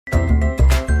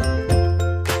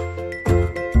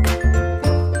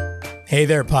Hey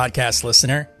there, podcast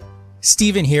listener.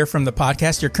 Steven here from the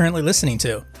podcast you're currently listening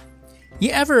to. You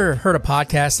ever heard a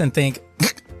podcast and think,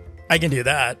 I can do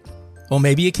that? Well,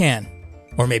 maybe you can.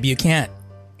 Or maybe you can't.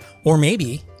 Or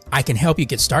maybe I can help you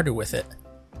get started with it.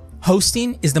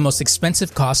 Hosting is the most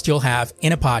expensive cost you'll have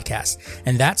in a podcast,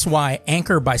 and that's why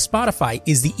Anchor by Spotify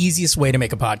is the easiest way to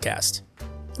make a podcast.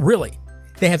 Really,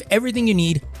 they have everything you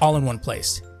need all in one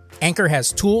place. Anchor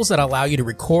has tools that allow you to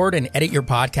record and edit your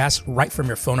podcast right from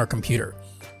your phone or computer.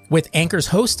 With Anchor's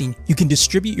hosting, you can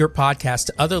distribute your podcast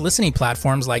to other listening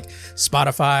platforms like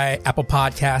Spotify, Apple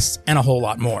Podcasts, and a whole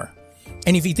lot more.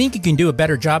 And if you think you can do a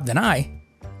better job than I,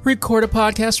 record a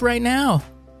podcast right now.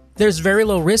 There's very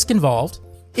low risk involved.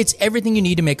 It's everything you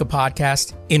need to make a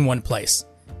podcast in one place.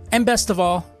 And best of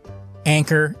all,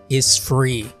 Anchor is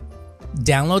free.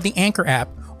 Download the Anchor app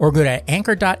or go to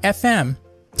anchor.fm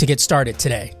to get started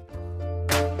today.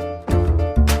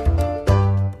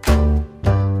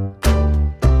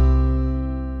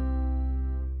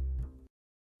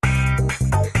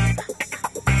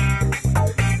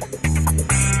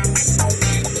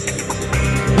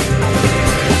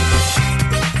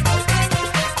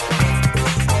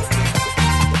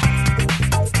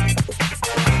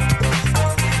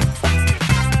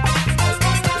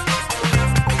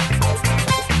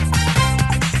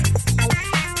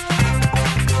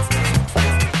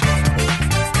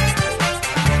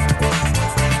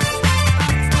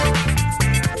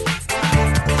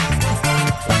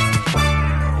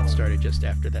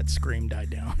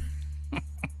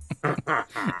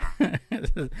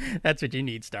 That's what you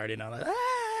need starting on.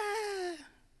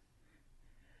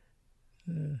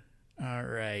 All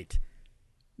right.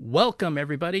 Welcome,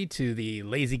 everybody, to the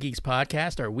Lazy Geeks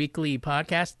podcast, our weekly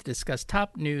podcast to discuss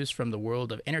top news from the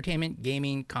world of entertainment,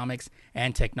 gaming, comics,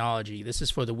 and technology. This is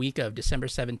for the week of December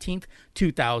 17th,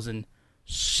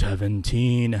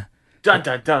 2017. Dun,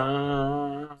 dun,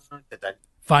 dun. Dun, dun.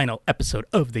 Final episode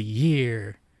of the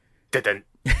year. Dun, dun.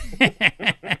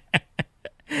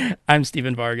 I'm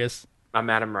Steven Vargas. I'm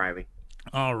Adam Riley.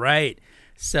 All right.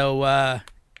 So,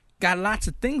 got lots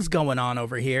of things going on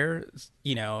over here,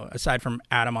 you know, aside from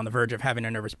Adam on the verge of having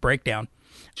a nervous breakdown.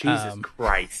 Jesus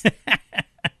Christ. The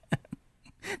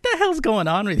hell's going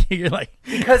on with you? You're like,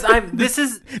 because this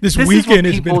weekend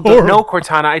is has been horrible. horrible. No,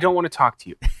 Cortana, I don't want to talk to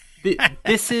you.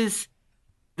 This is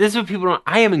what people don't.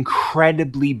 I am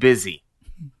incredibly busy.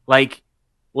 Like,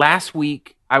 last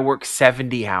week, I worked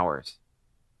 70 hours.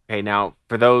 Okay, now,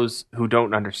 for those who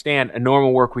don't understand, a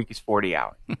normal work week is 40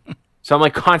 hours. So I'm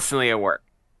like constantly at work.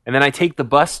 And then I take the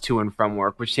bus to and from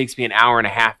work, which takes me an hour and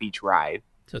a half each ride.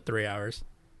 So 3 hours.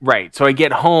 Right. So I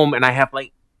get home and I have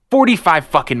like 45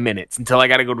 fucking minutes until I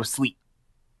got to go to sleep.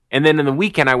 And then in the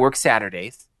weekend, I work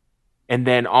Saturdays. And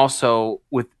then also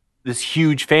with this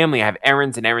huge family, I have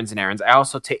errands and errands and errands. I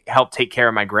also help take care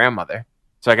of my grandmother.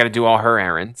 So I got to do all her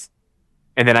errands.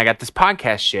 And then I got this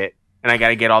podcast shit. And I got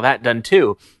to get all that done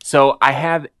too. So I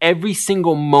have every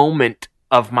single moment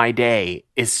of my day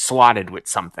is slotted with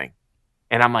something.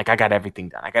 And I'm like, I got everything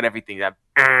done. I got everything done.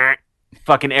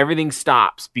 Fucking everything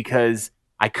stops because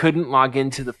I couldn't log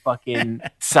into the fucking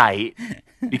site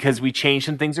because we changed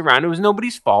some things around. It was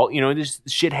nobody's fault. You know, this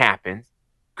shit happens.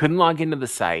 Couldn't log into the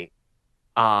site.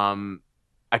 I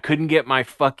couldn't get my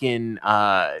fucking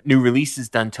new releases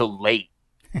done till late.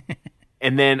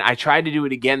 And then I tried to do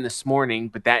it again this morning,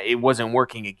 but that it wasn't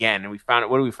working again. And we found out,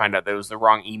 what did we find out? That it was the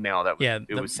wrong email that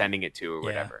it was sending it to or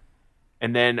whatever.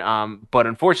 And then, but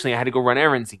unfortunately, I had to go run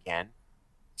errands again.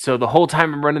 So the whole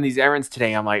time I'm running these errands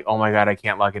today, I'm like, oh my God, I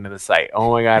can't log into the site.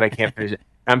 Oh my God, I can't finish it.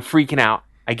 I'm freaking out.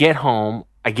 I get home,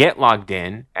 I get logged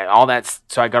in, and all that.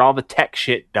 So I got all the tech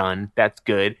shit done. That's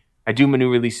good. I do my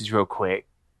new releases real quick.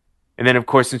 And then, of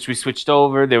course, since we switched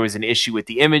over, there was an issue with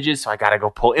the images, so I got to go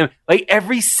pull in. Like,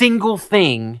 every single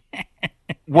thing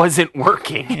wasn't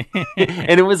working.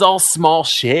 And it was all small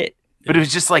shit, but it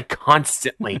was just, like,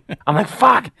 constantly. I'm like,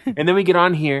 fuck. And then we get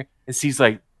on here, and Steve's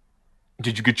like,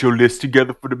 did you get your list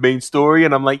together for the main story?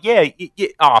 And I'm like, yeah.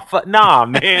 Oh, fuck. Nah,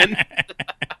 man.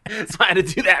 So I had to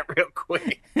do that real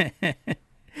quick.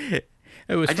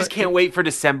 I just can't wait for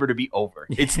December to be over.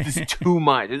 It's just too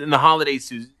much. And the holidays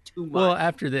too much. Well,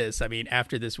 after this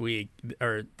week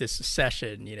or this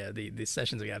session, you know, the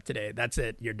sessions we have today, that's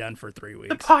it. You're done for 3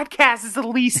 weeks. The podcast is the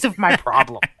least of my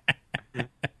problem.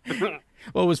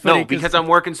 Well, it was funny because I'm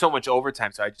working so much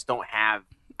overtime, so I just don't have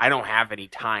any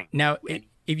time. Now, if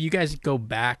you guys go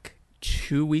back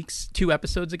 2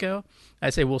 episodes ago, I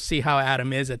say we'll see how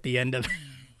Adam is at the end of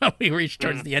when we reach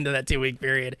towards the end of that 2 week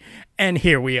period, and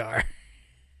here we are.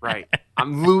 Right.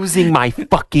 I'm losing my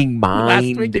fucking mind.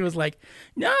 Last week he was like,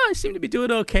 no, I seem to be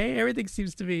doing okay. Everything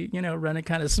seems to be, running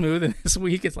kind of smooth. And this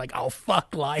week it's like, oh,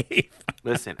 fuck life.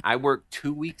 Listen, I worked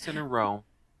 2 weeks in a row,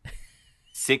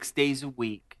 6 days a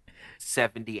week,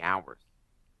 70 hours.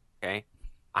 Okay?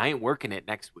 I ain't working it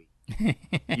next week.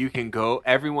 You can go,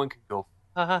 everyone can go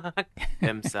fuck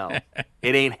themselves.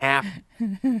 It ain't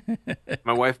happening.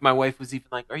 My wife was even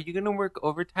like, are you going to work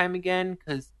overtime again?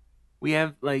 Because we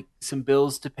have like some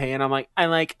bills to pay. And I'm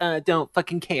like, don't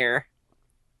fucking care.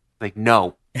 Like,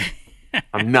 no,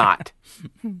 I'm not.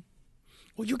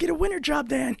 Well, you get a winter job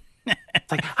then.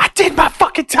 It's like, I did my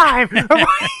fucking time.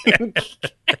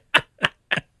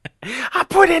 I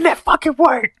put in that fucking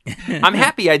work. I'm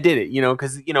happy I did it,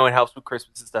 because, it helps with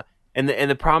Christmas and stuff. And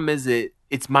the problem is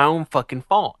it's my own fucking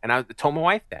fault. And I told my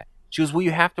wife that. She goes, well,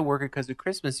 you have to work it because of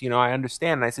Christmas. I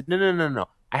understand. And I said, no.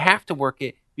 I have to work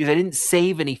it because I didn't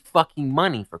save any fucking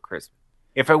money for Christmas.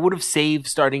 If I would have saved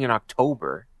starting in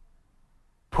October,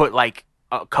 put like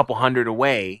a couple hundred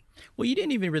away. Well, you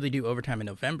didn't even really do overtime in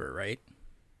November, right?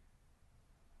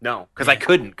 No, because I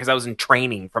couldn't, because I was in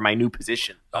training for my new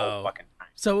position the whole fucking time.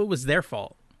 So it was their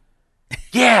fault.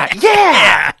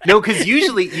 Yeah. No, because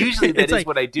usually that is like,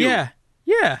 what I do.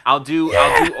 Yeah. I'll do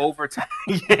overtime.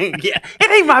 Yeah.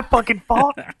 It ain't my fucking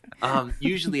fault.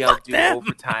 Usually I'll do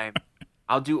overtime.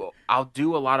 I'll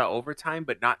do a lot of overtime,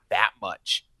 but not that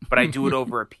much. But I do it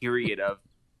over a period of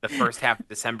the first half of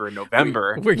December and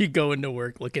November. Where you go into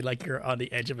work looking like you're on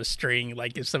the edge of a string.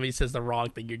 Like if somebody says the wrong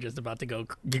thing, you're just about to go.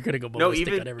 You're gonna go ballistic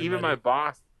on everybody. Even my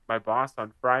boss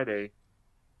on Friday,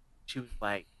 she was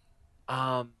like,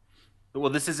 well,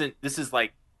 this is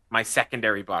like my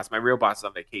secondary boss. My real boss is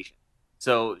on vacation.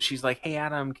 So she's like, hey,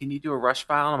 Adam, can you do a rush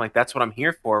file? And I'm like, that's what I'm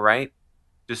here for, right?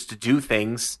 Just to do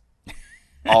things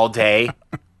all day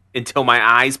until my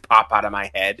eyes pop out of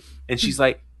my head. And she's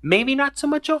like, maybe not so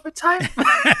much overtime.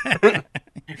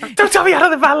 Don't tell me how to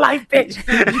live my life, bitch.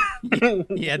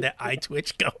 Yeah, that eye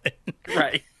twitch going.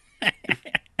 Right.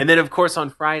 And then, of course, on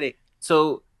Friday.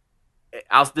 So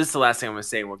this is the last thing I'm going to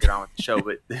say, and we'll get on with the show.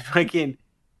 But fucking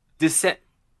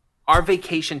our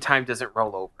vacation time doesn't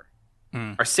roll over.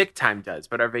 Our sick time does,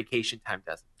 but our vacation time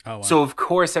doesn't. Oh, wow. So, of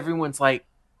course, everyone's like,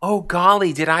 oh,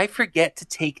 golly, did I forget to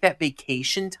take that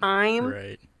vacation time?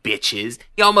 Right. Bitches.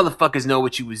 Y'all motherfuckers know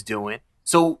what you was doing.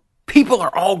 So people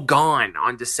are all gone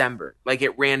on December, like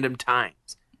at random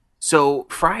times. So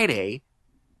Friday,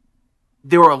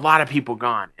 there were a lot of people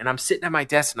gone. And I'm sitting at my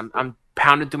desk and I'm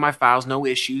pounding through my files, no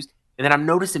issues. And then I'm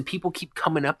noticing people keep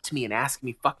coming up to me and asking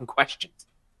me fucking questions.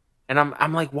 And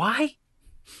I'm like, why?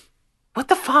 What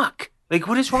the fuck? Like,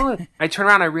 what is wrong with I turn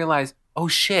around, I realize, oh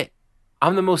shit,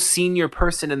 I'm the most senior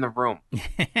person in the room.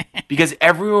 Because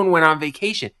everyone went on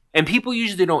vacation. And people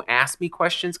usually don't ask me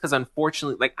questions because,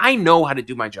 unfortunately, like, I know how to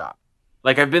do my job.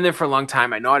 Like, I've been there for a long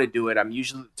time. I know how to do it. I'm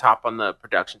usually the top on the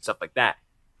production, stuff like that.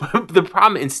 But the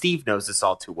problem, and Steve knows this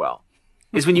all too well,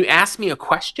 is when you ask me a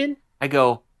question, I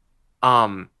go,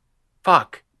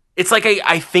 fuck. It's like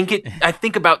I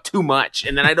think about too much,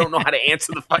 and then I don't know how to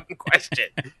answer the fucking question.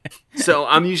 So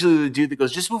I'm usually the dude that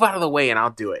goes, just move out of the way, and I'll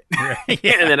do it. Right,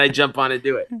 yeah. And then I jump on and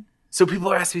do it. So people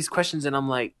are asking these questions, and I'm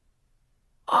like,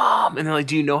 and they're like,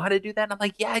 do you know how to do that? And I'm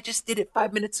like, yeah, I just did it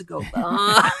 5 minutes ago.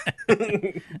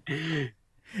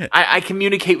 I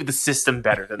communicate with the system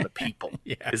better than the people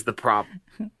is the problem.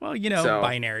 Well,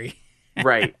 binary.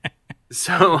 Right.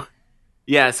 So,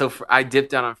 yeah, so I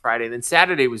dipped out on Friday. Then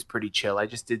Saturday was pretty chill. I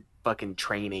just did fucking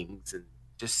trainings and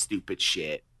just stupid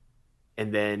shit.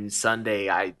 And then Sunday,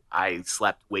 I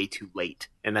slept way too late.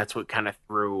 And that's what kind of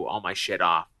threw all my shit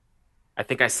off. I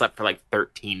think I slept for like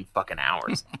 13 fucking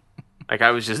hours. Like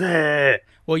I was just,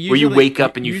 well, usually, where you wake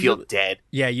up and you feel dead.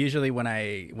 Yeah, usually when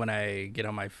I get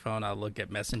on my phone, I'll look at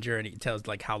Messenger and it tells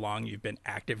like how long you've been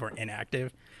active or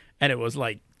inactive, and it was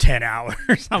like 10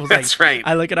 hours. I was That's right.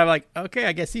 I look at it, I'm like, okay,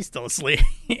 I guess he's still asleep.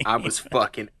 I was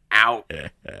fucking out.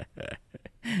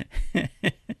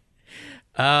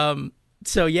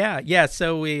 So yeah.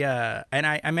 So we and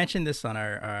I mentioned this on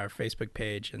our Facebook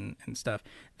page and stuff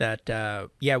that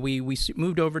we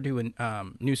moved over to a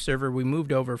new server. We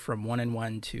moved over from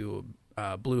 1&1 to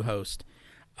Bluehost,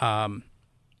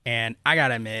 and I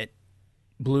gotta admit,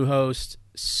 Bluehost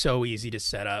so easy to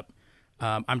set up.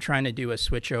 I'm trying to do a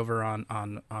switch over on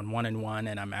 1&1,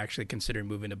 and I'm actually considering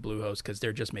moving to Bluehost because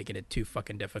they're just making it too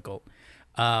fucking difficult.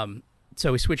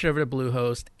 So we switched over to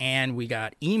Bluehost, and we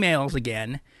got emails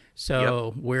again.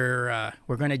 So we're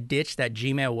going to ditch that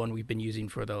Gmail one we've been using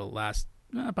for the last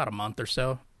about a month or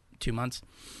so, 2 months,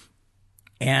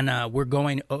 and we're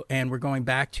going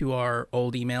back to our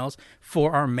old emails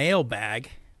for our mailbag.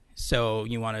 So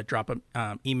you want to drop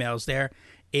emails there?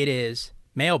 It is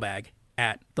mailbag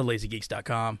at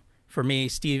thelazygeeks.com. For me,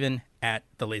 Steven at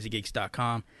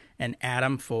thelazygeeks.com. And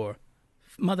Adam for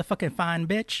motherfucking fine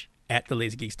bitch at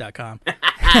thelazygeeks.com.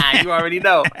 You already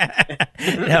know.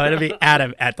 No, it'll be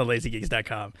Adam at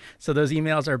thelazygeeks.com. So those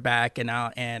emails are back, and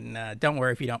don't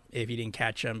worry if you didn't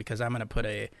catch them, because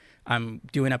I'm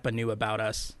doing up a new About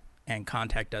Us and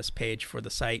Contact Us page for the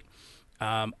site.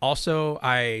 Also,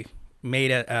 I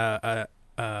made a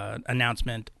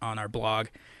announcement on our blog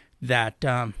that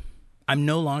I'm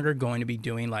no longer going to be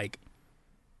doing like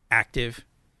active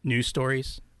news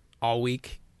stories all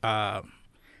week.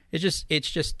 It's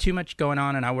just too much going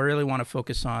on, and I really want to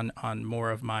focus on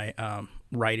more of my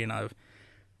writing of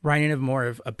more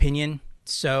of opinion.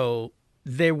 So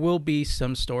there will be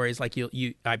some stories like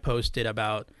I posted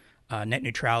about net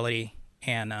neutrality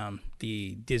and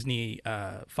the Disney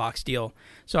Fox deal.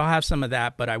 So I'll have some of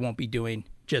that, but I won't be doing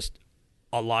just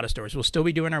a lot of stories. We'll still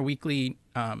be doing our weekly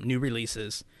new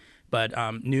releases, but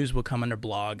news will come under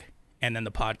blog, and then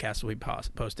the podcast will be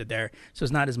posted there. So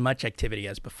it's not as much activity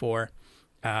as before.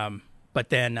 But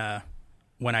then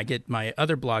when I get my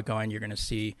other blog going, you're going to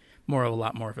see a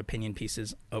lot more of opinion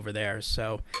pieces over there.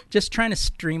 So just trying to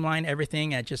streamline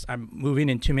everything. I'm moving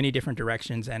in too many different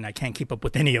directions, and I can't keep up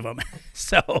with any of them.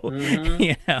 So,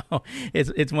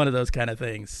 it's one of those kind of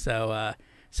things. So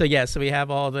we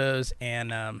have all those,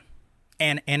 and an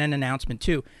announcement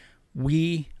too.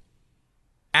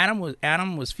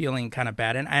 Adam was feeling kind of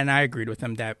bad, and I agreed with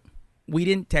him that we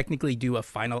didn't technically do a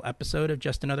final episode of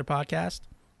Just Another Podcast.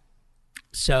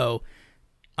 So,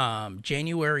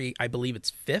 January, I believe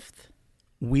it's 5th,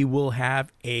 we will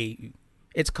have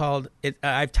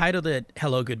I've titled it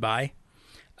Hello Goodbye,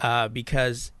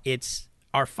 because it's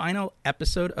our final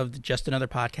episode of the Just Another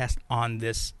Podcast on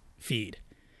this feed.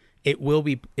 It will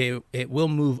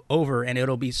move over, and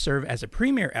it'll serve as a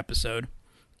premiere episode,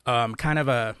 kind of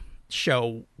a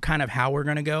show, kind of how we're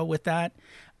going to go with that.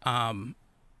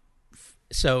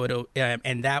 So it'll,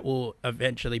 and that will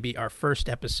eventually be our first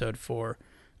episode for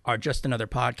our Just Another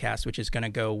Podcast, which is going to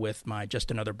go with my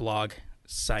Just Another blog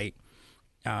site,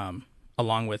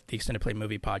 along with the Extended Play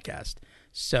Movie Podcast.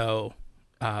 So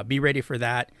be ready for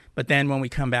that. But then when we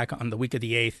come back on the week of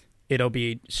the 8th, it'll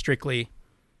be strictly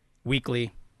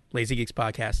weekly Lazy Geeks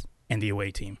Podcast and the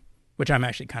Away Team, which I'm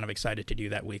actually kind of excited to do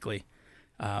that weekly,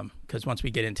 because once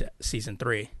we get into season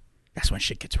 3, that's when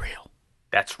shit gets real.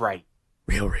 That's right.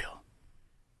 Real.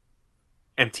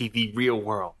 MTV Real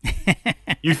World.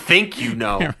 You think you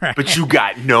know, Right. but you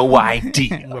got no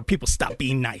idea. Where people stop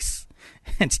being nice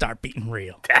and start being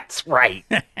real. That's right.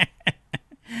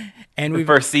 And the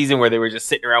first season where they were just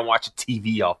sitting around watching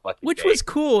TV all fucking which day. was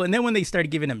cool. And then when they started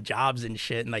giving them jobs and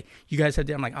shit, and like, you guys have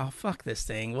to, I'm like, oh, fuck this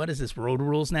thing. What is this, Road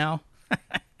Rules now?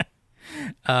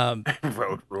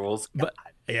 Road Rules. God. But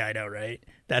yeah, I know, right?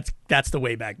 That's the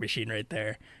Wayback Machine right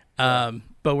there.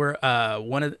 But we're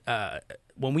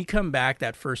when we come back,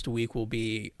 that first week will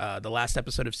be the last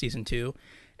episode of season 2,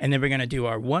 and then we're gonna do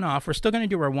our one-off. We're still gonna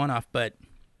do our one-off, but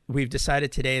we've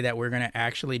decided today that we're gonna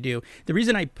actually do. The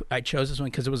reason I chose this one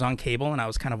because it was on cable and I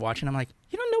was kind of watching. I'm like,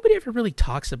 nobody ever really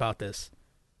talks about this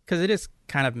because it is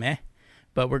kind of meh.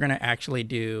 But we're gonna actually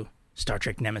do Star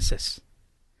Trek Nemesis.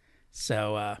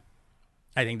 So I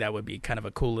think that would be kind of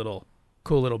a cool little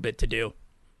bit to do.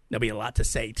 There'll be a lot to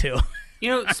say too.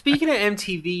 Speaking of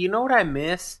MTV, you know what I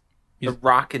miss? The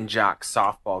Rock and Jock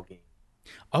softball game.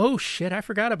 Oh shit, I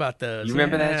forgot about those. You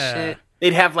remember that shit?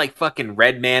 They'd have like fucking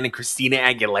Redman and Christina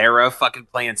Aguilera fucking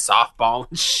playing softball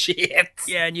and shit.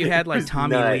 Yeah, and you had like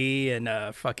Tommy Lee and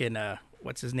fucking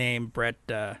what's his name, Brett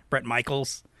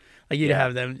Michaels. Like you'd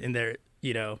have them in their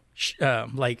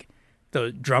like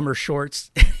the drummer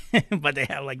shorts, but they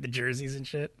have like the jerseys and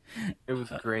shit. It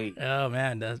was great. Oh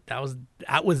man, that was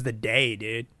the day,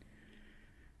 dude.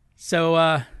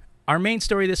 So our main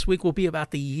story this week will be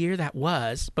about the year that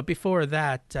was, but before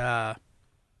that, I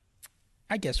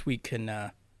guess we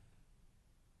can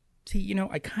see.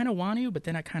 I kind of want to, but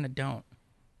then I kind of don't.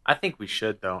 I think we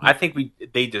should, though. I think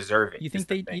they deserve it. You think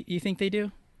they? You think they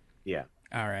do? Yeah.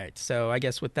 All right. So I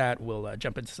guess with that, we'll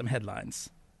jump into some headlines.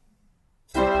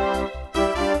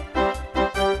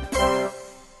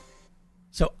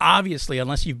 So obviously,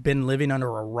 unless you've been living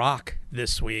under a rock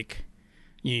this week,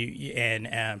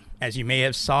 as you may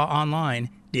have saw online,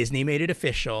 Disney made it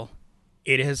official.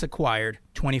 It has acquired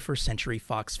 21st Century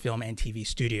Fox Film and TV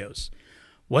Studios.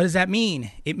 What does that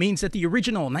mean? It means that the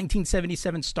original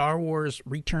 1977 Star Wars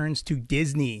returns to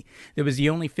Disney. It was the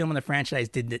only film in the franchise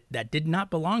that did not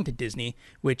belong to Disney,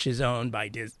 which is owned by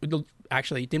Disney.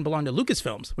 Actually, it didn't belong to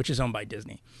Lucasfilms, which is owned by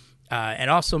Disney. It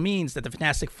also means that the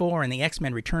Fantastic Four and the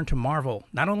X-Men return to Marvel.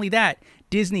 Not only that,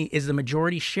 Disney is the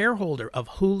majority shareholder of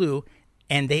Hulu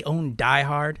And they own Die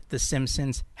Hard, The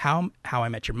Simpsons, How I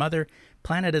Met Your Mother,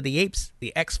 Planet of the Apes,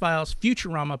 The X-Files,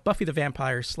 Futurama, Buffy the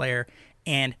Vampire Slayer,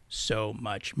 and so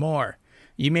much more.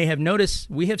 You may have noticed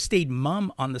we have stayed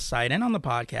mum on the site and on the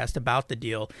podcast about the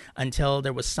deal until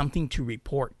there was something to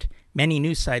report. Many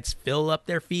news sites fill up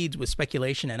their feeds with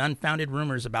speculation and unfounded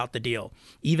rumors about the deal.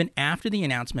 Even after the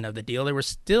announcement of the deal, there were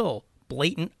still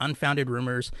blatant, unfounded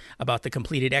rumors about the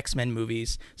completed X-Men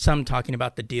movies, some talking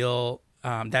about the deal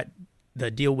that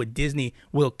the deal with Disney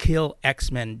will kill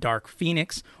X-Men Dark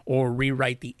Phoenix or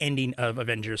rewrite the ending of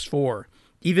Avengers 4.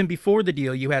 Even before the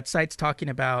deal, you had sites talking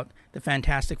about the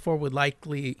Fantastic Four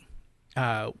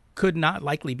could not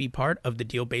likely be part of the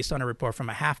deal based on a report from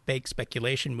a half-baked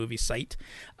speculation movie site.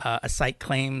 A site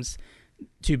claims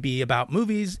to be about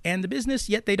movies and the business,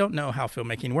 yet they don't know how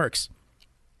filmmaking works.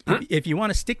 If you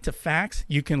want to stick to facts,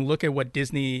 you can look at what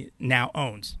Disney now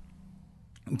owns.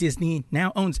 Disney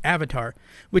now owns Avatar,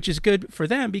 which is good for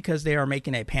them because they are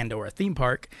making a Pandora theme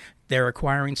park. They're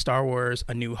acquiring Star Wars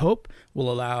A New Hope,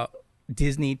 will allow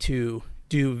Disney to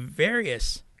do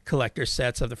various collector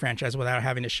sets of the franchise without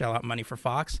having to shell out money for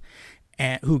Fox,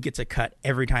 and who gets a cut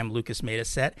every time Lucas made a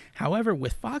set. However,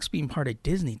 with Fox being part of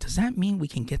Disney, does that mean we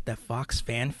can get the Fox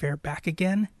fanfare back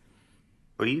again?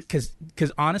 Please?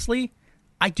 Because honestly,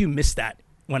 I do miss that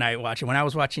when I watch it. When I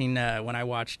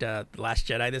watched The Last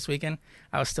Jedi this weekend,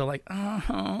 I was still like,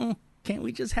 oh, can't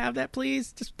we just have that,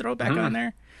 please? Just throw it back on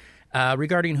there.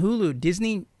 Regarding Hulu,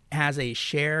 Disney has a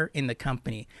share in the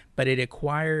company, but it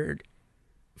acquired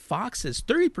Fox's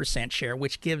 30% share,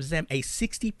 which gives them a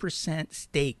 60%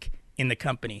 stake in the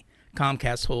company.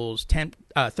 Comcast holds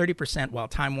 30%, while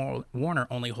Time Warner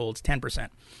only holds 10%.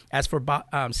 As for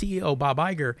CEO Bob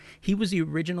Iger, he was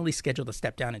originally scheduled to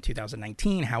step down in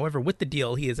 2019. However, with the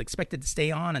deal, he is expected to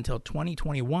stay on until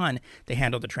 2021 to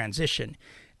handle the transition.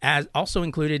 As also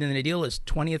included in the deal is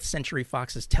 20th Century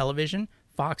Fox's television,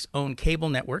 Fox-owned cable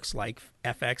networks like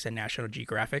FX and National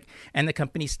Geographic, and the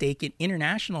company's stake in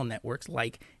international networks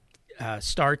like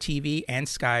Star TV and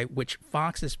Sky, which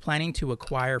Fox is planning to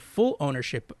acquire full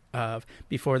ownership of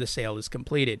before the sale is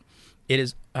completed. It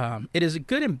is a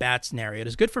good and bad scenario. It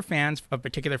is good for fans of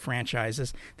particular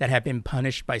franchises that have been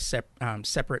punished by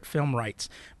separate film rights,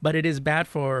 but it is bad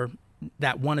for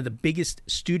that one of the biggest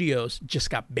studios just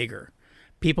got bigger.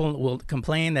 People will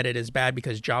complain that it is bad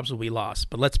because jobs will be lost.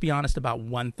 But let's be honest about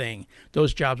one thing.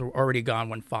 Those jobs were already gone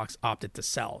when Fox opted to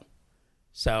sell.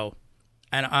 So,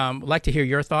 and I'd like to hear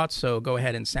your thoughts. So go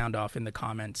ahead and sound off in the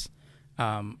comments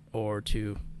or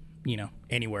to,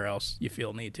 anywhere else you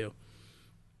feel need to.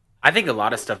 I think a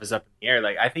lot of stuff is up in the air.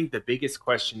 Like, I think the biggest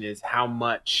question is how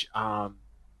much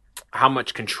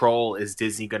control is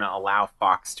Disney going to allow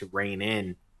Fox to rein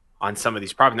in on some of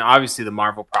these properties. Now, obviously, the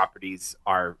Marvel properties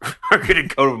are going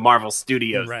to go to Marvel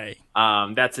Studios. Right.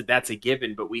 That's a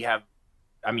given. But we have,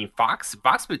 Fox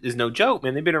is no joke,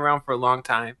 man. They've been around for a long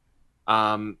time.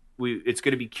 It's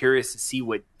going to be curious to see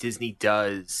what Disney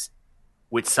does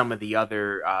with some of the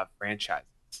other franchises.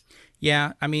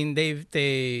 Yeah,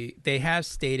 they have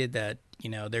stated that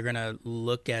they're going to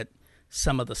look at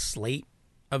some of the slate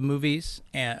of movies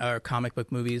or comic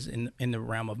book movies in the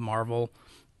realm of Marvel.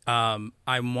 I'm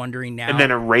wondering now, and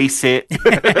then erase it,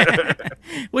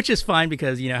 which is fine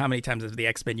because how many times has the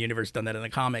X-Men universe done that in the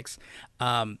comics?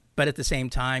 But at the same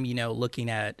time, looking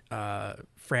at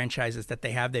franchises that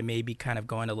they may be kind of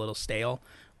going a little stale.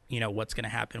 What's going to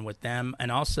happen with them,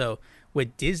 and also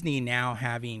with Disney now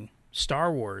having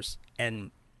Star Wars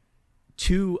and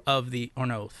three of the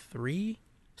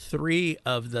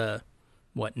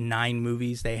 9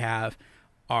 movies they have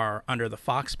are under the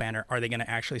Fox banner. Are they going to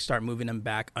actually start moving them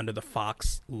back under the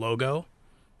Fox logo?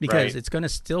 Because It's going to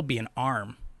still be an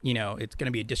arm. It's going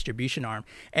to be a distribution arm.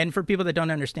 And for people that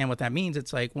don't understand what that means,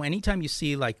 it's like anytime you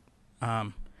see like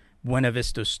Buena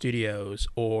Vista Studios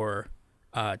or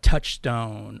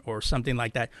Touchstone or something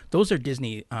like that, those are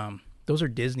Disney. Those are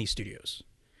Disney studios.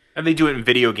 And they do it in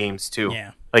video games too.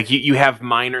 Yeah, like you have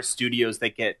minor studios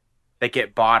that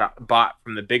get bought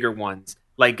from the bigger ones.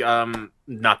 Like, not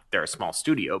that they're a small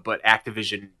studio, but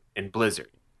Activision and Blizzard.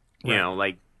 You know,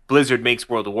 like Blizzard makes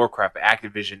World of Warcraft, but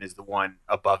Activision is the one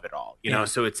above it all. You know,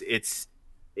 so it's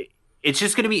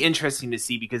just going to be interesting to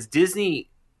see because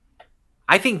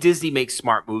I think Disney makes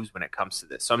smart moves when it comes to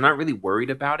this. So I'm not really worried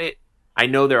about it. I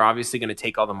know they're obviously going to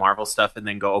take all the Marvel stuff and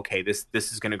then go, okay, this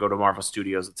is going to go to Marvel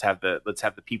Studios. Let's have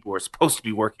the people who are supposed to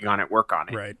be working on it work on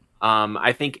it. Right.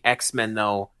 I think X-Men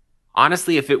though,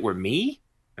 honestly, if it were me.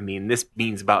 This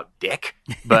means about dick,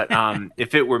 but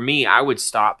if it were me, I would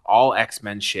stop all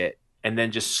X-Men shit and then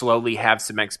just slowly have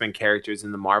some X-Men characters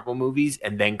in the Marvel movies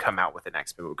and then come out with an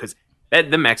X-Men movie because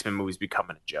them X-Men movies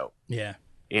becoming a joke. Yeah.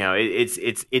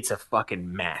 It's a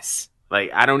fucking mess.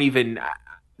 Like, I don't even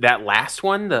that last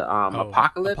one, the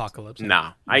Apocalypse. Apocalypse.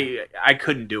 No, I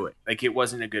couldn't do it. Like, it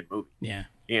wasn't a good movie. Yeah.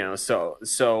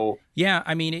 So Yeah,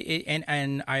 I mean,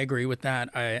 and I agree with that.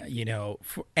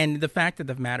 And the fact of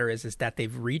the matter is that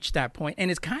they've reached that point, and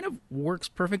it kind of works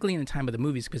perfectly in the time of the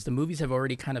movies, because the movies have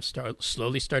already kind of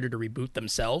slowly started to reboot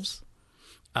themselves.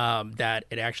 That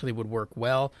it actually would work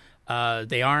well.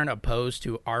 They aren't opposed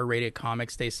to R-rated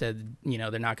comics. They said,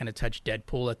 they're not going to touch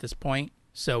Deadpool at this point.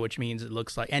 So, which means it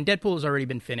looks like, and Deadpool has already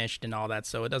been finished and all that.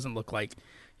 So it doesn't look like,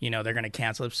 they're going to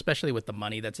cancel it, especially with the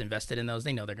money that's invested in those.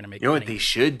 They know they're going to make money. What they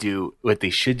should do? What they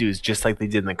should do is just like they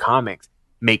did in the comics,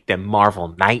 make them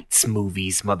Marvel Knights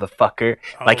movies, motherfucker.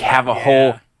 Have a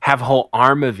whole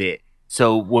arm of it.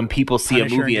 So when people see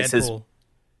Punisher a movie, it says,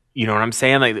 you know what I'm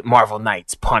saying? Like Marvel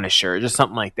Knights, Punisher, just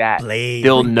something like that. Blade,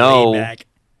 they'll know. back.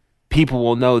 People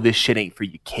will know this shit ain't for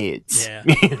you kids. Yeah.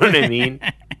 You know what I mean?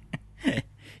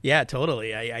 Yeah,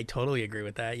 totally. I totally agree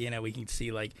with that. We can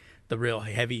see like the real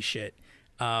heavy shit.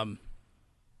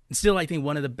 Still, I think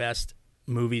one of the best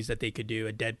movies that they could do,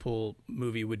 a Deadpool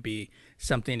movie, would be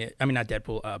something. I mean, not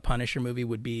Deadpool, Punisher movie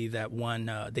would be that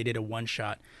one. They did a one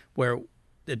shot where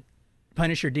the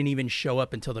Punisher didn't even show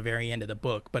up until the very end of the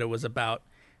book, but it was about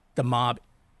the mob,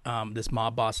 this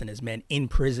mob boss and his men in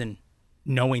prison,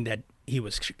 knowing that he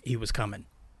was coming.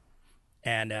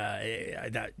 And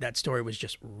that story was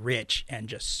just rich and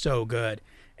just so good.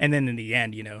 And then in the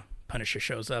end, Punisher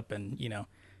shows up and,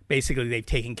 basically they've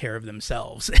taken care of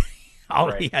themselves. All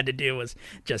he had to do was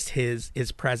just his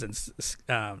presence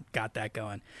got that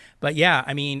going. But yeah,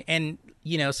 I mean, and,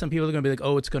 some people are going to be like,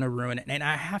 oh, it's going to ruin it. And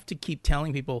I have to keep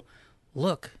telling people,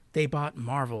 look, they bought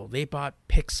Marvel. They bought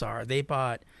Pixar. They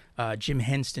bought Jim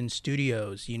Henson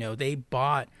Studios. They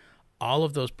bought all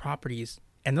of those properties.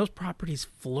 And those properties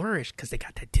flourish because they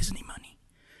got that Disney money,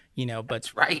 But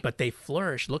that's right. But they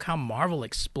flourish. Look how Marvel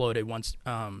exploded once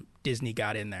Disney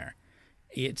got in there.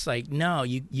 It's like, no,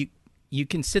 you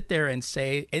can sit there and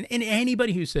say, and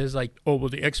anybody who says like, oh, well,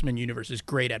 the X-Men universe is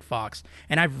great at Fox,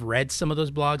 and I've read some of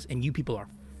those blogs, and you people are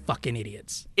fucking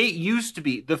idiots. It used to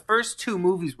be. The first two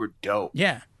movies were dope.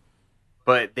 Yeah.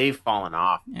 But they've fallen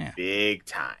off big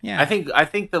time. Yeah. I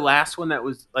think the last one that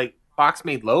was like Fox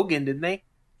made Logan, didn't they?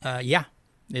 Yeah.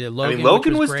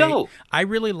 Logan was dope. I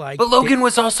really liked But Logan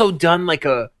was also done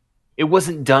it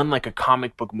wasn't done like a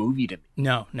comic book movie to me.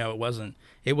 No, it wasn't.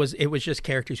 It was just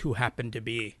characters who happened to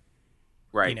be,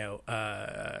 right,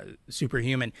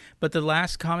 superhuman. But the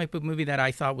last comic book movie that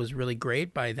I thought was really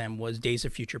great by them was Days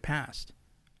of Future Past.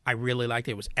 I really liked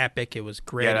it. It was epic. It was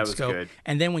great. Yeah, that was good.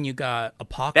 And then when you got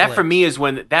Apocalypse, that for me is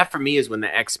when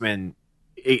the X-Men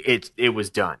it was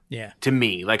done. Yeah. To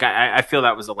me, like I feel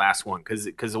that was the last one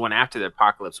because the one after the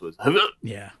Apocalypse was.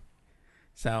 Yeah.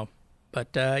 So, but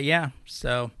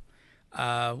so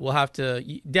we'll have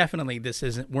to definitely.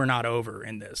 We're not over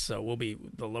in this, so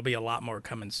there'll be a lot more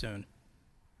coming soon.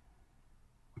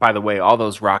 By the way, all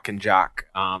those Rock and Jock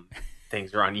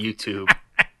things are on YouTube.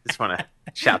 Just want to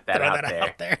shout that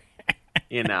out there.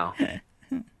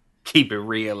 Keep it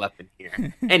real up in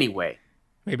here. Anyway.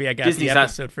 Maybe I got Disney's the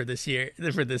episode for this year,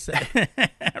 for this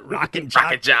Rock and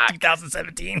Jock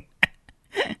 2017.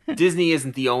 Disney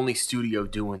isn't the only studio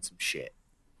doing some shit.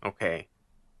 Okay.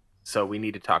 So we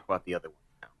need to talk about the other one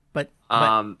now. But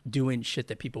doing shit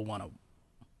that people want to,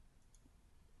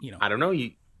 I don't know.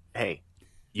 You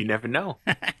never know.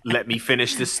 Let me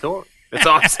finish this story. That's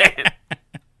all I'm saying.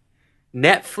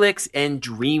 Netflix and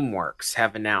DreamWorks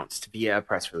have announced via a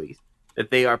press release that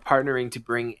they are partnering to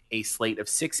bring a slate of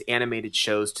 6 animated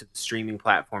shows to the streaming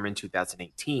platform in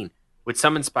 2018, with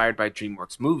some inspired by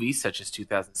DreamWorks movies, such as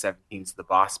 2017's The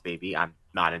Boss Baby. I'm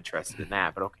not interested in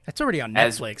that, but okay. That's already on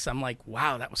Netflix. I'm like,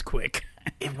 wow, that was quick.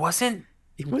 It wasn't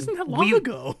that long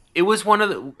ago. It was one of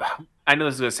the... I know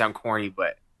this is going to sound corny,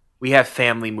 but we have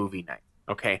family movie night,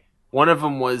 okay? One of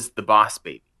them was The Boss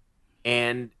Baby,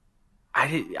 and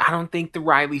I don't think the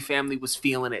Riley family was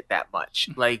feeling it that much.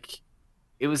 Like...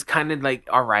 It was kind of like,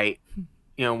 all right,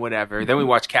 whatever. Then we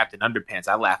watched Captain Underpants.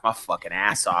 I laughed my fucking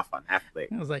ass off on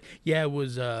Netflix. I was like, yeah, it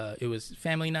was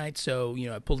family night, so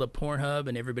I pulled up Pornhub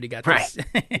and everybody got this.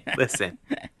 Right. Listen,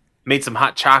 made some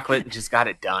hot chocolate and just got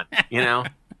it done.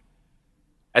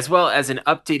 As well as an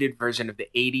updated version of the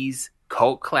 '80s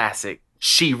cult classic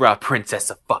She-Ra, Princess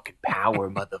of Fucking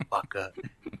Power, motherfucker.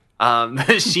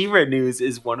 The She-Ra news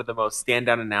is one of the most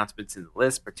standout announcements in the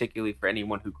list, particularly for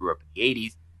anyone who grew up in the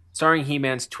 '80s. Starring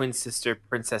He-Man's twin sister,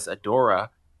 Princess Adora,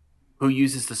 who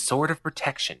uses the Sword of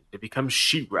Protection to become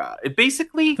She-Ra. It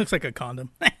basically... looks like a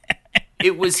condom.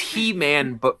 It was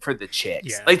He-Man, but for the chicks.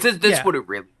 Yeah. Like, that's what it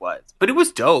really was. But it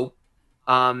was dope.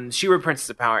 She-Ra, Princess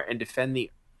of Power, and defend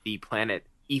the the planet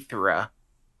Ethera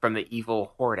from the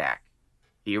evil Hordak.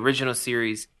 The original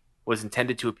series was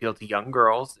intended to appeal to young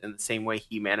girls in the same way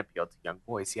He-Man appealed to young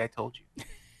boys. See, I told you.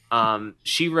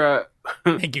 She-Ra,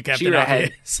 Thank you, Captain She-Ra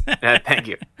Obvious. thank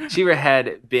you. She-Ra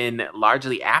had been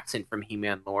largely absent from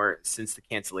He-Man lore since the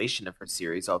cancellation of her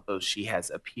series, although she has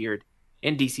appeared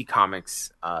in DC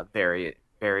Comics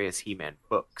various He-Man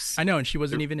books. I know, and she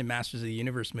wasn't even in Masters of the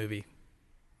Universe movie.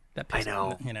 That I pissed,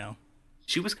 know. you know.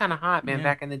 She was kind of hot, man,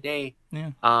 back in the day.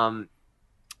 Yeah.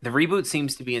 The reboot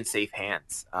seems to be in safe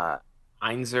hands.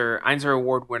 Eisner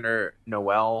Award winner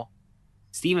Noelle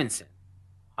Stevenson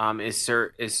is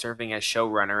serving as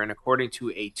showrunner, and according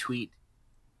to a tweet,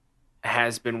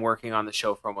 has been working on the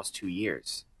show for almost 2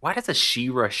 years. Why does a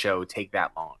She-Ra show take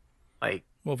that long? Like,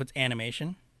 well, if it's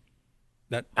animation,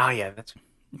 that. Oh yeah, that's.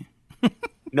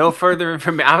 No further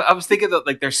information. I was thinking that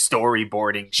like they're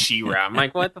storyboarding She-Ra. I'm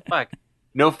like, what the fuck?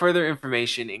 No further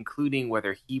information, including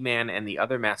whether He-Man and the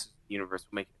other Masters of the Universe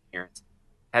will make an appearance,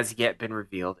 has yet been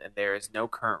revealed, and there is no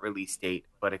current release date,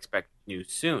 but expect news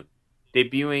soon.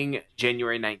 Debuting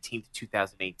January 19th,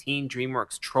 2018,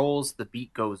 DreamWorks' Trolls The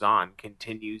Beat Goes On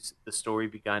continues the story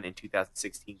begun in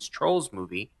 2016's Trolls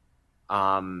movie,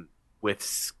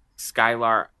 with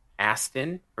Skylar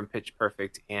Astin from Pitch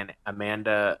Perfect and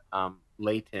Amanda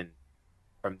Layton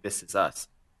from This Is Us,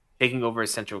 taking over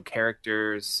as central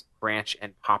characters Branch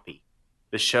and Poppy.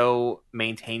 The show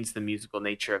maintains the musical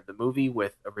nature of the movie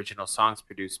with original songs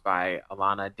produced by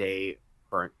Alana de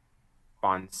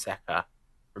Fonseca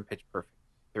from Pitch Perfect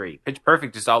 3. Pitch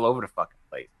Perfect is all over the fucking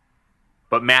place.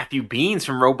 But Matthew Beans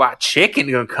from Robot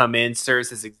Chicken gonna come in,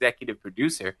 serves as executive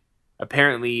producer.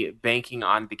 Apparently, banking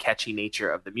on the catchy nature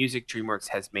of the music, DreamWorks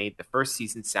has made the first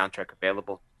season soundtrack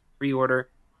available to pre-order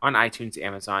on iTunes,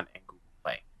 Amazon, and Google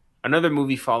Play. Another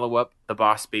movie follow-up, The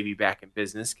Boss Baby Back in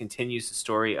Business, continues the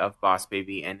story of Boss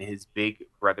Baby and his big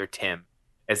brother Tim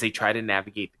as they try to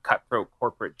navigate the cutthroat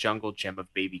corporate jungle gym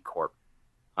of Baby Corp.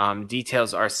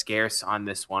 Details are scarce on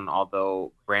this one,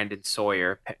 although Brandon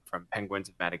Sawyer from Penguins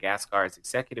of Madagascar is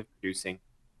executive producing,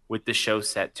 with the show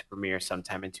set to premiere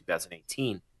sometime in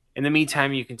 2018. In the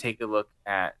meantime, you can take a look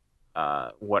at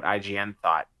what IGN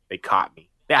thought. They caught me.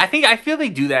 I feel they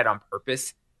do that on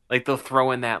purpose. Like they'll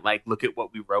throw in that like, look at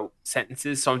what we wrote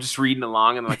sentences. So I'm just reading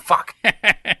along and I'm like, fuck.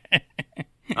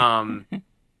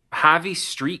 Javi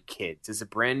Street Kids is a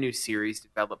brand new series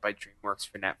developed by DreamWorks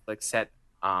for Netflix set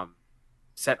on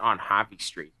Javi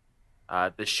Street.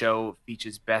 The show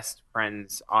features best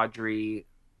friends Audrey,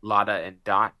 Lotta, and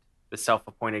Dot, the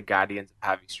self-appointed guardians of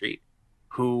Javi Street,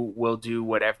 who will do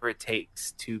whatever it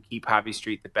takes to keep Javi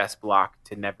Street the best block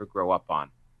to never grow up on.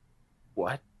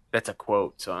 What? That's a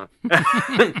quote. So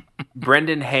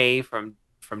Brendan Hay from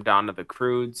Dawn of the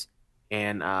Croods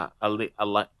and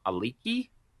Aliki?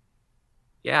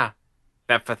 Yeah.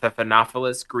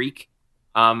 Phanophilis Greek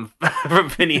from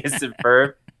Phineas and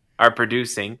Ferb are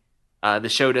producing. The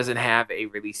show doesn't have a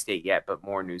release date yet, but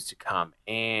more news to come.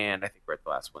 And I think we're at the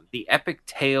last one. The Epic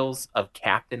Tales of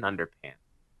Captain Underpants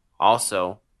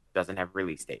also doesn't have a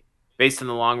release date. Based on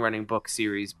the long-running book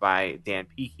series by Dan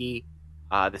Peaky,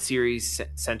 the series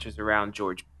centers around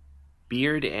George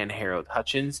Beard and Harold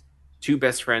Hutchins, two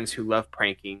best friends who love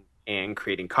pranking and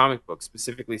creating comic books,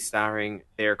 specifically starring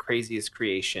their craziest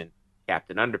creation,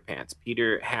 Captain Underpants.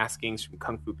 Peter Haskins from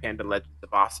Kung Fu Panda Legends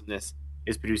of Awesomeness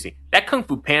is producing. That Kung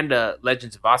Fu Panda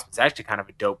Legends of Awesomeness is actually kind of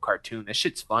a dope cartoon. That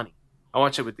shit's funny. I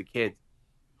watch it with the kids.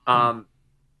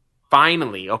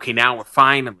 Finally,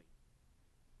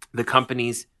 the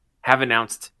companies have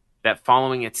announced that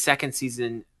following its second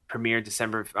season premiere on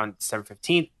December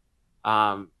 15th,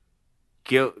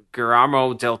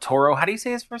 Guillermo del Toro, how do you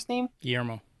say his first name?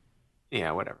 Guillermo.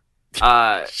 Yeah, whatever.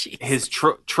 His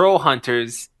Troll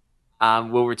Hunters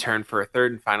will return for a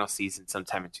third and final season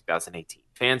sometime in 2018.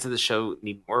 Fans of the show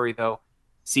needn't worry, though.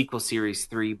 Sequel Series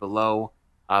 3 below,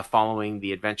 following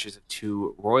the adventures of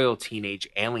two royal teenage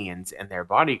aliens and their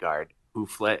bodyguard who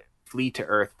flee to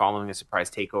Earth following a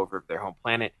surprise takeover of their home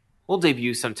planet, will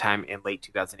debut sometime in late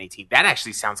 2018. That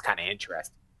actually sounds kind of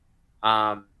interesting.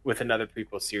 With another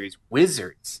prequel series,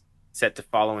 Wizards, set to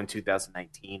follow in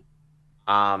 2019.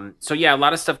 So yeah, a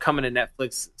lot of stuff coming to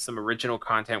Netflix, some original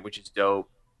content, which is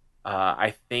dope.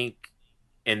 I think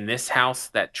in this house,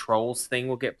 that Trolls thing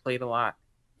will get played a lot,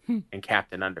 and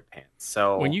Captain Underpants.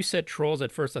 So when you said Trolls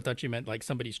at first, I thought you meant like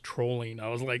somebody's trolling. I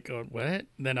was like, what? And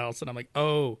then all of a sudden I'm like,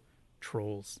 oh,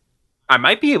 Trolls. I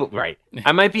might be able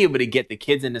to get the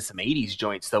kids into some 80s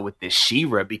joints though with this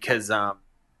She-Ra, because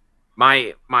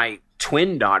my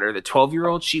twin daughter, the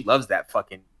 12-year-old, she loves that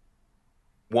fucking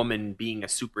woman being a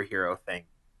superhero thing.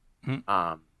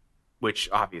 Which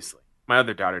obviously my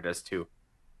other daughter does too.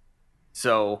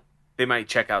 So they might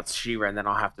check out She-Ra, and then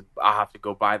I'll have to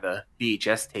go buy the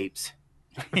VHS tapes.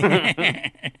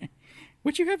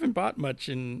 Which you haven't bought much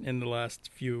in the last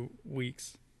few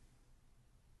weeks.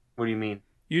 What do you mean?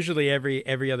 Usually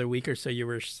every other week or so you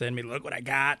were sending me, look what I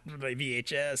got with my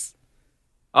VHS.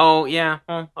 Oh yeah,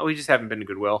 well, we just haven't been to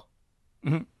Goodwill.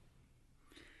 Mm-hmm.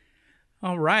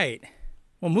 All right.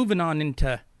 Well, moving on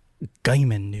into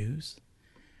gaming news.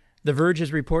 The Verge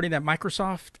is reporting that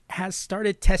Microsoft has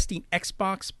started testing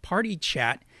Xbox Party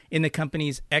Chat in the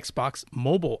company's Xbox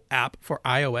mobile app for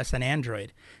iOS and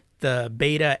Android. The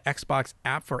beta Xbox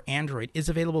app for Android is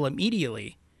available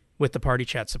immediately with the Party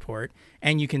Chat support,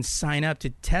 and you can sign up to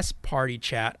test Party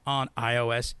Chat on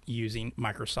iOS using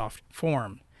Microsoft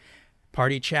Form.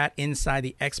 Party Chat inside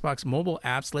the Xbox mobile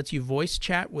apps lets you voice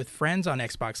chat with friends on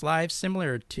Xbox Live,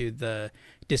 similar to the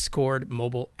Discord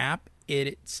mobile app.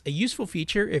 It's a useful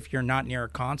feature if you're not near a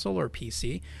console or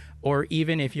PC, or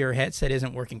even if your headset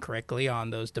isn't working correctly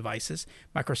on those devices.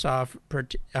 Microsoft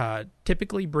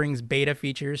typically brings beta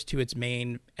features to its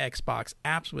main Xbox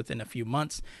apps within a few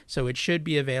months, so it should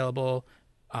be available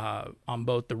on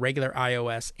both the regular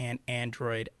iOS and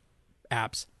Android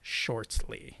apps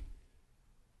shortly.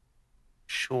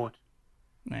 Short.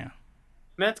 Yeah. I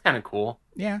mean, that's kind of cool.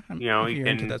 Yeah, you know, if you you're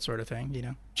can into that sort of thing, you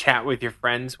know, chat with your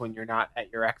friends when you're not at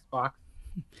your Xbox.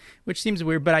 Which seems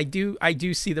weird, but I do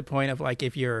see the point of, like,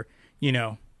 if you're, you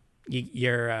know,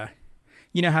 you're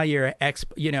you know how your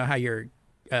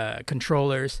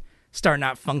controllers start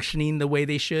not functioning the way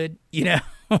they should, you know.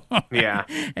 Yeah.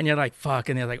 And you're like, fuck,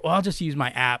 and they're like, well, I'll just use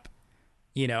my app,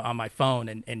 you know, on my phone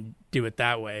and do it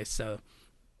that way. So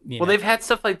well, they've had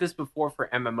stuff like this before for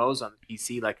MMOs on the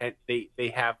PC. Like they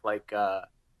have like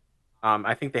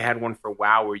I think they had one for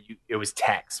WoW where it was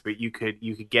text, but you could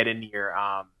get into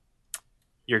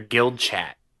your guild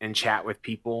chat and chat with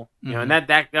people, you know, and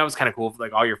that was kind of cool if,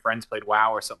 like, all your friends played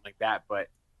WoW or something like that. But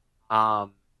I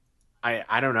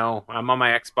don't know. I'm on my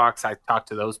Xbox. I talk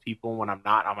to those people. When I'm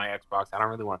not on my Xbox, I don't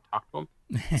really want to talk to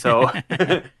them. So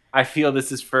I feel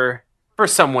this is for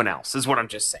someone else, is what I'm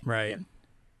just saying. Right.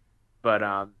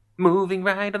 But moving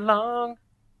right along,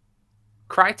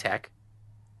 Crytek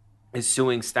is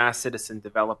suing Star Citizen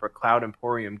developer Cloud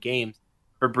Emporium Games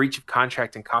for breach of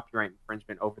contract and copyright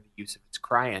infringement over the use of its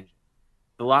CryEngine.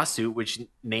 The lawsuit, which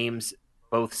names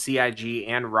both CIG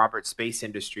and Robert Space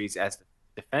Industries as the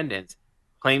defendants,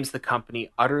 claims the company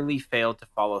utterly failed to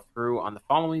follow through on the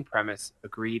following premise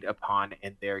agreed upon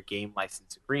in their game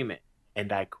license agreement,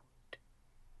 and I quote,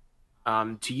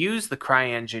 to use the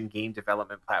CryEngine game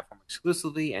development platform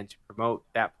exclusively and to promote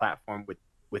that platform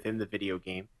within the video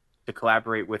game, to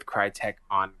collaborate with Crytek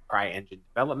on CryEngine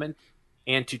development,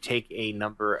 and to take a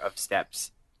number of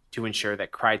steps to ensure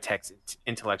that Crytek's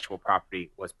intellectual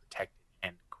property was protected,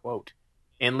 end quote.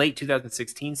 In late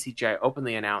 2016, CIG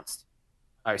openly announced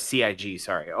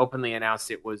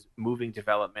it was moving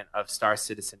development of Star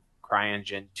Citizen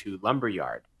CryEngine to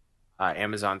Lumberyard,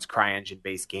 Amazon's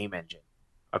CryEngine-based game engine.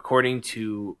 According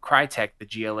to Crytek, the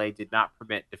GLA did not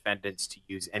permit defendants to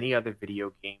use any other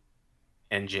video game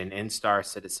engine in Star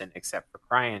Citizen except for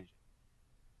CryEngine.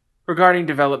 Regarding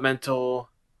developmental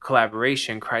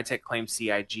collaboration, Crytek claims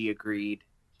CIG agreed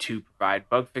to provide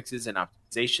bug fixes and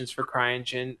optimizations for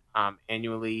CryEngine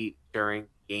annually during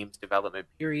the game's development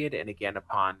period and again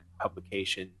upon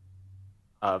publication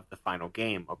of the final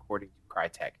game. According to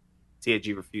Crytek,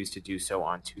 CIG refused to do so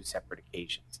on 2 separate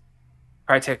occasions.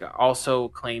 Crytek also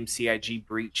claims CIG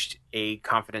breached a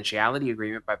confidentiality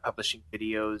agreement by publishing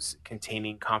videos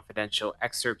containing confidential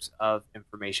excerpts of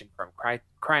information from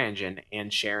CryEngine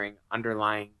and sharing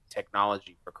underlying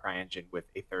technology for CryEngine with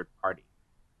a third party.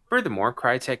 Furthermore,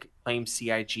 Crytek claims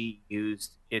CIG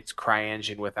used its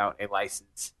CryEngine without a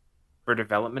license for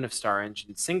development of Star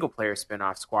Engine's single-player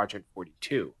spin-off Squadron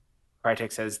 42.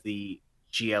 Crytek says the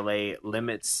GLA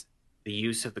limits the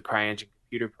use of the CryEngine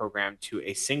computer program to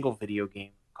a single video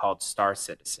game called Star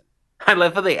Citizen. I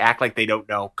love how they act like they don't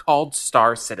know. Called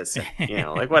Star Citizen. You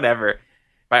know, like whatever.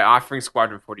 By offering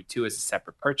Squadron 42 as a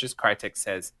separate purchase, Crytek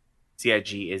says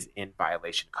CIG is in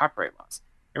violation of copyright laws.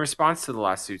 In response to the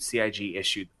lawsuit, CIG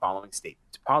issued the following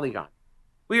statement to Polygon.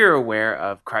 We are aware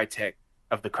of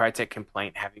the Crytek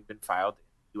complaint having been filed in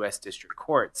the U.S. District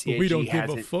Court. CIG we don't give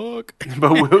a fuck.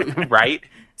 Right?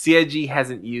 CIG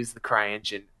hasn't used the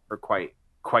CryEngine for quite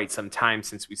some time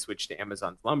since we switched to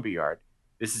Amazon's Lumberyard.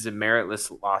 This is a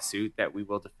meritless lawsuit that we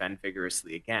will defend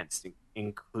vigorously against,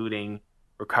 including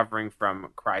recovering from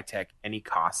Crytek any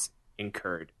costs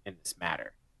incurred in this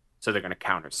matter. So they're going to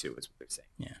countersue, is what they're saying.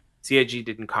 Yeah. CIG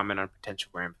didn't comment on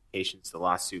potential ramifications the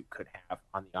lawsuit could have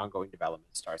on the ongoing development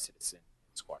of Star Citizen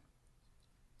and Squadron.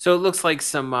 So it looks like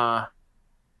some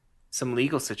some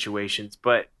legal situations,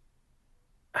 but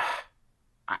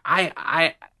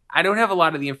I don't have a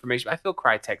lot of the information. I feel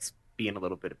Crytek's being a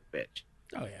little bit of a bitch.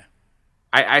 Oh yeah.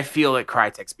 I feel like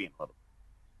Crytek's being a little.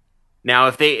 Now,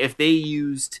 if they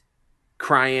used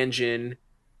CryEngine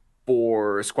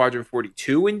for Squadron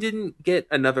 42 and didn't get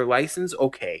another license,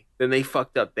 okay, then they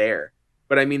fucked up there.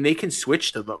 But I mean, they can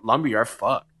switch to the Lumberyard.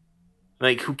 Fuck,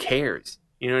 like who cares?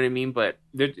 You know what I mean? But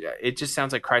it just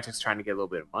sounds like Crytek's trying to get a little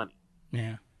bit of money.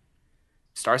 Yeah.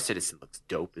 Star Citizen looks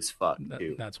dope as fuck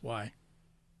too. That's why.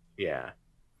 Yeah.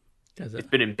 It's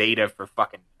been in beta for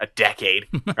fucking a decade.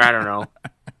 Or I don't know.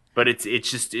 But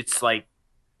it's like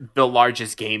the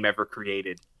largest game ever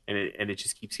created, and it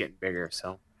just keeps getting bigger,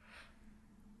 so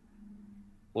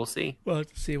we'll see. Well,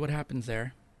 let's see what happens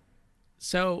there.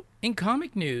 So, in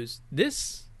comic news,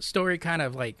 this story kind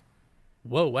of like,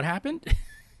 whoa, what happened?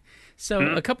 So,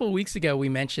 a couple of weeks ago, we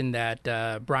mentioned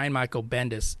that Brian Michael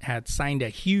Bendis had signed a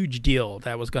huge deal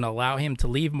that was going to allow him to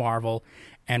leave Marvel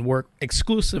and work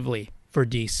exclusively for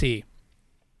DC.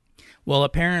 Well,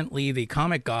 apparently, the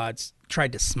comic gods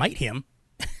tried to smite him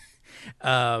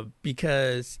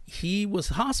because he was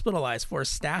hospitalized for a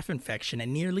staph infection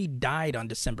and nearly died on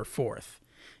December 4th.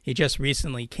 He just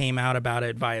recently came out about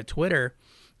it via Twitter,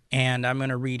 and I'm going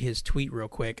to read his tweet real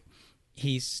quick.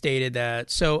 He stated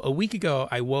that, so a week ago,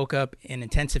 I woke up in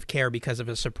intensive care because of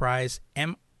a surprise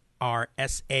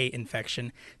MRSA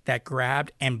infection that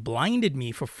grabbed and blinded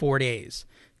me for 4 days.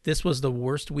 This was the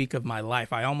worst week of my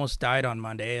life. I almost died on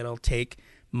Monday. It'll take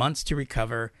months to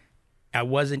recover. I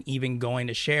wasn't even going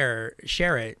to share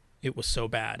it. It was so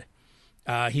bad.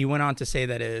 He went on to say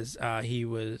that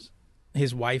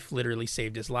his wife literally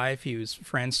saved his life. His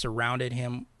friends surrounded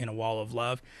him in a wall of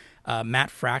love. Matt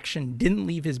Fraction didn't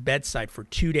leave his bedside for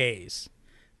 2 days.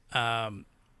 But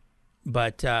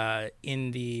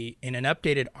in an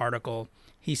updated article,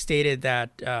 he stated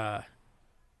that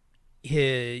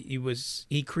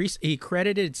he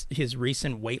credited his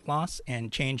recent weight loss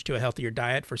and change to a healthier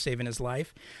diet for saving his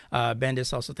life.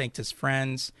 Bendis also thanked his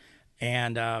friends,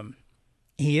 and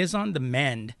he is on the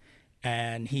mend.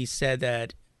 And he said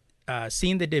that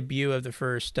seeing the debut of the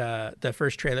first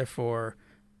trailer for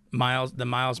the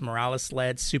Miles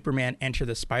Morales-led Superman Enter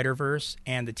the Spider-Verse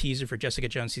and the teaser for Jessica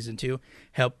Jones Season 2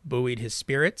 helped buoy his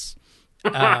spirits.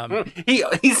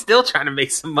 He's still trying to make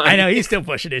some money. I know, he's still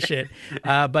pushing his shit.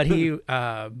 But he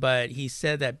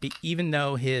said that even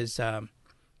though this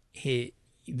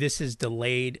is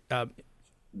delayed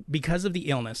because of the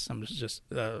illness,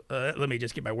 let me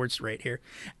just get my words straight here.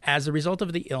 As a result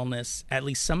of the illness, at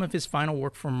least some of his final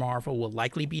work for Marvel will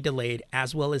likely be delayed,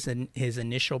 as well as his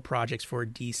initial projects for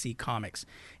DC Comics.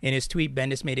 In his tweet,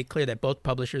 Bendis made it clear that both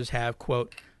publishers have,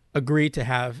 quote, agreed to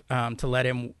have to let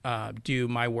him do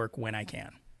my work when I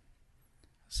can.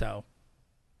 So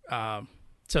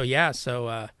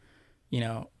you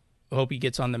know, hope he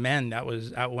gets on the mend. That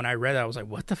was when I read that, I was like,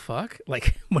 what the fuck?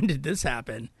 Like, when did this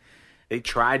happen? They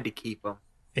tried to keep him.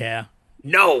 Yeah.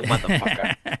 No,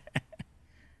 motherfucker.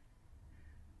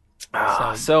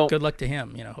 So good luck to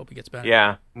him. You know, hope he gets better.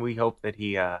 Yeah, we hope that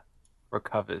he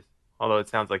recovers. Although it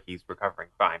sounds like he's recovering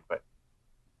fine, but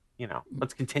you know,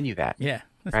 let's continue that. Yeah,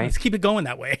 let's keep it going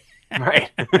that way.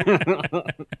 Right.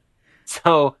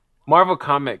 So Marvel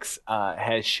Comics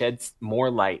has shed more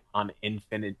light on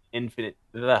Infinity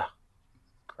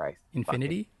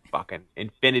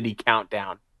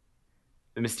Countdown,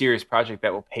 the mysterious project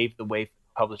that will pave the way for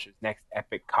the publisher's next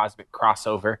epic cosmic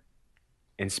crossover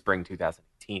in spring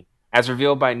 2018. As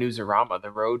revealed by Newsarama,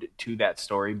 the road to that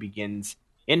story begins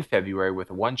in February with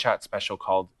a one-shot special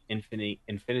called Infinity.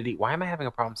 Why am I having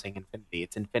a problem saying Infinity?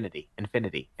 It's Infinity.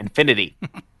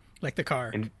 Like the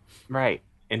car. Right.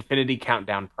 Infinity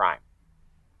Countdown Prime.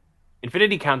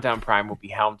 Infinity Countdown Prime will be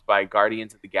helmed by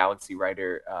Guardians of the Galaxy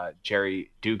writer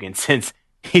Jerry Dugan, since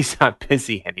he's not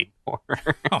busy anymore.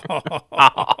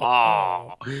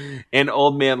 And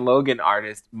Old Man Logan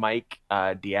artist Mike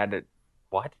Diatro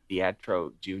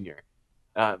Jr.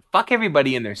 Fuck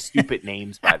everybody and their stupid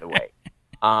names, by the way.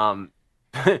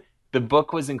 The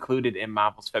book was included in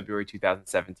Marvel's February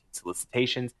 2017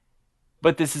 solicitations,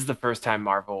 but this is the first time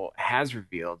Marvel has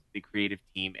revealed the creative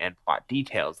team and plot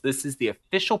details. This is the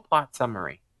official plot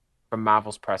summary from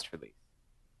Marvel's press release.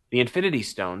 The Infinity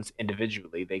Stones,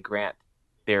 individually, they grant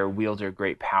their wielder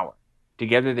great power.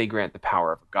 Together they grant the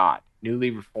power of a god.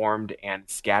 Newly reformed and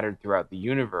scattered throughout the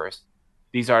universe,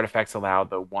 these artifacts allow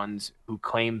the ones who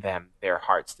claim them their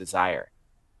heart's desire.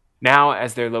 Now,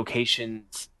 as their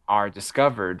locations are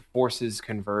discovered, forces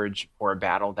converge for a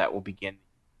battle that will begin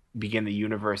the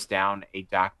universe down a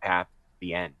dark path to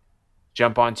the end.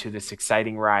 Jump onto this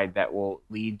exciting ride that will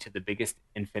lead to the biggest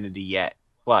infinity yet.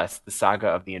 plus the saga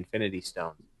of the Infinity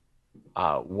Stones,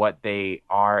 what they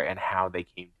are and how they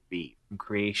came to be, from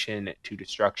creation to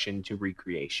destruction to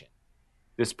recreation.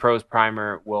 This prose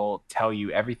primer will tell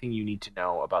you everything you need to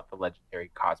know about the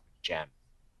legendary cosmic gems.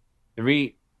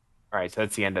 All right, so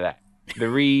that's the end of that. The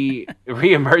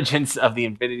re-emergence of the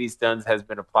Infinity Stones has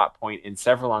been a plot point in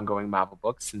several ongoing Marvel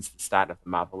books since the start of the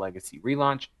Marvel Legacy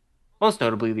relaunch. Most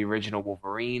notably, the original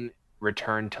Wolverine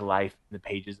returned to life in the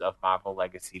pages of Marvel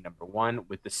Legacy #1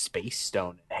 with the Space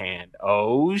Stone in hand.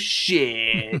 Oh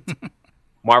shit!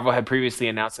 Marvel had previously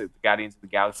announced that the Guardians of the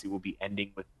Galaxy will be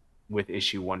ending with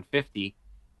issue 150.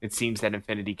 It seems that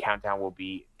Infinity Countdown will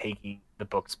be taking the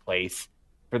book's place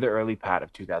for the early part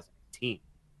of 2018.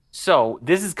 So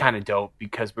this is kind of dope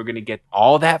because we're gonna get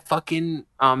all that fucking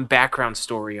background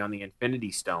story on the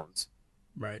Infinity Stones,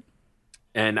 Right.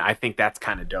 and I think that's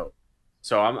kind of dope.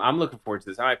 So I'm looking forward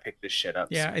to this. I might pick this shit up.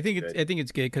 Yeah, I think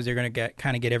it's good because they're gonna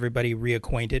get everybody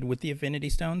reacquainted with the Infinity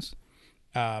Stones.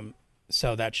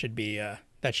 So that should be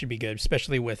good,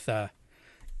 especially with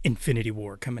Infinity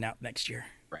War coming out next year.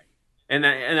 Right, and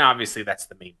obviously that's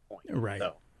the main point. Right.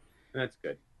 So that's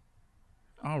good.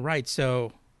 All right,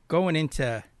 so going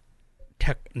into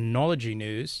technology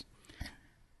news,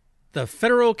 the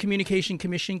Federal Communication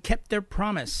Commission kept their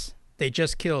promise. They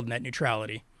just killed net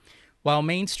neutrality. While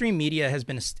mainstream media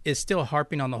is still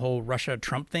harping on the whole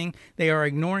Russia-Trump thing, they are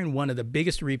ignoring one of the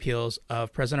biggest repeals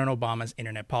of President Obama's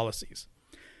internet policies.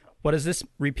 What does this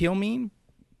repeal mean?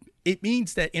 It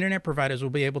means that internet providers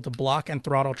will be able to block and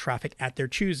throttle traffic at their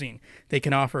choosing. They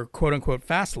can offer quote-unquote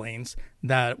fast lanes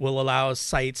that will allow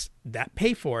sites that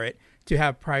pay for it to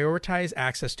have prioritized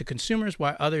access to consumers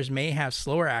while others may have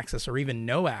slower access or even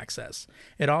no access.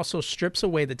 It also strips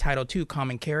away the Title II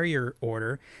Common Carrier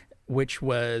Order, which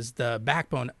was the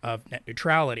backbone of net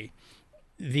neutrality.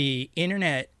 The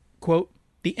internet, quote,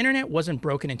 the internet wasn't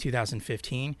broken in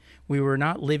 2015. We were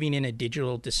not living in a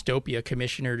digital dystopia,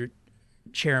 Commissioner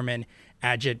Chairman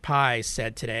Ajit Pai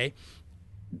said today.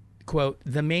 Quote,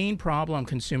 the main problem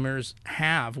consumers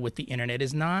have with the internet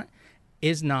is not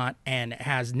and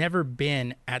has never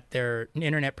been at their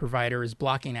internet provider is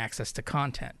blocking access to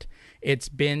content. It's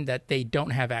been that they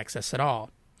don't have access at all.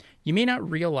 You may not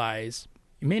realize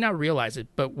it,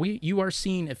 but you are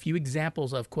seeing a few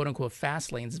examples of quote-unquote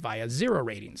fast lanes via zero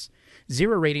ratings.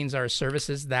 Zero ratings are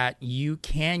services that you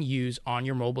can use on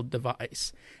your mobile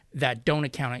device that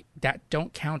don't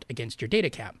count against your data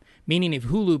cap. Meaning if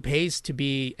Hulu pays to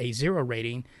be a zero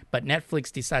rating, but Netflix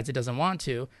decides it doesn't want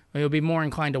to, you'll be more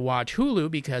inclined to watch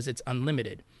Hulu because it's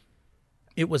unlimited.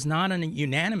 It was not a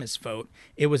unanimous vote.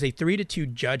 It was a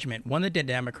 3-2 judgment. One of the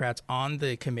Democrats on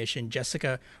the commission,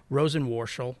 Jessica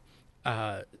Rosenworcel,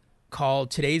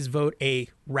 called today's vote a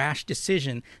rash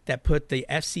decision that put the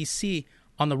FCC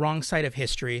on the wrong side of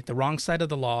history, the wrong side of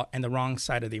the law, and the wrong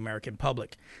side of the American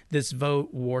public. This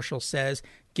vote, Warshall says,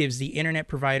 gives the internet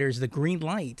providers the green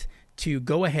light to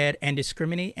go ahead and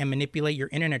discriminate and manipulate your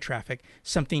internet traffic,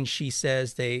 something she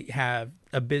says they have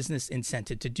a business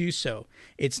incentive to do so.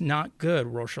 It's not good,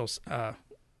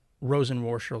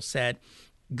 Rosenworcel said.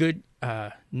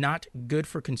 Not good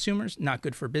for consumers, not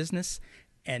good for business,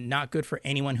 and not good for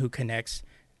anyone who connects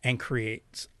and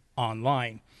creates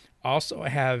online. Also, I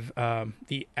have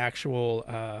the actual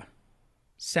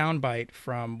soundbite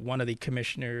from one of the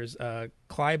commissioners,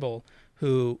 Kleibel,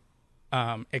 who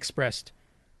expressed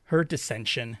her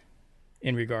dissension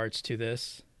in regards to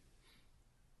this.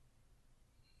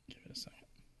 Give it a second.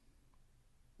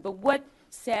 But what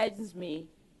saddens me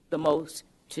the most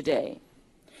today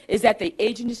is that the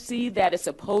agency that is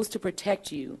supposed to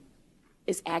protect you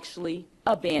is actually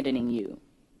abandoning you.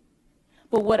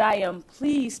 But what I am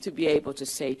pleased to be able to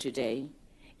say today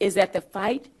is that the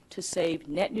fight to save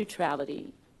net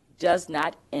neutrality does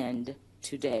not end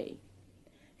today.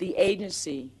 The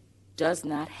agency does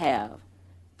not have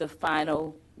the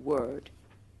final word.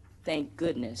 Thank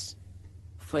goodness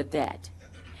for that.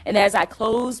 And as I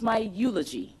close my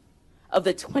eulogy of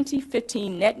the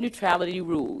 2015 net neutrality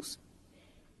rules,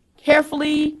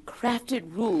 carefully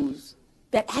crafted rules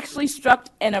that actually struck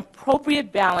an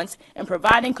appropriate balance in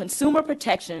providing consumer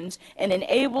protections and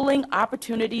enabling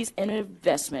opportunities and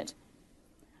investment,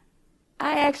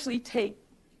 I actually take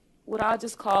what I'll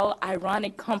just call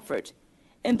ironic comfort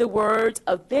in the words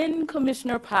of then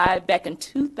Commissioner Pai back in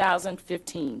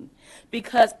 2015,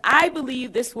 because I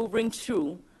believe this will ring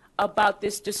true about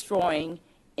this destroying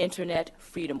internet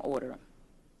freedom order.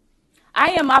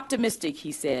 I am optimistic,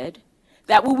 he said,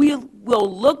 that we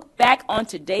will look back on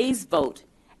today's vote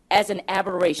as an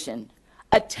aberration,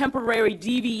 a temporary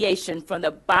deviation from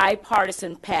the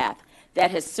bipartisan path that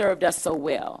has served us so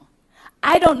well.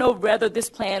 I don't know whether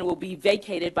this plan will be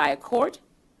vacated by a court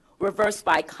reversed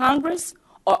by Congress,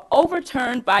 or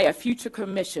overturned by a future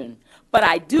commission. But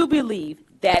I do believe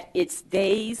that its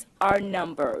days are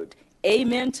numbered.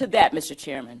 Amen to that, Mr.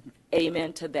 Chairman.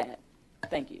 Amen to that.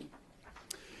 Thank you.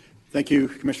 Thank you,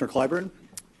 Commissioner Clyburn.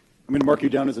 I'm going to mark you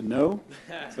down as a no.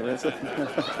 So that's it.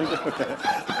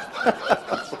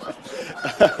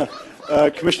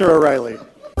 Commissioner O'Reilly.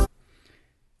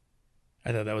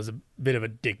 I thought that was a bit of a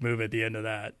dick move at the end of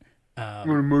that. I'm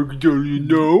going to mark you down, you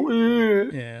know.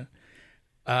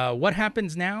 Yeah. What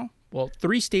happens now? Well,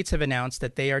 3 states have announced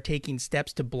that they are taking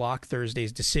steps to block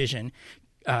Thursday's decision.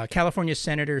 California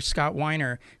Senator Scott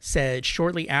Weiner said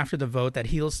shortly after the vote that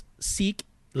he'll seek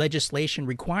legislation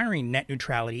requiring net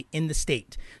neutrality in the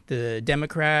state. The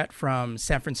Democrat from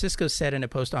San Francisco said in a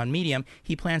post on Medium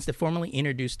he plans to formally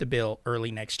introduce the bill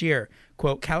early next year.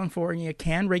 Quote, California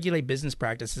can regulate business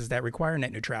practices that require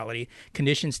net neutrality,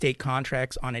 condition state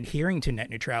contracts on adhering to net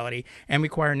neutrality, and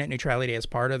require net neutrality as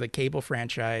part of the cable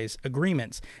franchise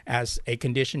agreements as a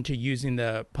condition to using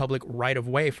the public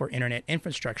right-of-way for internet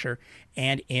infrastructure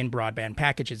and in broadband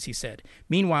packages, he said.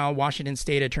 Meanwhile, Washington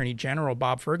State Attorney General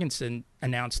Bob Ferguson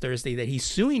announced Thursday that he's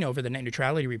suing over the net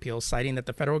neutrality repeal, citing that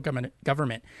the federal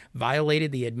government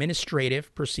violated the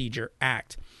Administrative Procedure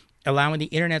Act. Allowing the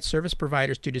internet service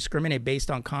providers to discriminate based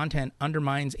on content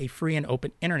undermines a free and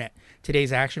open internet.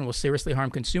 Today's action will seriously harm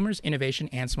consumers, innovation,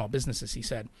 and small businesses, he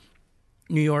said.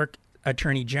 New York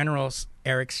Attorney General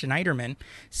Eric Schneiderman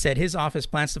said his office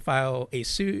plans to file a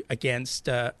suit against,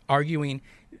 arguing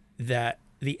that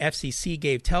the FCC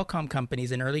gave telecom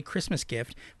companies an early Christmas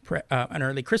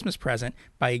present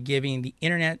by giving the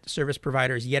internet service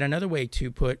providers yet another way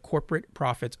to put corporate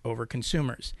profits over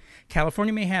consumers.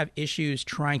 California may have issues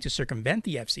trying to circumvent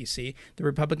the FCC. The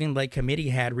Republican-led committee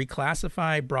had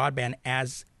reclassified broadband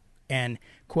as an,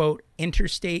 quote,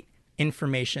 interstate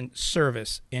information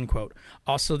service, end quote.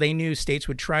 Also, they knew states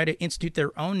would try to institute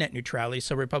their own net neutrality,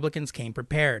 so Republicans came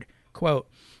prepared. Quote,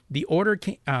 the order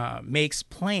makes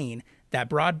plain that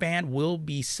broadband will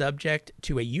be subject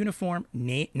to a uniform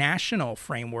national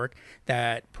framework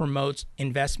that promotes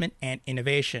investment and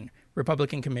innovation.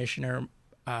 Republican Commissioner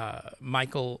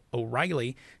Michael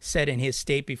O'Reilly said in his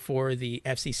state before the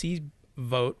FCC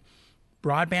vote,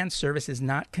 broadband service is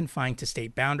not confined to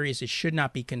state boundaries. It should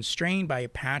not be constrained by a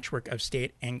patchwork of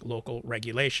state and local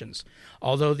regulations.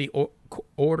 Although the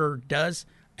order does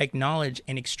acknowledge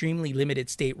an extremely limited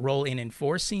state role in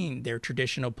enforcing their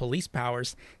traditional police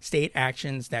powers, state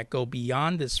actions that go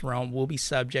beyond this realm will be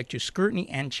subject to scrutiny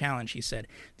and challenge, he said.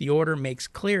 The order makes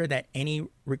clear that any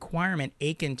requirement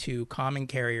akin to common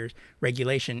carriers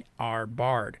regulation are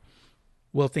barred.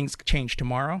 Will things change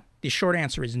tomorrow? The short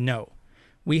answer is no.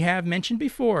 We have mentioned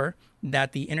before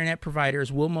that the internet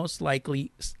providers will most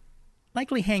likely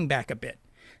hang back a bit.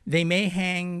 They may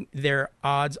hang their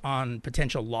odds on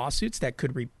potential lawsuits that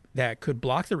could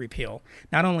block the repeal.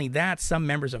 Not only that, some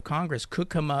members of Congress could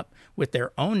come up with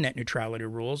their own net neutrality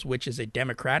rules, which is a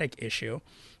Democratic issue.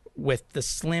 With the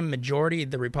slim majority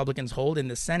the Republicans hold in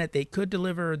the Senate, they could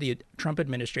deliver the Trump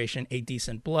administration a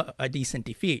decent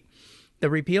defeat. The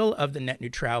repeal of the net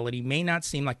neutrality may not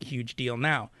seem like a huge deal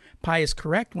now. Pai is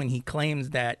correct when he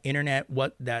claims that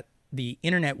the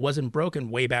internet wasn't broken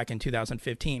way back in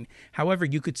 2015. However,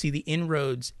 you could see the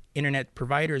inroads internet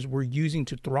providers were using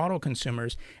to throttle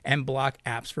consumers and block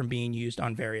apps from being used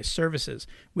on various services.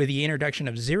 With the introduction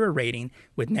of zero rating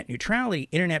with net neutrality,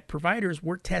 internet providers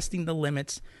were testing the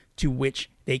limits to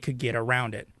which they could get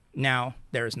around it. Now,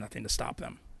 there is nothing to stop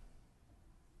them.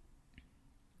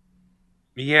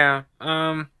 Yeah,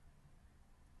 I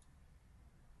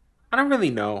don't really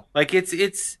know. Like,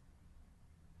 it's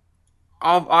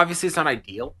obviously it's not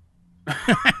ideal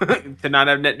to not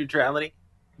have net neutrality,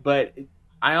 but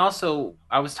I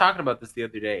was talking about this the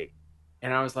other day,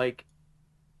 and I was like,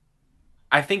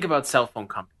 I think about cell phone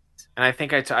companies, and I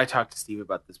think I talked to Steve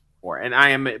about this before, and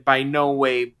I am by no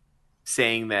way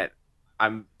saying that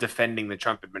I'm defending the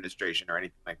Trump administration or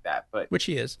anything like that, but which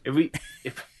he is.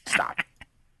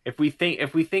 If we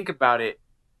think about it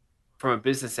from a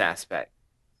business aspect,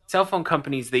 cell phone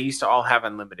companies, they used to all have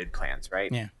unlimited plans,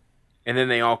 right? Yeah. And then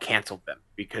they all canceled them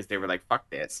because they were like, fuck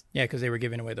this. Yeah, because they were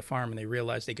giving away the farm and they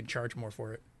realized they could charge more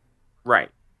for it. Right.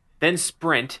 Then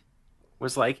Sprint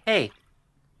was like, hey,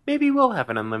 maybe we'll have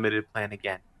an unlimited plan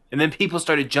again. And then people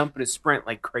started jumping to Sprint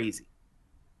like crazy.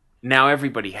 Now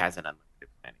everybody has an unlimited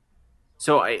plan.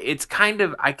 So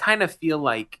I kind of feel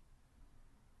like,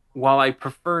 while I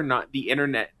prefer not the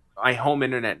internet, my home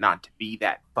internet not to be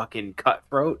that fucking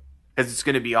cutthroat, because it's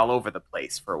going to be all over the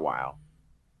place for a while,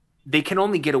 they can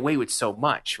only get away with so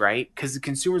much, right? Because the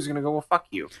consumer's going to go, well, fuck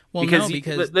you. Well,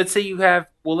 because let's say you have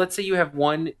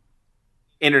one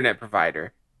internet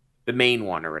provider the main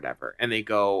one or whatever, and they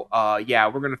go, yeah,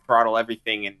 we're going to throttle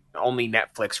everything and only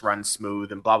Netflix runs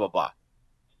smooth and blah, blah, blah.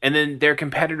 And then their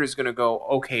competitor is going to go,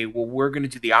 okay, well, we're going to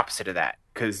do the opposite of that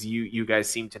because you guys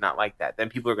seem to not like that. Then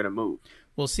people are going to move.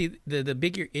 Well, see, the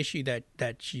bigger issue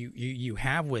that you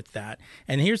have with that,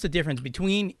 and here's the difference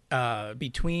between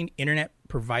internet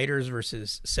providers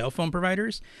versus cell phone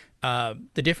providers. The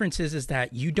difference is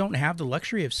that you don't have the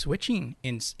luxury of switching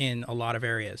in a lot of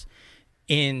areas.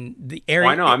 In the area,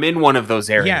 I know I'm in one of those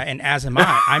areas. Yeah, and as am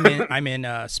I. I'm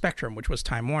in Spectrum, which was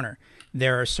Time Warner.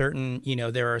 There are certain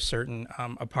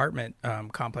apartment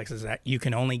complexes that you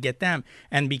can only get them,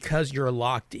 and because you're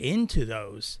locked into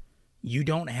those, you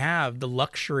don't have the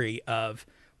luxury of,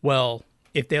 well,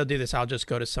 if they'll do this, I'll just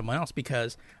go to someone else.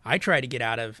 Because I tried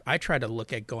to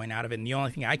look at going out of it, and the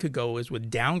only thing I could go was with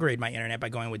downgrade my internet by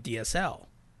going with DSL.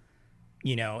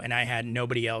 And I had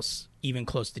nobody else even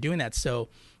close to doing that. So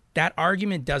that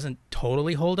argument doesn't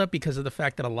totally hold up because of the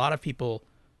fact that a lot of people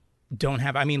don't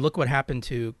have. I mean, look what happened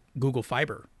to Google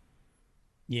Fiber.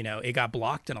 It got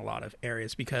blocked in a lot of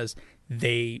areas because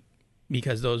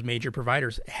those major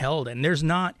providers held, and there's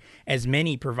not as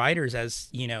many providers as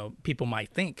people might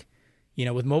think.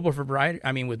 With mobile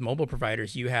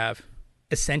providers, you have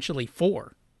essentially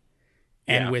 4,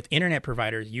 and with internet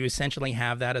providers, you essentially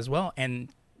have that as well.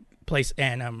 And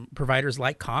providers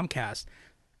like Comcast,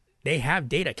 they have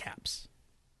data caps.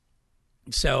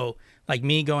 So, like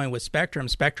me going with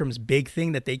Spectrum's big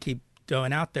thing that they keep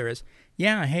throwing out there is,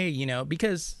 yeah, hey,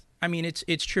 because I mean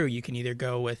it's true. You can either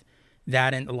go with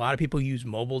that, and a lot of people use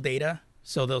mobile data,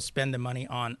 so they'll spend the money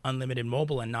on unlimited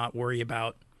mobile and not worry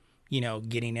about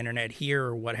getting internet here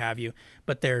or what have you.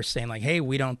 But they're saying like, hey,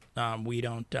 we don't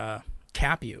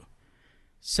cap you.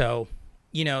 So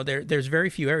there's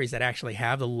very few areas that actually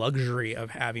have the luxury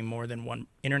of having more than one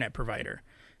internet provider,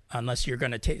 unless you're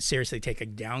going to seriously take a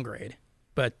downgrade.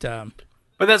 But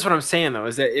that's what I'm saying though,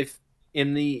 is that if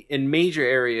in major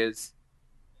areas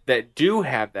that do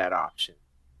have that option,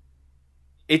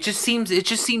 it just seems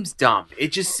dumb.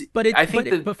 I think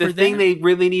the thing they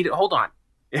really need. Hold on,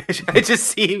 it just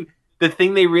seems the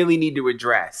thing they really need to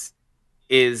address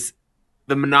is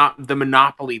the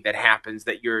monopoly that happens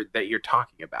that you're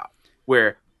talking about,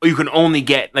 where you can only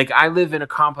get, like, I live in a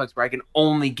complex where I can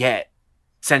only get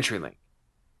CenturyLink,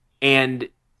 and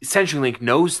CenturyLink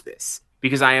knows this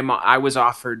because I was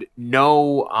offered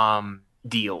no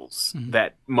deals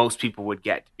that most people would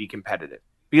get to be competitive,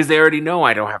 because they already know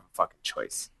I don't have a fucking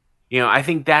choice. I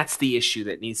think that's the issue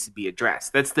that needs to be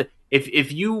addressed. That's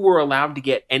if you were allowed to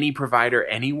get any provider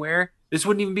anywhere, this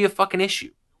wouldn't even be a fucking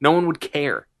issue. No one would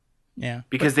care. Yeah.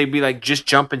 Because they'd be like, just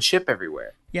jump and ship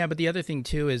everywhere. Yeah, but the other thing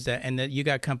too is that you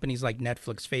got companies like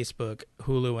Netflix, Facebook,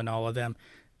 Hulu, and all of them,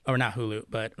 or not Hulu,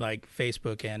 but like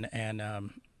Facebook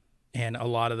and a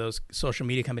lot of those social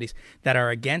media companies that are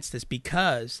against this,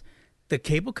 because the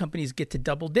cable companies get to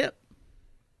double dip.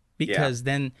 Because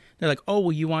then they're like, oh,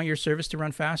 well, you want your service to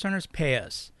run fast on us? Pay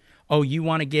us. Oh, you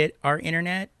want to get our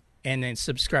internet and then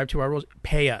subscribe to our rules?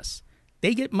 Pay us.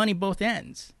 They get money both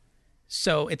ends.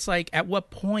 So it's like, at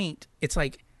what point, it's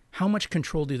like, how much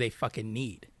control do they fucking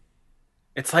need?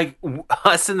 It's like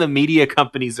us and the media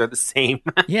companies are the same.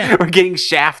 Yeah. We're getting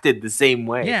shafted the same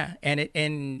way. Yeah, and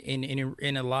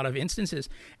in a lot of instances,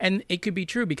 and it could be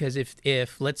true, because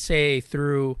if let's say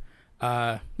through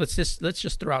let's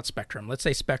just throw out Spectrum. Let's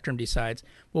say Spectrum decides,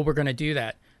 well, we're going to do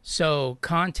that. So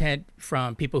content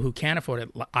from people who can't afford it,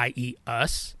 i.e.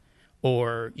 us,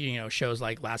 or shows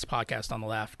like Last Podcast on the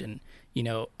Left, and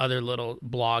other little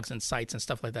blogs and sites and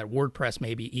stuff like that, WordPress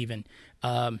maybe even,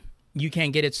 you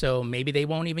can't get it, so maybe they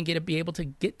won't even be able to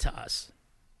get to us,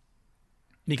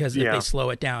 because if they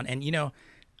slow it down. And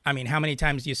I mean, how many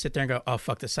times do you sit there and go, oh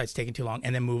fuck, this site's taking too long,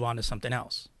 and then move on to something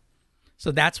else?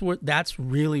 So that's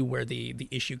really where the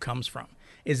issue comes from,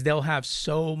 is they'll have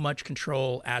so much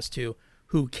control as to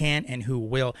who can and who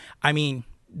will. I mean,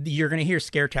 you're going to hear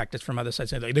scare tactics from other sites.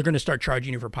 They're going to start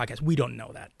charging you for podcasts. We don't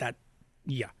know that.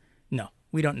 No,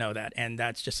 we don't know that. And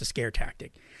that's just a scare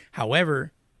tactic.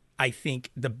 However, I think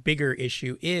the bigger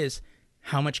issue is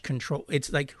how much control.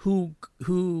 It's like who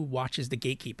watches the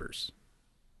gatekeepers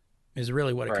is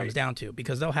really what it comes down to,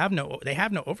 because they have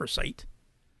no oversight.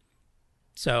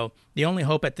 So the only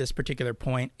hope at this particular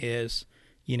point is,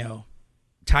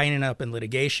 tying it up in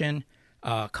litigation,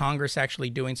 Congress actually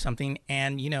doing something,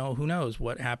 and, who knows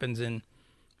what happens in,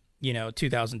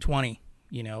 2020,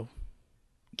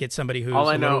 get somebody who's a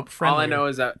little friendlier. All I know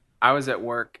is that I was at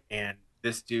work, and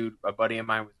this dude, a buddy of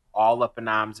mine, was all up in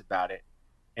arms about it.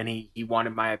 And he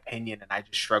wanted my opinion, and I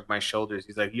just shrugged my shoulders.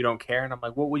 He's like, you don't care? And I'm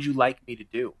like, what would you like me to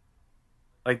do?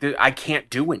 Like, I can't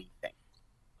do anything.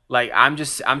 Like, I'm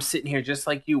sitting here just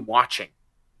like you, watching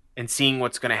and seeing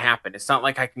what's going to happen. It's not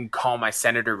like I can call my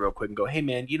senator real quick and go, hey,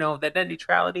 man, that net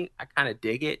neutrality, I kind of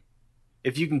dig it.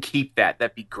 If you can keep that,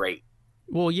 that'd be great.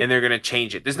 Well, yeah. And they're going to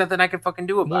change it. There's nothing I can fucking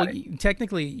do about it.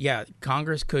 Technically, yeah,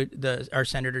 Congress could, our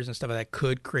senators and stuff like that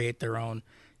could create their own,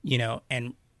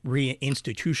 and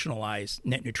reinstitutionalize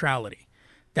net neutrality.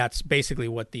 That's basically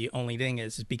what the only thing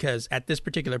is because at this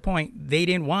particular point, they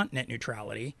didn't want net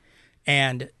neutrality.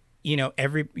 And,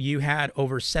 you had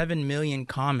over 7 million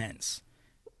comments,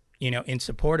 in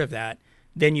support of that.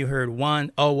 Then you heard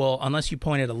one, oh, well, unless you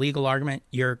pointed a legal argument,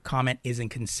 your comment isn't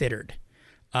considered.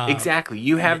 Exactly.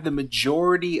 You have the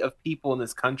majority of people in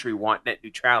this country want net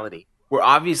neutrality. We're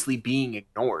obviously being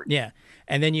ignored. Yeah.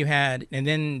 And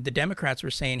then the Democrats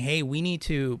were saying, hey, we need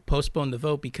to postpone the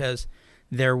vote because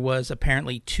there was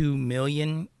apparently 2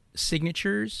 million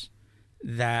signatures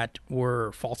that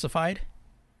were falsified.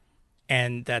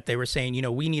 And that they were saying,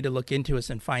 we need to look into this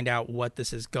and find out what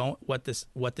this is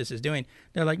doing.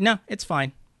 They're like, no, it's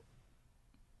fine.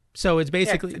 So it's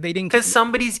basically they didn't because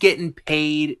somebody's getting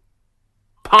paid.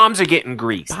 Palms are getting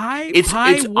greased. It's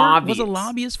obvious. Was a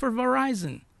lobbyist for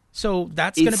Verizon, so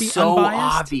that's going to be so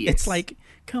unbiased. Obvious. It's like,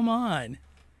 come on.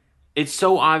 It's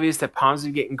so obvious that palms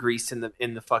are getting greased in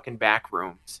the fucking back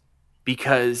rooms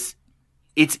because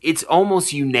it's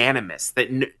almost unanimous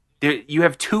that. You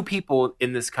have two people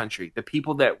in this country, the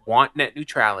people that want net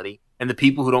neutrality and the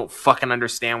people who don't fucking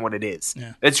understand what it is.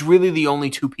 Yeah. That's really the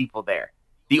only two people there.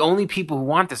 The only people who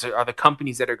want this are the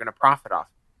companies that are going to profit off.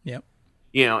 Yep.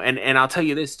 And I'll tell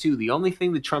you this too. The only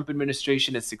thing the Trump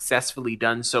administration has successfully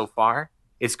done so far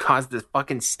is caused the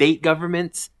fucking state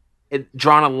governments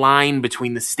drawn a line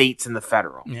between the states and the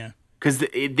federal. Yeah. Because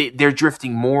they're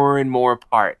drifting more and more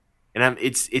apart. And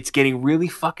it's getting really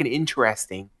fucking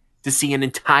interesting to see an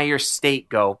entire state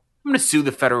go, I'm going to sue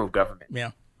the federal government.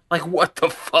 Yeah. Like, what the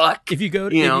fuck? If you go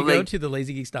to the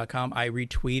lazygeeks.com, I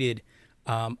retweeted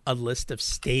a list of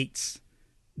states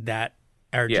that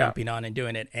are jumping on and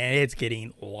doing it, and it's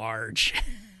getting large.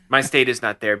 My state is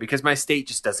not there because my state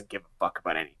just doesn't give a fuck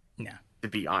about anything. No. To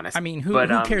be honest. I mean, who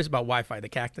cares about Wi-Fi? The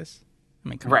cactus? I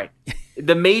mean, come on.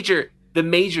 The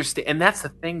major state, and that's the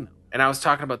thing, though. And I was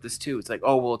talking about this too. It's like,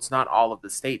 oh, well, it's not all of the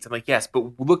states. I'm like, yes,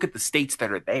 but look at the states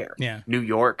that are there. Yeah. New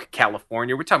York,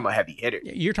 California. We're talking about heavy hitters.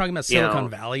 You're talking about Silicon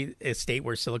Valley, a state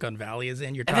where Silicon Valley is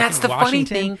in. You're talking and that's the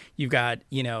Washington. Funny thing. You've got,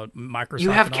 Microsoft.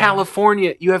 You have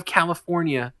California. You have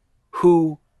California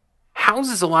who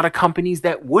houses a lot of companies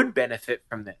that would benefit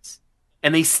from this.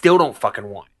 And they still don't fucking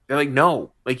want it. They're like,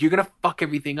 no, like, you're going to fuck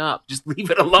everything up. Just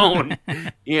leave it alone.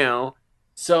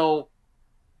 So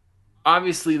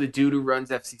obviously, the dude who runs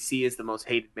FCC is the most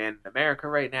hated man in America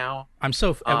right now. It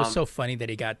was so funny that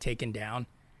he got taken down,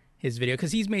 his video,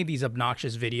 because he's made these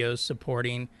obnoxious videos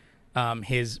supporting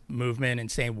his movement and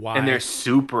saying why. And they're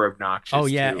super obnoxious. Oh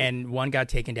yeah, too. and one got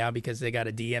taken down because they got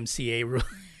a DMCA rule.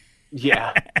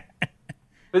 Yeah.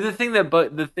 But the thing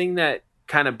that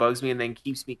kind of bugs me and then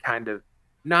keeps me kind of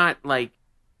not like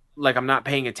I'm not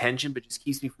paying attention, but just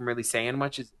keeps me from really saying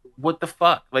much is, what the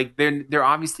fuck? Like, they're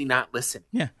obviously not listening.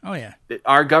 Yeah. Oh yeah.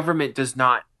 Our government does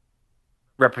not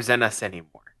represent us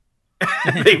anymore.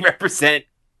 They represent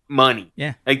money.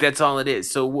 Yeah. Like, that's all it is.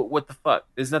 So what the fuck?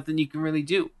 There's nothing you can really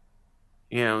do.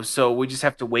 So we just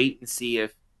have to wait and see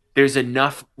if there's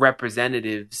enough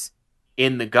representatives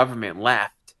in the government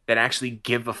left that actually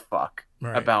give a fuck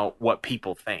about what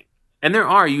people think. And there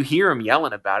are. You hear them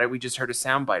yelling about it. We just heard a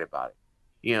soundbite about it.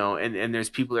 And there's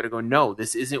people that are going, no,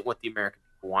 this isn't what the American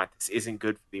people want. This isn't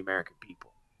good for the American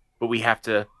people. But we have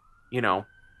to,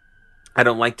 I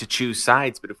don't like to choose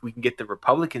sides, but if we can get the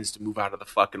Republicans to move out of the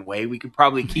fucking way, we can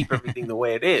probably keep everything the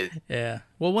way it is. Yeah.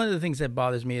 Well, one of the things that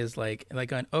bothers me is like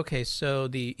okay, so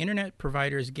the internet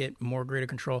providers get greater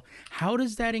control. How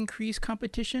does that increase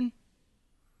competition?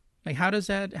 Like, how does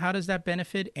that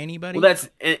benefit anybody? Well, that's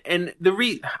and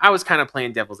I was kind of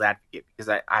playing devil's advocate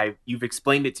because you've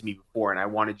explained it to me before, and I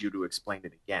wanted you to explain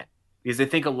it again because I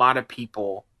think a lot of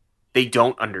people, they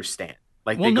don't understand.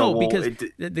 Like,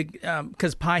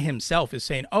 because Pi himself is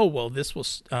saying, oh well, this will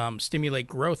stimulate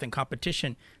growth and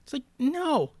competition. It's like,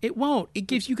 no, it won't. It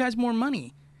gives you guys more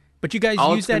money, but you guys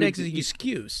use that as an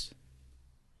excuse.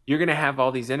 You're gonna have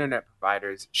all these internet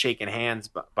providers shaking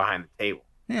hands behind the table.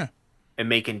 Yeah. And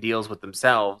making deals with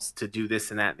themselves to do this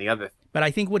and that and the other thing. But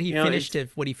I think what he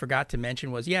what he forgot to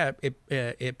mention was,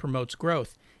 it promotes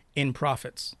growth in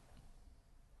profits.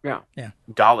 Yeah. Yeah.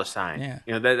 Dollar sign.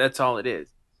 Yeah. That's all it is.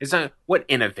 It's not what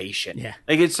innovation. Yeah.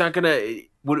 Like, it's not gonna.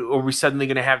 Are we suddenly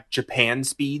gonna have Japan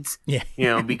speeds? Yeah.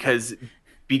 Because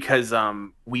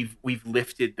we've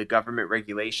lifted the government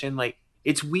regulation. Like,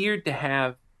 it's weird to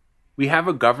have. We have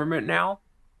a government now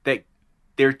that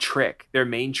their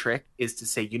main trick is to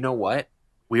say, you know what?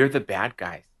 We're the bad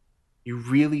guys. You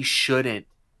really shouldn't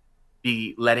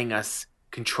be letting us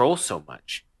control so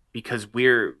much because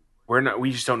we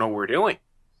just don't know what we're doing.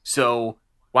 So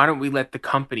why don't we let the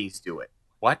companies do it?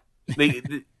 What? They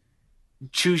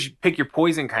pick your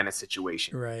poison kind of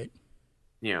situation. Right.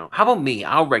 How about me?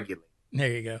 I'll regulate.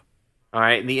 There you go. All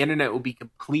right. And the internet will be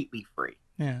completely free.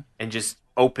 Yeah. And just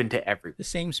open to everyone. The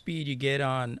same speed you get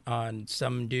on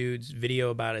some dude's video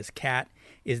about his cat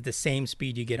is the same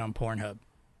speed you get on Pornhub.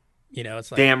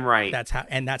 It's like, damn right.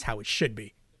 That's how it should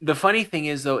be. The funny thing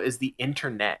is, though, is the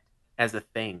internet as a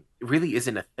thing, it really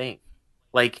isn't a thing.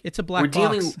 Like, it's a black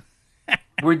box.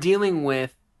 We're dealing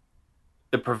with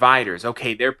the providers.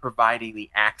 Okay, they're providing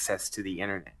the access to the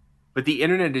internet. But the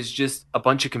internet is just a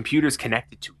bunch of computers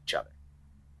connected to each other.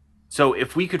 So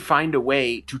if we could find a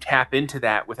way to tap into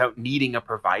that without needing a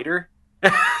provider,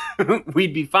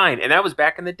 we'd be fine. And that was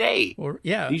back in the day. Or,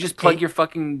 yeah. You just plug your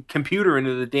fucking computer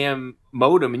into the damn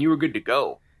modem and you were good to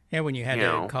go. Yeah, when you had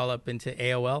to call up into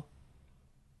AOL.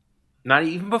 Not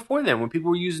even before then, when people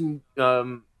were using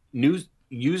news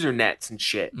user nets and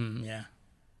shit. Yeah.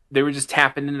 They were just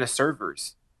tapping into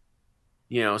servers.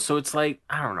 So it's like,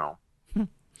 I don't know.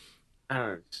 I don't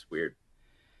know. It's just weird.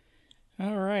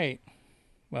 All right.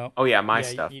 Well. Oh, yeah, my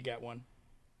stuff. You got one.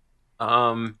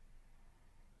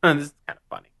 This is kind of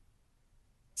funny.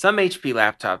 Some HP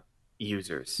laptops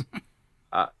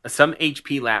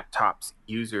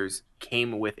users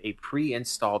came with a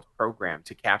pre-installed program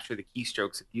to capture the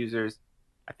keystrokes of users.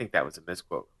 I think that was a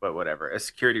misquote, but whatever. A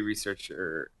security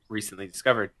researcher recently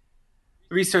discovered.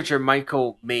 Researcher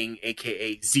Michael Ming,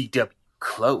 aka ZW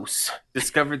Close,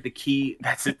 discovered the key.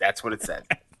 That's it. That's what it said.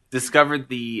 Discovered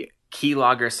the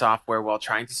keylogger software while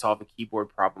trying to solve a keyboard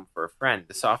problem for a friend.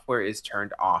 The software is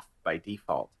turned off by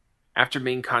default. After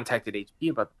Ming contacted HP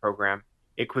about the program,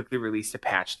 it quickly released a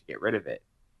patch to get rid of it.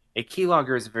 A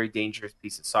keylogger is a very dangerous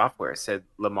piece of software, said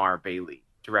Lamar Bailey,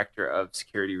 Director of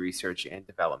Security Research and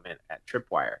Development at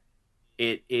Tripwire.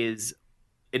 It is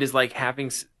like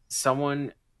having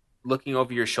someone looking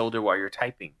over your shoulder while you're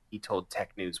typing, he told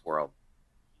Tech News World.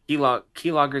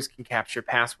 Keyloggers can capture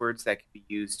passwords that can be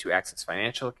used to access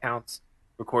financial accounts,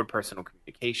 record personal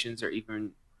communications, or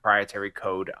even proprietary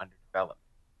code under development.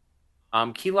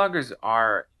 Keyloggers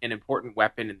are an important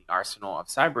weapon in the arsenal of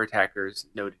cyber attackers,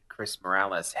 noted Chris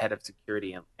Morales, head of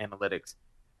security analytics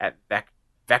at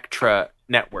Vectra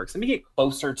Networks. Let me get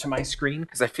closer to my screen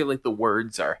because I feel like the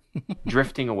words are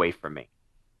drifting away from me.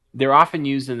 They're often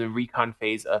used in the recon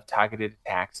phase of targeted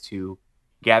attacks to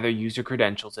gather user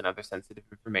credentials and other sensitive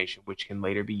information, which can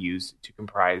later be used to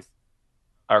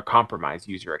compromise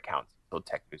user accounts, told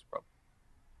Tech News World.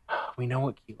 We know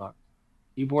what keyloggers.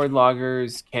 Keyboard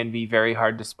loggers can be very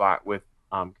hard to spot with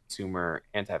consumer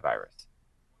antivirus.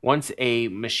 Once a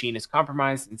machine is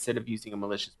compromised, instead of using a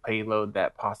malicious payload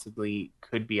that possibly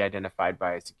could be identified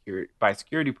by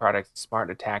security products, a smart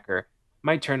attacker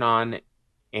might turn on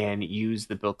and use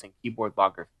the built-in keyboard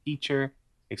logger feature,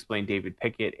 explained David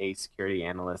Pickett, a security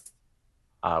analyst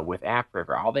with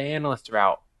AppRiver. All the analysts are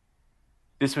out.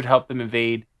 This would help them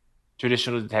evade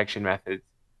traditional detection methods,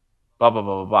 blah, blah,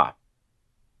 blah, blah, blah.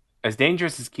 As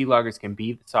dangerous as keyloggers can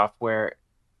be, the software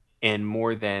in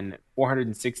more than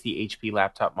 460 HP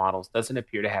laptop models doesn't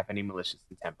appear to have any malicious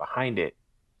intent behind it.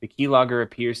 The keylogger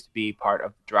appears to be part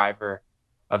of the driver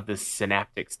of the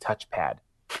Synaptics touchpad.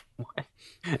 What?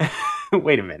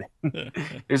 Wait a minute.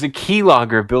 There's a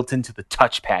keylogger built into the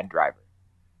touchpad driver.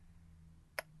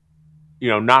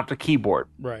 Not the keyboard.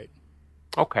 Right.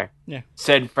 Okay. Yeah.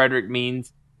 Said Frederick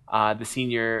Means, the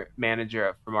senior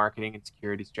manager for marketing and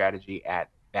security strategy at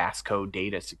Vasco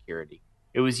Data Security.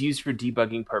 It was used for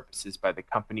debugging purposes by the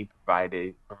company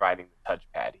providing the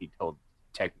touchpad, he told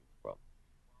Tech News World.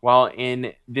 While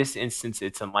in this instance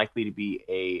it's unlikely to be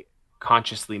a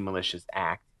consciously malicious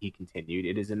act, he continued,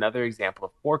 it is another example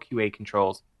of poor QA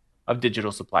controls of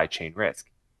digital supply chain risk.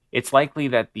 It's likely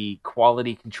that the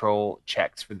quality control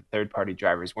checks for the third-party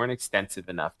drivers weren't extensive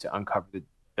enough to uncover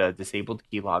the disabled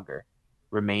keylogger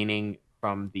remaining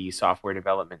from the software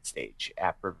development stage,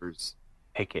 AppRiver's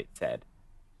Pickett said.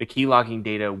 The keylogging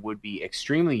data would be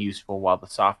extremely useful while the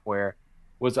software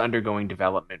was undergoing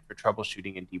development for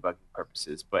troubleshooting and debugging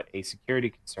purposes, but a security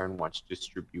concern once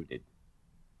distributed.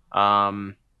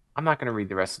 I'm not going to read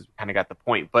the rest, we kind of got the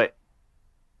point, but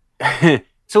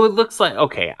so it looks like,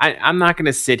 okay, I'm not going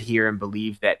to sit here and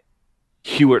believe that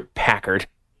Hewlett Packard,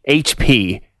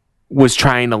 HP, was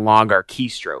trying to log our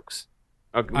keystrokes.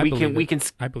 Okay, I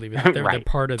believe it. They're right.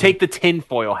 part of Take the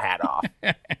tinfoil hat off.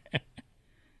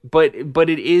 But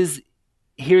it is,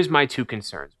 here's my two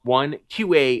concerns. One,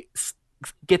 QA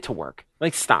get to work.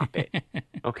 Like, stop it.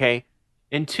 Okay.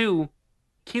 And 2,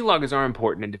 keyloggers are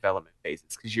important in development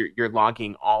phases because you're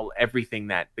logging everything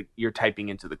that you're typing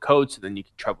into the code, so then you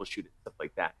can troubleshoot it and stuff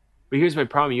like that. But here's my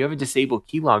problem: you have a disabled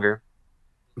keylogger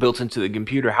built into the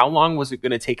computer. How long was it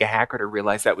going to take a hacker to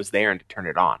realize that was there and to turn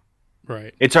it on?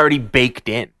 Right. It's already baked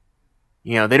in.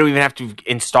 They don't even have to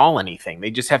install anything.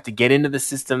 They just have to get into the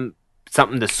system,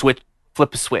 something to flip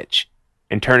a switch,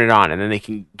 and turn it on, and then they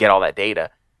can get all that data.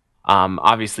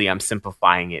 Obviously, I'm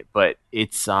simplifying it, but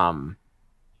it's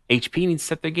HP needs to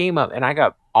set their game up, and I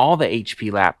got all the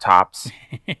HP laptops.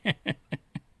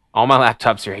 All my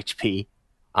laptops are HP,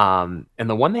 and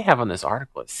the one they have on this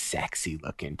article is sexy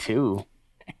looking too.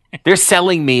 They're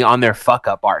selling me on their fuck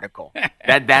up article.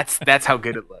 That's how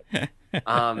good it looked.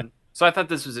 So I thought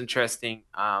this was interesting.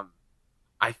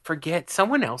 I forget,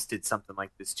 someone else did something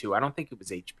like this too. I don't think it was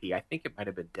HP. I think it might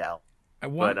have been Dell. I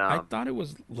thought it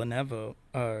was Lenovo.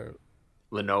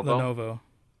 Lenovo.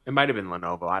 It might have been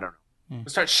Lenovo. I don't know. We'll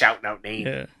start shouting out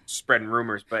names, spreading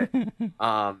rumors, but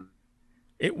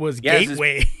it was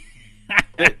Gateway.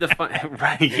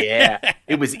 Right? Yeah,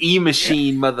 it was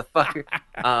E-Machine, motherfucker.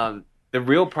 The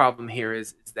real problem here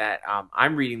is that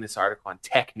I'm reading this article on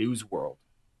Tech News World,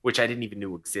 which I didn't even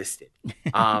know existed.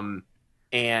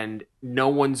 And no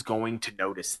one's going to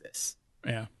notice this.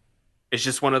 Yeah. It's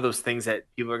just one of those things that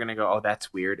people are going to go, oh,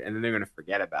 that's weird. And then they're going to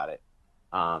forget about it,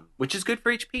 which is good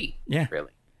for HP. Yeah.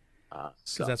 Really.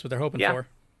 Because that's what they're hoping for.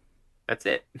 That's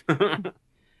it.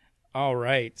 All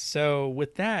right. So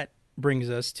with that brings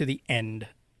us to the end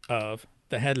of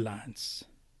the headlines.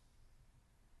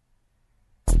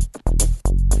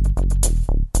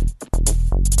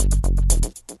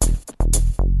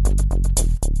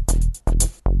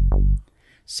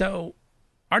 So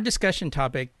our discussion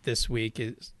topic this week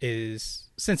is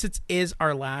since it is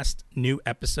our last new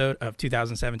episode of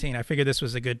 2017, I figured this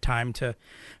was a good time to,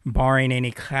 barring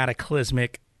any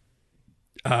cataclysmic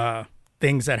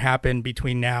things that happen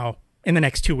between now in the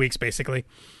next 2 weeks, basically.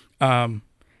 Can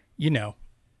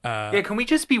we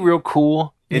just be real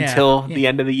cool until the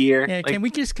end of the year? Yeah, can we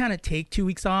just kind of take 2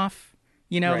 weeks off,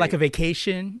 right, like a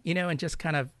vacation, and just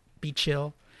kind of be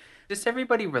chill? Just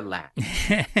everybody relax.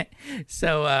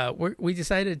 So we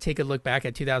decided to take a look back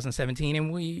at 2017,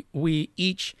 and we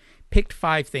each picked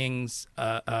 5 things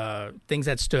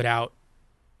that stood out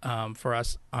for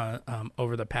us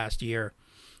over the past year.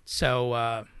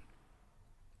 So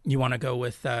you want to go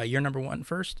with your number 1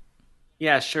 first?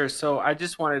 Yeah, sure. So I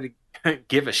just wanted to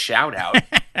give a shout out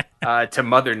to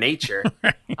Mother Nature.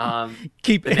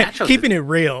 Keeping it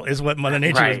real is what Mother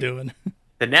Nature is doing.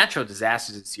 The natural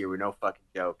disasters this year were no fucking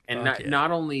joke, and not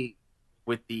only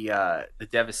with the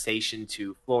devastation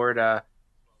to Florida,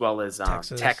 as well as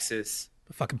Texas,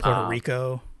 fucking Puerto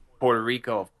Rico,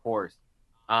 of course.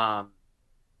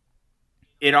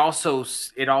 It also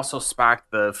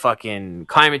sparked the fucking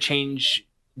climate change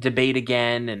debate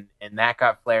again, and that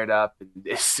got flared up, and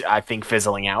this, I think,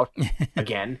 fizzling out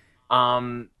again.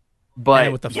 But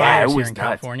and with the fires here in nuts.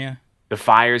 California, the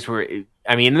fires were.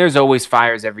 I mean, there's always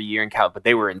fires every year in California, but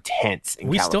they were intense in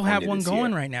California. We still have one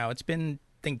going year. right now. It's been,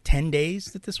 I think, 10 days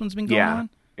that this one's been going on.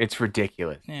 It's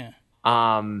ridiculous. Yeah.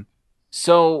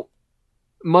 So,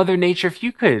 Mother Nature, if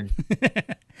you could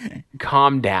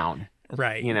calm down,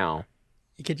 right?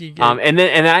 Could you and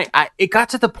I it got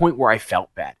to the point where I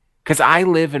felt bad because I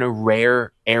live in a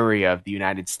rare area of the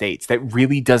United States that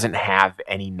really doesn't have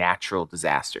any natural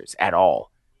disasters at all.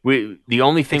 The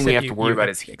only thing we have to worry about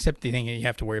is... Except the thing you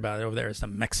have to worry about over there is the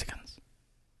Mexicans.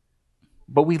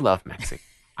 But we love Mexico.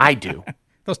 I do.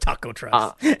 Those taco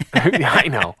trucks. I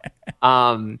know.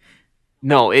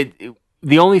 No,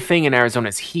 the only thing in Arizona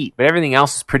is heat, but everything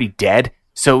else is pretty dead.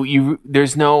 So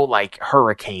there's no like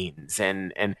hurricanes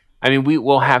and I mean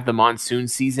we'll have the monsoon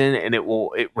season and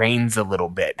it rains a little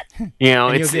bit.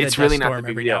 It's really not the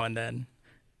big every deal. Now and then.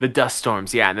 The dust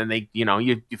storms, yeah, and then they, you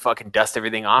fucking dust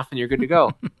everything off and you're good to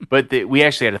go. But we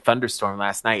actually had a thunderstorm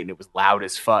last night and it was loud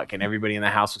as fuck and everybody in the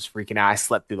house was freaking out. I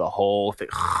slept through the whole thing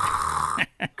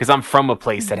because I'm from a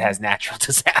place that has natural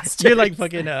disasters. You're like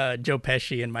fucking Joe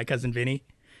Pesci and My Cousin Vinny,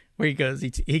 where he goes,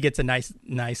 he gets a nice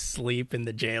sleep in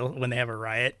the jail when they have a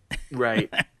riot.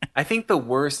 Right. I think the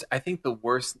worst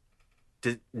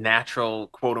natural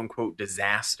quote unquote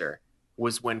disaster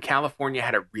was when California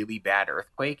had a really bad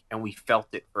earthquake and we felt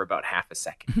it for about half a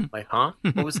second. Like, huh?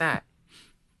 What was that?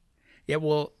 Yeah,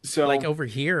 well, so like over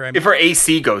here, if our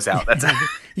AC goes out, that's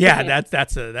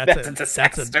that's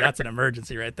an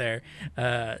emergency right there.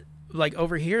 Like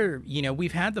over here,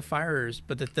 we've had the fires,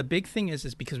 but the big thing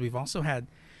is because we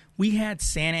had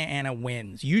Santa Ana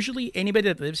winds. Usually, anybody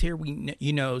that lives here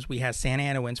knows we have Santa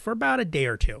Ana winds for about a day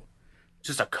or two.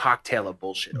 just a cocktail of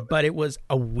bullshit. But it was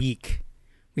a week.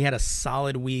 We had a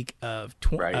solid week of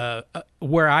Right.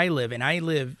 where I live, and I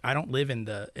don't live in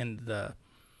the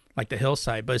like the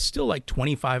hillside, but it's still like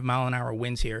 25-mile-an-hour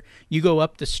winds here. You go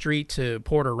up the street to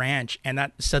Porter Ranch, and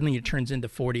that suddenly it turns into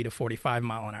 40 to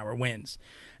 45-mile-an-hour winds,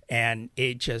 and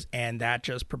that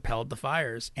just propelled the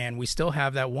fires. And we still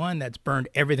have that one that's burned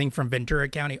everything from Ventura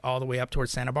County all the way up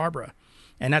towards Santa Barbara,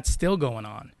 and that's still going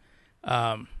on.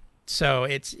 So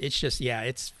it's just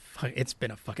it's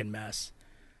been a fucking mess.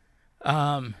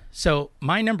 So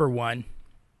my number one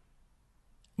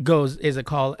is a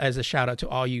call as a shout out to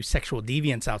all you sexual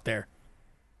deviants out there.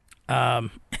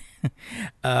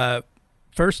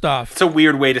 First off, it's a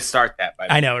weird way to start that. By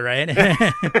the way. I know,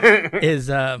 right? Is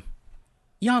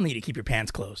y'all need to keep your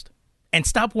pants closed and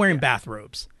stop wearing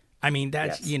bathrobes. I mean,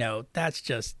 that's that's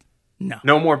just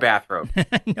no more bathrobe.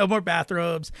 No more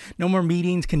bathrobes. No more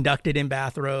meetings conducted in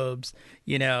bathrobes.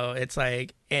 It's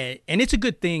like, and it's a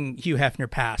good thing Hugh Hefner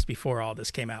passed before all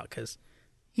this came out, because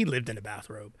he lived in a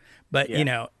bathrobe. But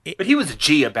but he was a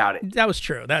G about it. That was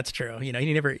true. That's true. He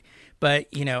never. But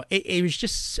it was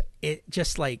just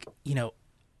like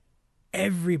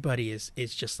everybody is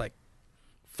just like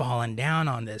falling down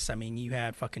on this. I mean, you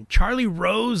had fucking Charlie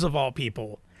Rose of all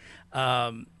people.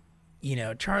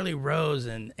 Charlie Rose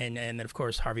and then of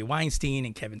course Harvey Weinstein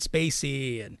and Kevin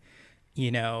Spacey and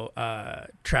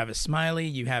Travis Smiley.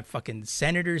 You have fucking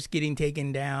senators getting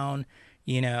taken down.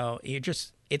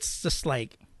 It's just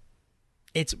like,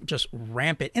 it's just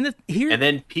rampant. And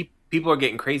then people are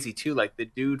getting crazy too. Like the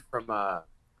dude from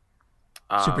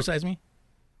Super Size Me.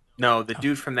 No, the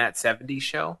dude from that '70s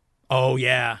show. Oh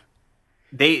yeah.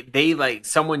 They like,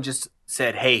 someone just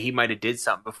said, hey, he might have did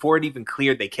something. Before it even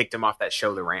cleared, they kicked him off that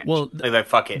show, The Ranch. Well, like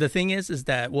fuck it. The thing is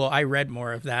that, well, I read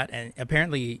more of that, and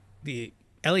apparently the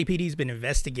LAPD's been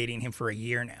investigating him for a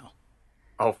year now.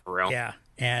 Oh, for real? Yeah,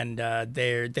 and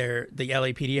they're the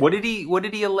LAPD. What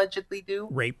did he allegedly do?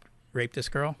 Rape this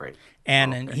girl. Right.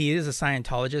 And he is a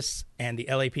Scientologist, and the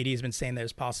LAPD has been saying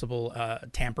there's possible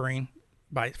tampering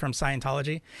from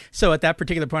Scientology. So at that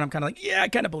particular point, I'm kind of like, yeah, I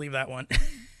kind of believe that one.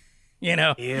 Ew,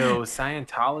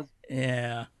 Scientology.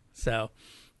 Yeah. So,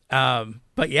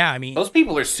 but yeah, I mean, those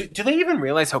people are. Do they even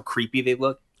realize how creepy they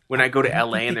look when I go to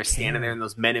LA and they're standing there in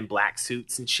those Men in Black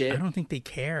suits and shit? I don't think they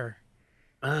care.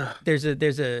 There's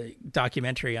a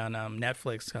documentary on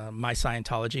Netflix, My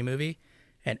Scientology Movie,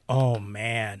 and oh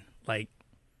man, like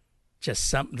just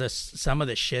some of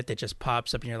the shit that just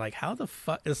pops up, and you're like, how the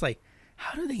fuck? It's like,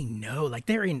 how do they know? Like,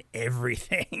 they're in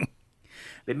everything.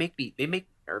 They make me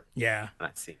nervous. Yeah. I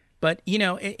see. But, in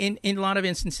a lot of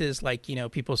instances, like,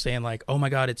 people saying like, oh my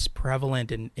God, it's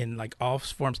prevalent in like all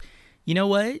forms. You know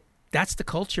what? That's the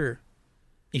culture.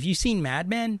 If you've seen Mad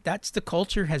Men, that's the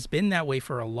culture, has been that way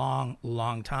for a long,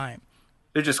 long time.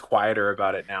 They're just quieter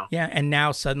about it now. Yeah. And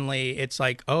now suddenly it's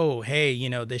like, oh, hey,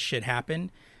 this shit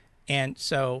happened. And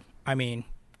so, I mean,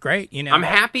 great. I'm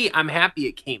happy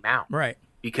it came out. Right.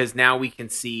 Because now we can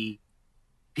see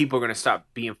people are going to stop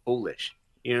being foolish.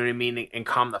 You know what I mean? And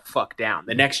calm the fuck down.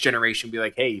 The next generation will be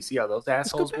like, hey, you see how those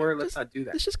assholes were? Let's not do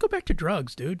that. Let's just go back to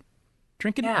drugs, dude.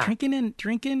 Drinking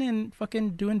and fucking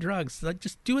doing drugs. Like,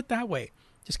 just do it that way.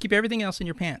 Just keep everything else in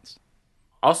your pants.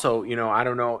 Also, I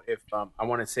don't know if I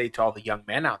want to say to all the young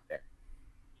men out there,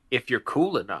 if you're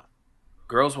cool enough,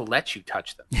 girls will let you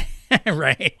touch them.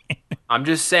 Right. I'm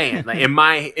just saying, like, in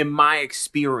my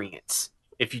experience,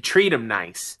 if you treat them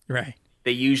nice, right,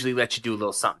 they usually let you do a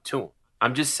little something to them.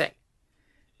 I'm just saying.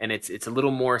 And it's a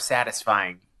little more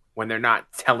satisfying when they're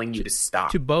not telling you to stop.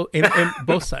 To both in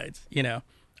both sides,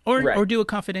 or do a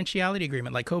confidentiality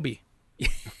agreement like Kobe.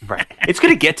 Right. It's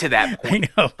going to get to that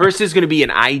point. I know. First, there's going to be an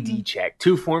ID check,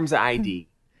 2 forms of ID.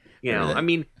 I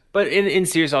mean, but in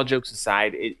serious, all jokes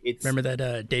aside, it's remember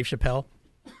that Dave Chappelle,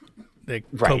 the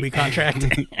Kobe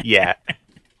contract. Yeah.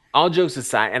 All jokes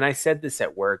aside, and I said this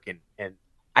at work, and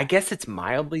I guess it's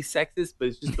mildly sexist, but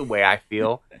it's just the way I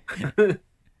feel.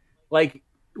 Like,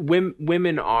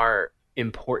 women are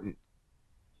important.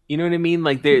 You know what I mean?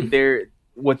 Like, they're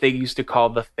what they used to call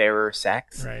the fairer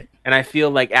sex. Right. And I feel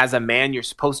like as a man, you're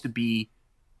supposed to be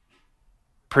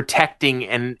protecting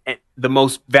and the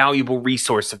most valuable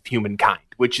resource of humankind,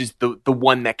 which is the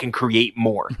one that can create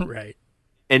more. Right.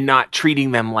 And not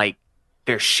treating them like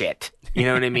they're shit. You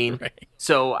know what I mean? Right.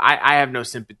 So I have no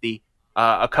sympathy.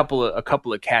 A couple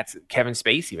of cats, Kevin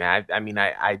Spacey, man.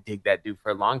 I dig that dude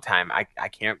for a long time. I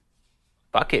can't.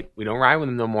 Fuck it. We don't ride with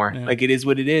him no more. Yeah. Like, it is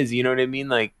what it is. You know what I mean?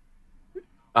 Like,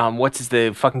 what's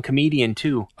the fucking comedian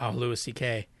too? Oh, Louis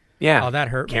C.K. Yeah. Oh, that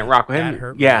hurt me. Can't rock with him. That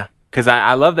hurt me. Yeah. Because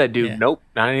I love that dude. Yeah. Nope.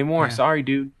 Not anymore. Yeah. Sorry,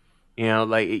 dude.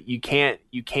 Like, you can't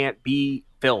be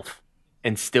filth.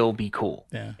 and still be cool.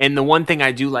 Yeah. And the one thing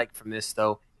I do like from this,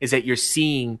 though, is that you're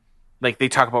seeing, like, they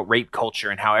talk about rape culture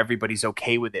and how everybody's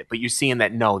okay with it, but you're seeing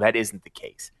that no, that isn't the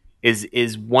case.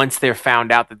 Is once they're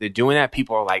found out that they're doing that,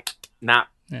 people are like, nah,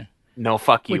 no,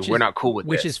 fuck you, we're not cool with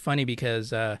which this. Which is funny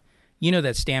because you know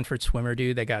that Stanford swimmer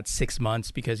dude that got 6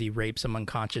 months because he raped some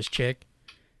unconscious chick?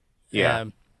 Yeah.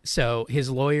 So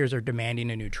his lawyers are demanding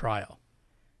a new trial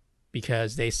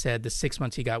because they said the 6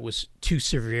 months he got was too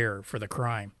severe for the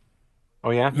crime. Oh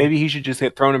yeah, maybe he should just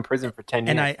get thrown in prison for 10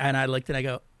 years. And I looked and I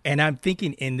go, and I'm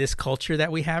thinking in this culture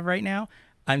that we have right now,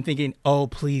 I'm thinking, oh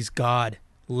please God,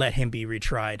 let him be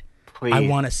retried. Please. I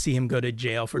want to see him go to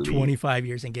jail for 25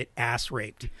 years and get ass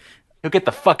raped. He'll get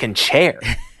the fucking chair.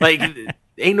 Like,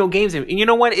 ain't no games. And you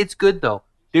know what? It's good though.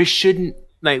 There shouldn't,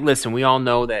 like, listen, we all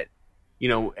know that, you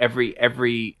know,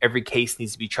 every case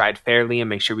needs to be tried fairly and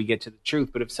make sure we get to the truth.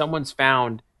 But if someone's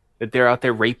found that they're out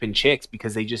there raping chicks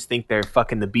because they just think they're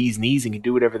fucking the bee's knees and can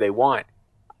do whatever they want,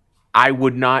 I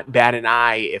would not bat an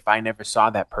eye if I never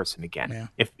saw that person again.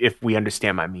 Yeah. If we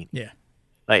understand my meaning. Yeah.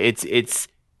 Like it's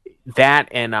that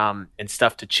and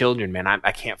stuff to children, man.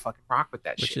 I can't fucking rock with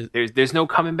that shit. There's no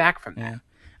coming back from that. Yeah.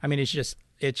 I mean, it's just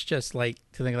like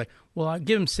to think like, well, I'll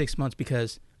give him 6 months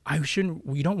because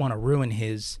we don't want to ruin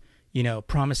his, you know,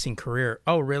 promising career.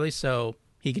 Oh, really? So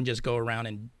he can just go around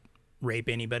and rape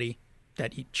anybody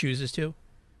that he chooses to?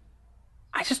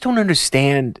 I just don't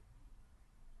understand.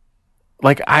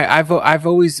 Like, I've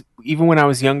always, even when I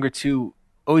was younger too,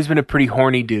 always been a pretty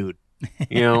horny dude.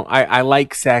 You know, I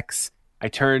like sex. I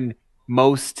turn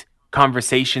most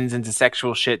conversations into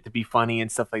sexual shit to be funny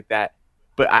and stuff like that.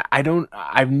 But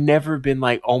I've never been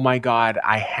like, oh my God,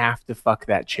 I have to fuck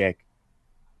that chick.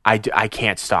 I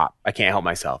can't stop. I can't help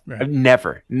myself. Right. I've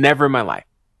never in my life.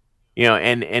 You know,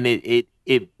 and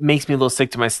it makes me a little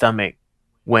sick to my stomach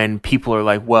when people are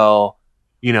like, well,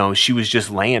 you know, she was just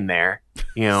laying there.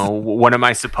 You know, what am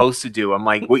I supposed to do? I'm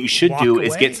like, what you should do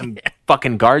is get some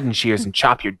fucking garden shears and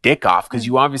chop your dick off because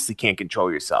you obviously can't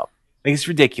control yourself. Like, it's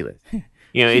ridiculous.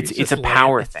 You know, it's a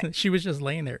power thing. She was just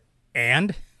laying there.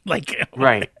 And? Like,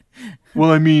 right.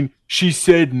 Well, I mean, she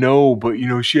said no, but, you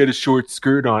know, she had a short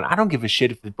skirt on. I don't give a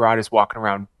shit if the broad is walking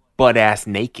around butt-ass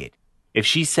naked. If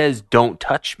she says, don't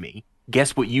touch me,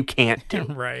 guess what you can't do?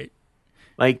 Right.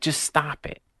 Like, just stop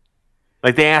it.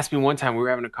 Like, they asked me one time, we were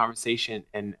having a conversation,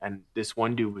 and this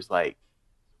one dude was like,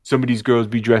 some of these girls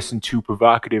be dressing too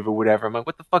provocative or whatever. I'm like,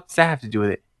 what the fuck does that have to do with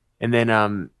it? And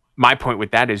then my point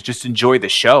with that is just enjoy the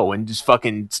show and just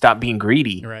fucking stop being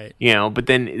greedy. Right. You know, but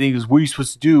then he goes, what are you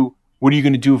supposed to do? What are you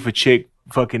going to do if a chick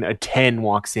fucking a 10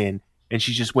 walks in and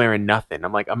she's just wearing nothing?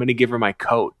 I'm like, I'm going to give her my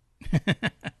coat.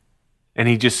 And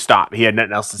he just stopped. He had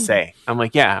nothing else to say. I'm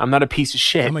like, yeah, I'm not a piece of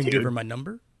shit. I'm going to give her my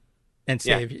number and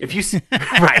say, yeah, if you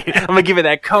right, I'm going to give her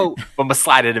that coat, but I'm going to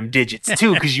slide at them digits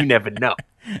too because you never know.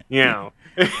 You know,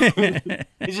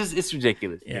 it's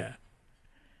ridiculous. Yeah. Man.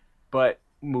 But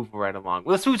moving right along.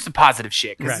 Well, let's move to some positive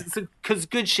shit because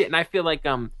good shit. And I feel like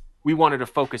we wanted to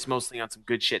focus mostly on some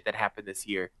good shit that happened this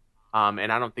year.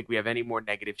 And I don't think we have any more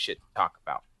negative shit to talk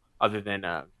about other than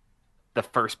the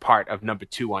first part of number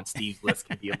 2 on Steve's list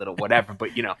can be a little whatever.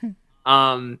 But, you know,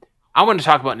 I want to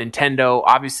talk about Nintendo,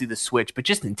 obviously the Switch, but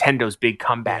just Nintendo's big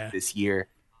comeback this year.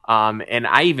 And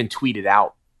I even tweeted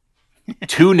out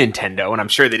to Nintendo, and I'm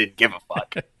sure they didn't give a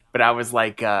fuck. But I was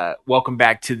like, welcome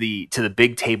back to the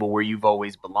big table where you've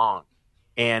always belonged.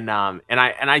 And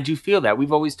I do feel that.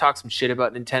 We've always talked some shit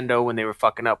about Nintendo when they were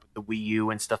fucking up with the Wii U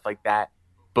and stuff like that.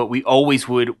 But we always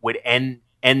would end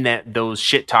those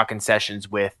shit talking sessions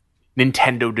with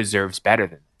Nintendo deserves better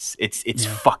than this. It's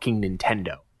fucking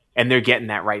Nintendo. And they're getting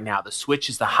that right now. The Switch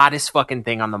is the hottest fucking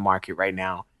thing on the market right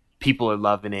now. People are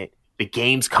loving it. The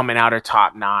games coming out are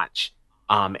top notch.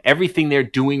 Everything they're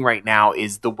doing right now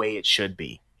is the way it should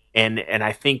be. And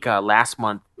I think last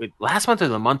month or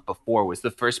the month before was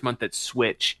the first month that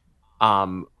Switch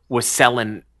was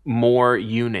selling more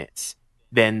units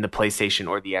than the PlayStation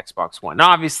or the Xbox One. Now,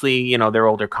 obviously, you know, they're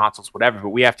older consoles, whatever, but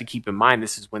we have to keep in mind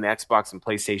this is when the Xbox and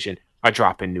PlayStation are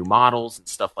dropping new models and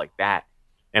stuff like that,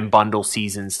 and bundle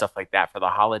seasons, stuff like that for the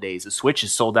holidays. The Switch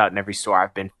is sold out in every store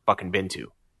I've been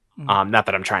to. Not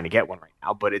that I'm trying to get one right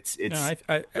now, but it's. No,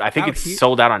 I think it's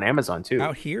sold out on Amazon too.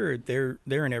 Out here, they're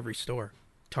in every store.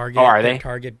 Target, are they?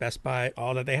 Target, Best Buy,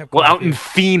 all that they have. Well, out in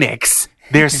Phoenix,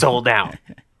 they're sold out.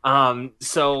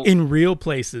 So in real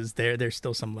places, there's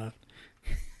still some left.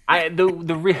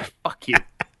 The real fuck you.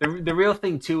 The real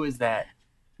thing too is that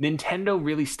Nintendo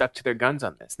really stuck to their guns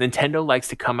on this. Nintendo likes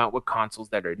to come out with consoles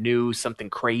that are new, something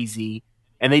crazy,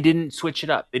 and they didn't switch it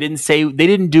up. They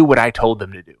didn't do what I told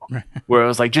them to do, where I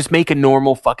was like, just make a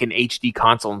normal fucking HD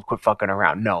console and quit fucking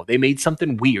around. No, they made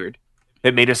something weird,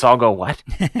 that made us all go, what?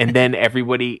 And then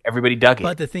everybody dug it.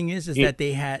 But the thing is that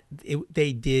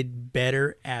they did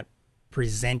better at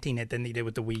presenting it than they did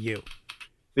with the Wii U.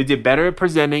 They did better at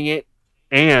presenting it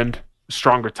and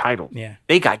stronger title. Yeah.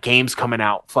 They got games coming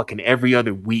out fucking every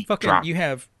other week. You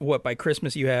have, by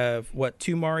Christmas, you have,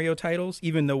 2 Mario titles,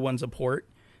 even though one's a port.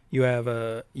 You have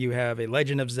a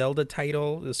Legend of Zelda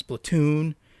title, the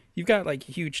Splatoon. You've got, like,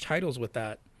 huge titles with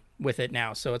it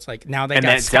now. So it's like, now they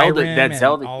got Skyrim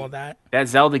and all of that. That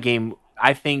Zelda game,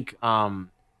 I think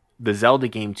the Zelda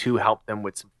game, too, helped them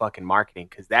with some fucking marketing,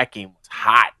 because that game was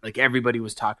hot. Like, everybody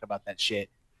was talking about that shit.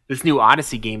 This new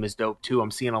Odyssey game is dope too.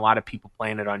 I'm seeing a lot of people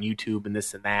playing it on YouTube and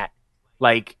this and that.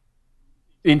 Like,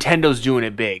 Nintendo's doing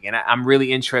it big, and I'm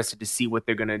really interested to see what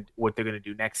they're gonna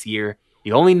do next year.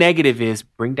 The only negative is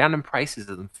bring down the prices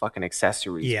of the fucking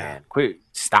accessories. Yeah, man. Quit,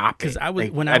 stop it.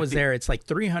 Because when I was there, it's like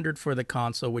 $300 for the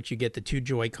console, which you get the 2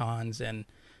 Joy-Cons and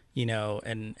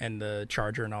and the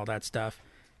charger and all that stuff.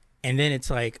 And then it's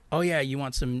like, oh yeah, you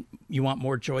want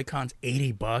more Joy-Cons,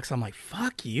 $80. I'm like,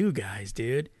 fuck you guys,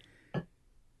 dude.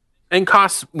 And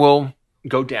costs will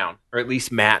go down, or at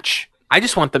least match. I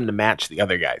just want them to match the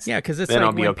other guys. Yeah, because it's then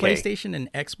like when PlayStation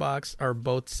and Xbox are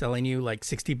both selling you like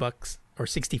 $60 or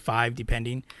 $65,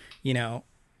 depending,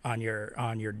 on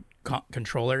your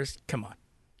controllers. Come on.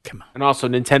 And also,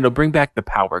 Nintendo, bring back the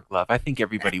Power Glove. I think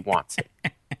everybody wants it.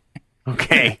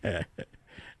 Okay.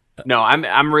 No,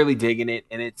 I'm really digging it,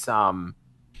 and it's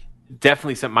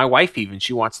definitely something. My wife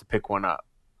she wants to pick one up.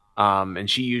 And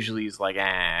she usually is like,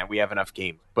 we have enough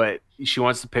games. But she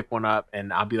wants to pick one up,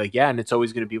 and I'll be like, yeah, and it's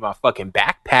always going to be my fucking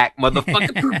backpack,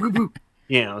 motherfucker.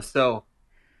 So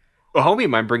a homie of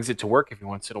mine brings it to work every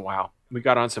once in a while. We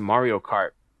got on some Mario Kart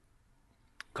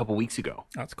a couple weeks ago.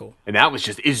 That's cool. And that was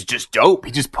just dope.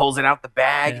 He just pulls it out the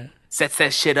bag, sets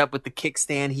that shit up with the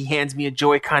kickstand. He hands me a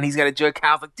Joy-Con. He's got a Joy-Con.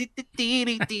 I was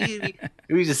like,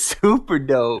 it was just super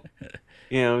dope.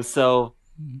 So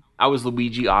I was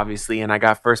Luigi, obviously, and I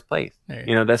got first place.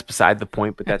 That's beside the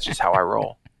point, but that's just how I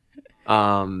roll.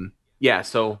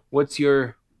 So what's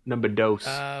your number dos?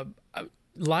 A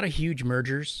lot of huge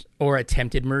mergers or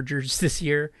attempted mergers this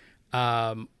year.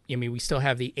 We still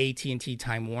have the AT&T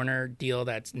Time Warner deal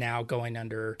that's now going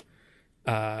under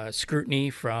scrutiny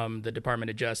from the Department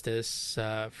of Justice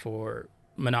for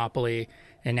monopoly,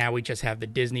 and now we just have the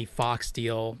Disney Fox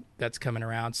deal that's coming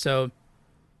around. So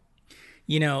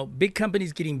big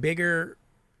companies getting bigger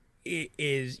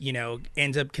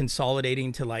ends up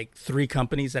consolidating to like 3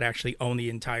 companies that actually own the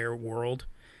entire world.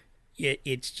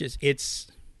 It's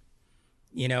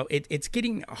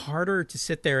getting harder to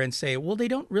sit there and say, well, they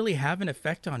don't really have an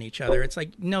effect on each other. It's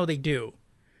like, no, they do.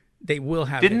 They will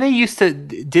have. Didn't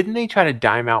they try to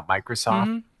dime out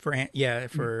Microsoft? Mm-hmm.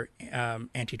 For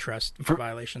antitrust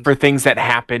violations. For things that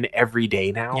happen every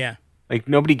day now? Yeah. Like,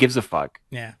 nobody gives a fuck.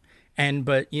 Yeah.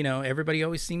 But everybody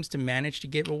always seems to manage to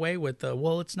get away with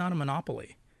it's not a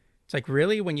monopoly. It's like,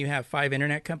 really, when you have 5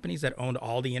 internet companies that owned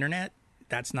all the internet,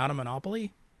 that's not a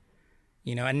monopoly?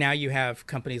 And now you have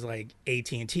companies like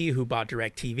AT&T who bought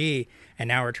DirecTV, and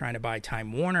now we're trying to buy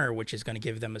Time Warner, which is going to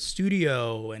give them a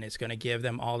studio, and it's going to give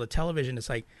them all the television. It's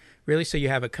like, really? So you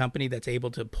have a company that's able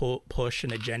to push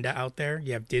an agenda out there?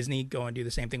 You have Disney go and do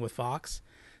the same thing with Fox.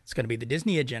 It's going to be the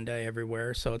Disney agenda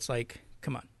everywhere. So it's like,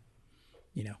 come on.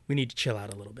 We need to chill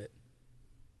out a little bit.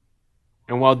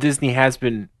 And while Disney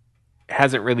hasn't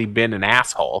really been an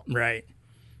asshole. Right.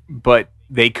 But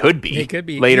they could be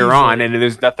later easily. On, and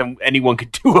there's nothing anyone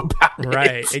could do about it.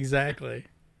 Right, exactly.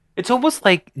 It's almost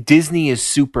like Disney is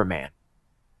Superman,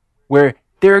 where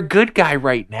they're a good guy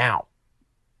right now,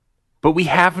 but we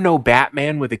have no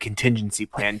Batman with a contingency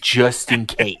plan just in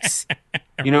case.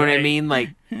 You know what I mean?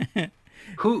 Like,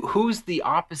 who's the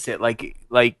opposite? Like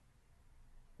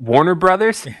Warner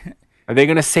Brothers? Are they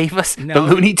going to save us? No, the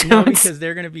Looney Tunes? No, because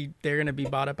they're going to be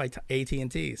bought up by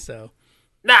AT&T. So,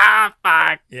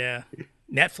 fuck. Yeah,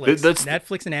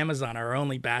 Netflix and Amazon are our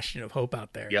only bastion of hope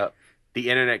out there. Yep, the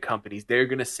internet companies, they're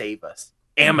going to save us.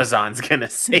 Amazon's going to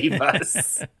save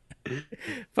us.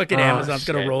 Fucking Amazon's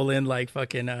going to roll in like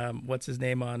fucking what's his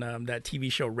name on that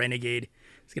TV show Renegade.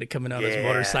 He's going to come in on his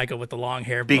motorcycle with the long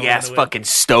hair, big ass fucking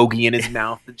stogie in his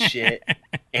mouth and shit.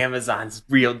 Amazon's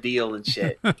real deal and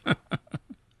shit.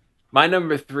 My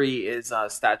number 3 is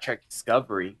Star Trek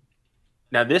Discovery.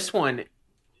 Now this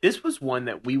was one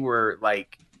that we were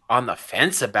like on the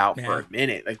fence about for a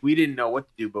minute. Like, we didn't know what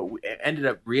to do, but we ended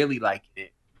up really liking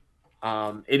it.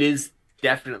 It is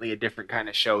definitely a different kind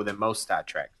of show than most Star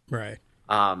Trek. Right.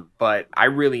 But I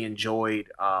really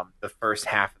enjoyed the first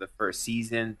half of the first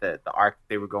season, the arc that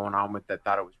they were going on with. I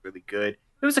thought it was really good.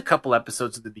 There was a couple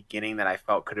episodes at the beginning that I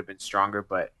felt could have been stronger,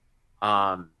 but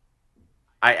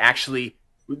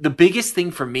the biggest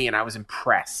thing for me, and I was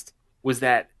impressed, was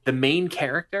that the main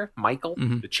character, Michael,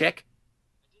 the chick,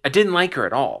 I didn't like her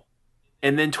at all.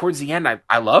 And then towards the end,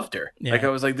 I loved her. Yeah. Like, I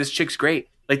was like, this chick's great.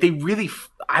 Like, they really,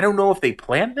 I don't know if they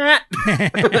planned that,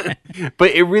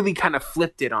 but it really kind of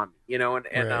flipped it on me, you know? And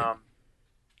Right.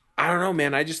 I don't know,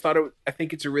 man. I just thought I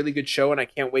think it's a really good show, and I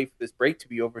can't wait for this break to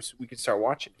be over so we can start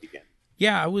watching it again.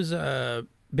 Yeah, I was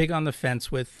big on the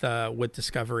fence with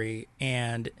Discovery,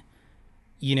 and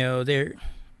you know, the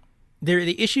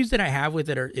issues that I have with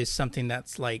it is something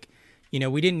that's like, you know,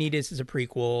 we didn't need this as a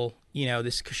prequel. You know,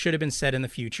 this should have been set in the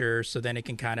future, so then it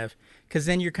can kind of, because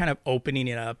then you're kind of opening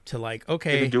it up to like,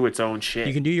 okay, It can do its own shit.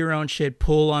 you can do your own shit,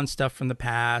 pull on stuff from the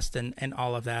past, and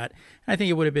all of that. And I think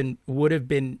it would have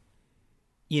been,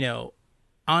 you know,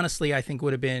 honestly, I think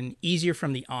would have been easier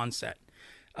from the onset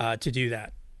to do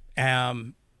that.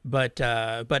 But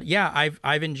yeah,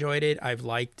 I've enjoyed it. I've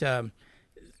liked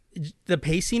the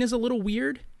pacing is a little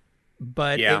weird,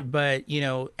 but Yeah. but you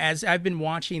know, as I've been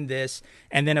watching this,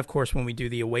 and then of course when we do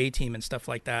the away team and stuff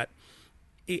like that,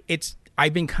 it's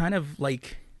I've been kind of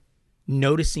like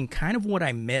noticing kind of what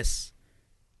I miss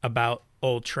about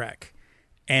old Trek,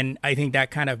 and I think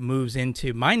that kind of moves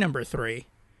into my number 3,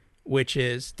 which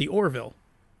is the Orville,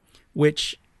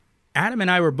 which Adam and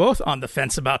I were both on the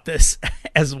fence about this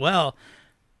as well,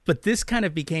 but this kind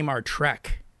of became our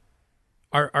Trek,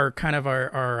 our kind of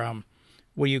our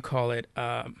what do you call it,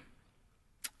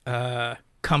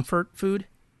 comfort food,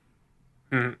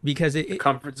 because it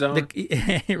Comfort zone.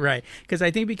 right, because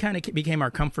I think we kind of became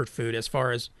our comfort food as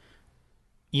far as,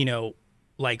 you know,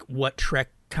 like what Trek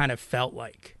kind of felt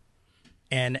like,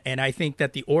 and I think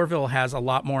that the Orville has a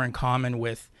lot more in common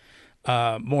with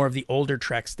more of the older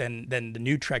Treks than the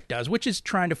new Trek does, which is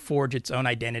trying to forge its own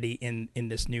identity in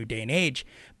this new day and age.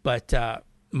 But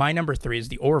my number 3 is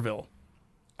the Orville.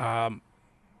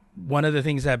 One of the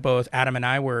things that both Adam and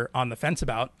I were on the fence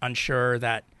about, unsure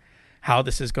that how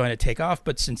this is going to take off,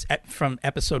 but since from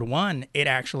episode 1, it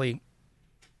actually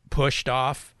pushed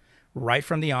off right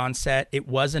from the onset. It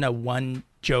wasn't a one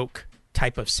joke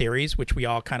type of series, which we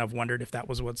all kind of wondered if that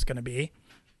was what's going to be.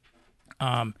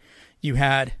 You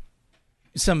had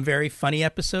some very funny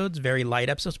episodes, very light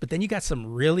episodes, but then you got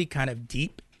some really kind of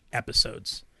deep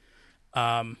episodes.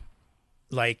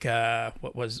 Like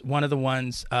what was one of the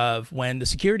ones of when the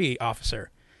security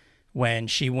officer, when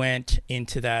she went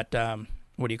into that,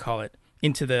 what do you call it?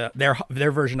 Into their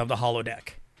version of the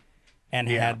holodeck, and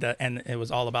had and it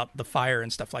was all about the fire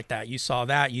and stuff like that. You saw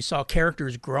that. You saw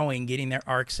characters growing, getting their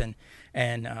arcs and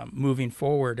moving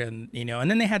forward, and you know. And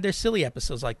then they had their silly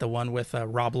episodes like the one with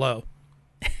Rob Lowe.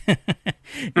 You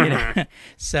know,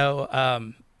 so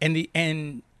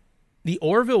and the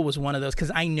Orville was one of those, because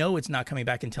I know it's not coming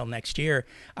back until next year.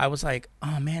 I was like,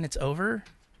 oh man, it's over.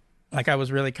 Like, I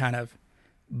was really kind of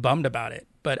bummed about it.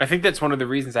 But I think that's one of the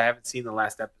reasons I haven't seen the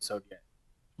last episode yet.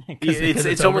 'cause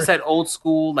It's over. almost that old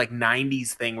school like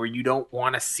 90s thing where you don't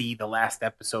want to see the last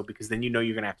episode because then you know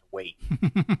you're gonna have to wait.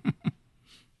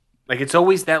 Like, it's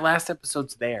always that last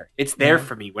episode's there. It's there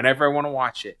for me whenever I want to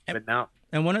watch it. But now,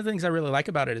 And one of the things I really like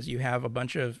about it is you have a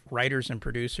bunch of writers and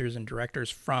producers and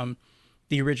directors from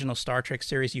the original Star Trek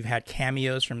series. You've had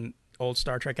cameos from old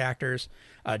Star Trek actors.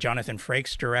 Jonathan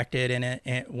Frakes directed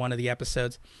in one of the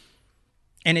episodes.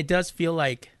 And it does feel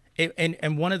like,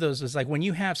 and one of those is like when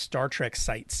you have Star Trek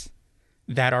sites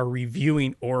that are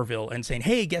reviewing Orville and saying,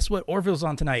 hey, guess what? Orville's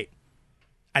on tonight.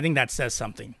 I think that says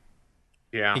something.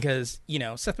 yeah, Because, you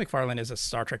know, Seth MacFarlane is a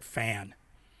Star Trek fan.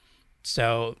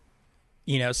 So,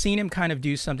 you know, seeing him kind of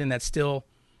do something that's still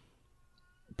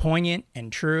poignant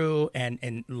and true and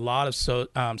a lot of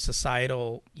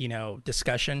societal, you know,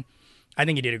 discussion, I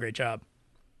think he did a great job.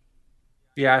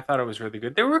 yeah, I thought it was really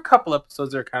good. There were a couple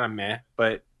episodes that are kind of meh,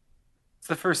 but it's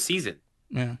the first season,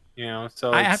 Yeah. you know.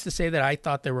 So I have to say that I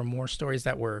thought there were more stories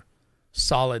that were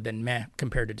solid than meh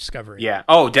compared to Discovery. yeah.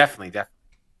 Oh, definitely.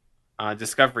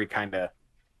 Discovery kind of.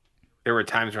 There were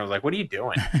times where I was like, "What are you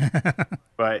doing?"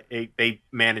 But they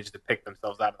managed to pick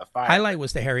themselves out of the fire. Highlight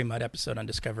was the Harry Mudd episode on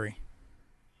Discovery.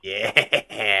 Yeah,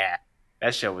 that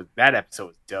episode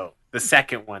was dope. The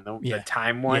second one, the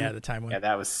time one, Yeah, the time one. yeah,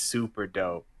 that was super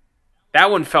dope. That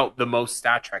one felt the most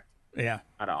Star Trek Yeah.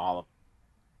 out of all of them.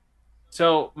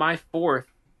 So my fourth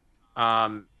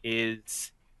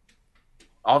is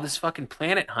all this fucking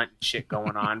planet hunting shit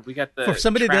going on. We got the For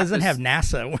somebody that doesn't Trappist-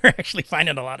 have NASA, we're actually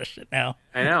finding a lot of shit now.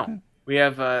 I know. We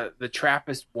have the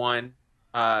TRAPPIST-1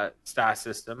 star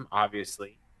system,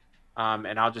 obviously.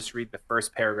 And I'll just read the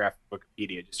first paragraph of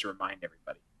Wikipedia just to remind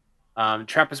everybody.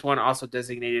 TRAPPIST-1, also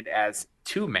designated as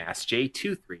 2MASS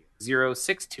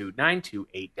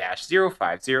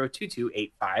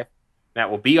J230629228-05022855, that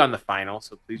will be on the final,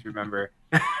 so please remember,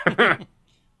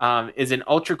 is an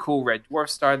ultra-cool red dwarf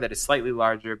star that is slightly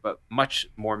larger but much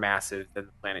more massive than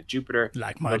the planet Jupiter.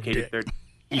 Like my located dick.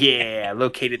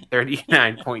 located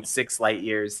 39.6 light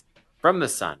years from the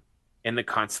sun in the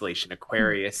constellation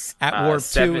Aquarius. At warp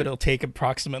 2, it'll take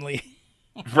approximately...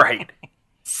 Right.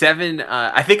 7,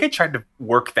 I think I tried to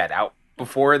work that out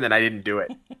before, and then I didn't do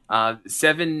it.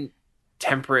 7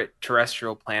 temperate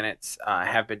terrestrial planets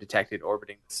have been detected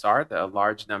orbiting the star. A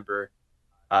large number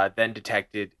then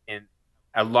detected in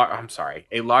a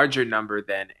larger number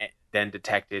than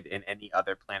detected in any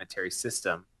other planetary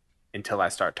system until I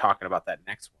start talking about that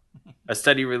next one. A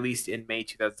study released in May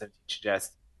 2017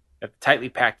 suggests that the tightly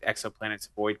packed exoplanets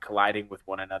avoid colliding with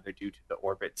one another due to the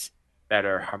orbits that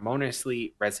are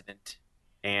harmoniously resonant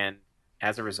and,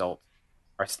 as a result,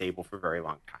 are stable for a very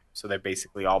long time. So they're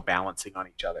basically all balancing on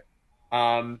each other.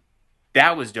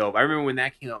 That was dope. I remember when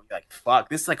that came out, like, fuck,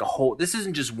 this is like a whole, this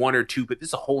isn't just one or two, but this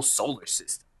is a whole solar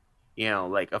system,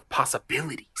 like of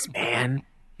possibilities, man,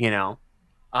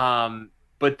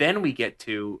 But then we get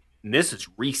to, and this is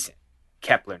recent,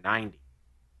 Kepler 90.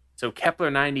 So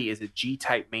Kepler 90 is a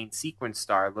G-type main sequence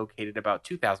star located about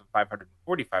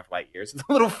 2,545 light years. It's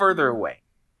a little further away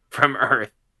from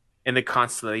Earth in the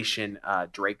constellation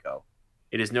Draco.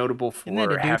 It is notable for Isn't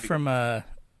that a dude from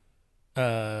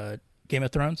Game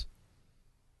of Thrones?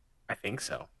 I think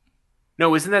so.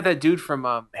 No, isn't that dude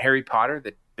from Harry Potter,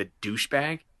 the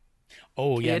douchebag?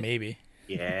 Oh, kid? Yeah, maybe.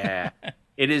 Yeah.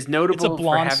 It is notable It's a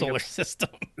blonde for having solar system.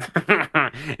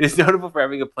 It is notable for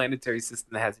having a planetary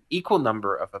system that has an equal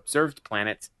number of observed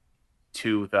planets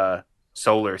to the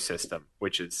solar system,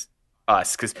 which is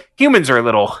us, because humans are a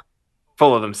little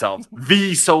full of themselves.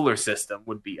 The solar system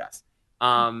would be us.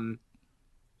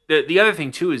 The other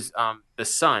thing, too, is the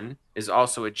sun is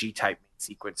also a G-type main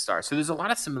sequence star. So there's a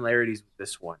lot of similarities with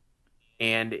this one.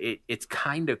 And it's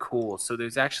kind of cool. So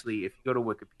there's actually, if you go to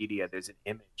Wikipedia, there's an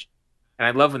image. And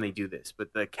I love when they do this,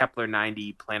 but the Kepler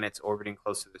 90 planets orbiting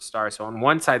close to the star. So on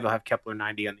one side, they'll have Kepler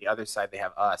 90. On the other side, they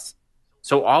have us.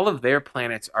 So all of their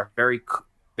planets are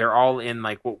they're all in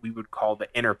like what we would call the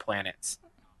inner planets.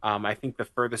 I think the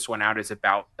furthest one out is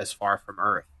about as far from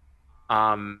Earth.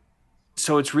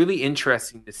 So it's really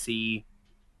interesting to see.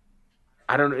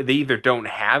 I don't know. They either don't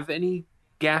have any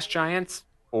gas giants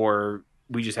or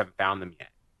we just haven't found them yet.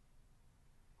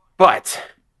 But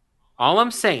all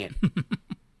I'm saying,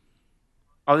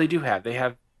 they do have. They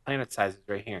have planet sizes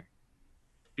right here.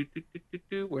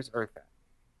 Where's Earth at?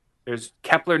 There's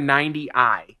Kepler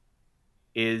 90I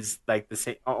is like the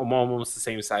same, almost the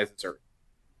same size as Earth.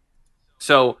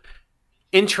 So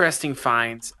interesting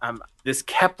finds. This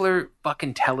Kepler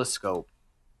fucking telescope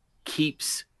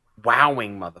keeps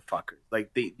wowing motherfuckers.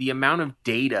 Like the amount of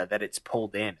data that it's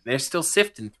pulled in, they're still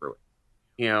sifting through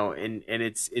it. And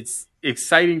it's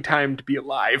exciting time to be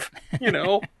alive.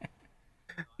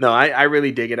 No, I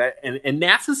really dig it. And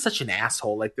NASA's such an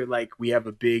asshole. Like they're like, we have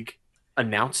a big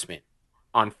announcement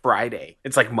on Friday.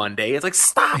 It's like Monday. It's like,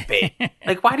 stop it.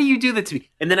 Like, why do you do that to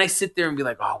me? And then I sit there and be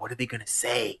like, oh, what are they gonna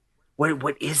say?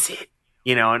 What is it?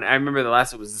 And I remember the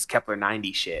last it was this Kepler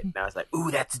 90 shit. And I was like,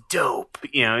 ooh, that's dope.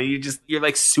 You're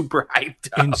like super hyped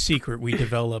up. In secret, we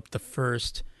developed the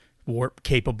first warp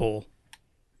capable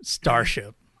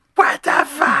starship. What the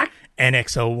fuck?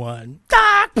 NX-01.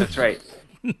 That's right.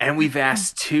 And we've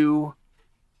asked 2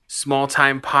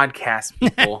 small-time podcast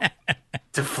people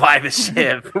to fly the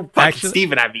ship. Fucking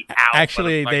Steve and I'd be out.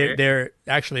 Actually,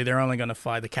 they're only going to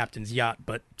fly the captain's yacht,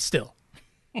 but still.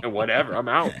 Whatever, I'm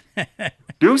out.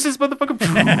 Deuces,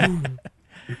 motherfucker.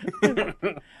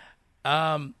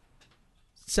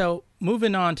 So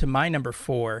moving on to my number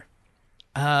 4.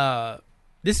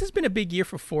 This has been a big year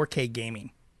for 4K gaming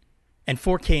and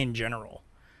 4K in general.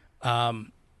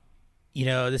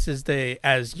 This is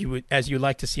as you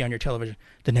like to see on your television,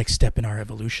 the next step in our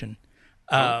evolution.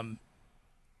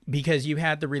 Because you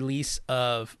had the release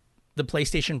of the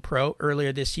PlayStation Pro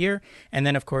earlier this year, and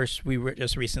then of course we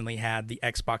just recently had the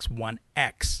Xbox One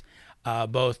X,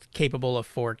 both capable of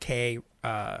 4K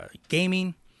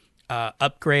gaming,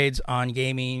 upgrades on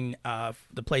gaming.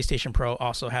 The PlayStation Pro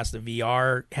also has the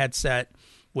VR headset,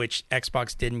 which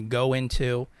Xbox didn't go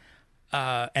into.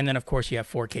 And then, of course, you have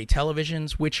 4K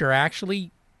televisions, which are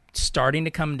actually starting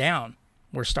to come down.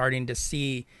 We're starting to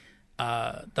see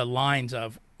the lines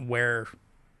of where,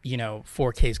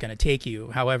 4K is going to take you.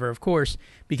 However, of course,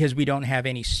 because we don't have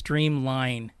any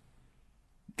streamlined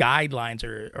guidelines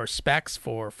or specs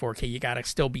for 4K, you got to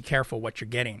still be careful what you're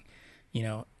getting.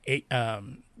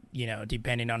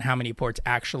 Depending on how many ports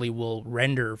actually will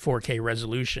render 4K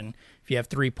resolution. If you have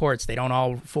 3 ports, they don't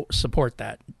all support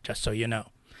that, just so you know.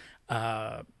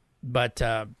 But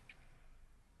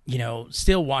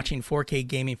still watching 4K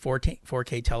gaming,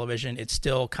 4K television, it's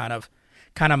still kind of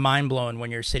mind blowing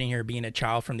when you're sitting here being a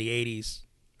child from the 80s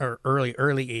or early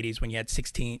 80s when you had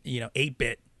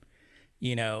 8-bit,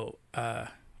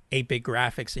 8-bit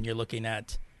graphics, and you're looking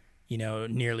at,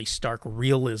 nearly stark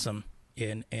realism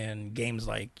in games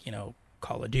like,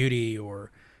 Call of Duty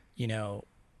or,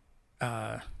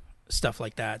 stuff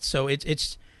like that. So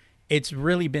it's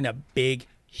really been a big,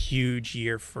 huge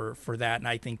year for that. And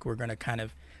I think we're going to kind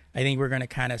of,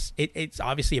 it's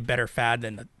obviously a better fad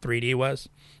than the 3D was,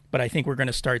 but I think we're going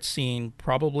to start seeing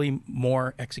probably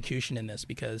more execution in this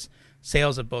because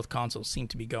sales of both consoles seem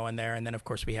to be going there. And then of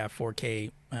course we have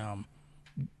 4K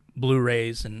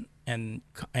Blu-rays and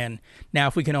now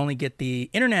if we can only get the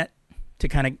internet to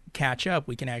kind of catch up,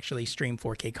 we can actually stream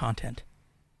 4K content.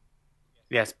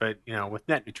 Yes, but with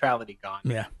net neutrality gone,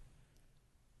 yeah,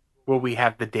 will we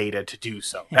have the data to do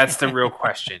so? That's the real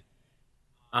question.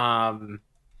 Yeah,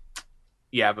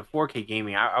 but 4K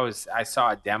gaming, I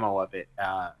saw a demo of it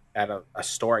at a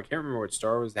store. I can't remember what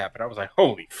store it was at, but I was like,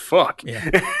 holy fuck! Yeah.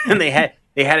 And they had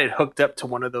it hooked up to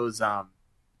one of those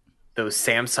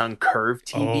Samsung Curve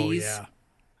TVs. Oh yeah.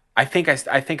 I think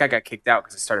I got kicked out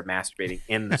because I started masturbating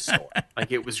in the store.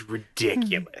 Like it was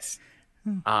ridiculous.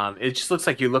 It just looks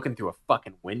like you're looking through a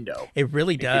fucking window. It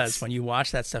really does when you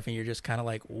watch that stuff and you're just kind of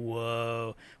like,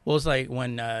 whoa. Well, it was like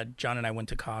when John and I went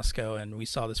to Costco and we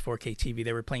saw this 4K TV.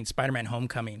 They were playing Spider-Man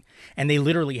Homecoming, and they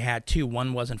literally had two.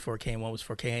 One wasn't 4K and one was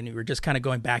 4K, and we were just kind of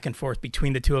going back and forth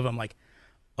between the two of them like,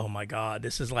 oh my God,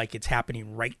 this is like it's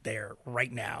happening right there,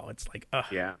 right now. It's like,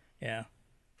 yeah.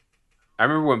 I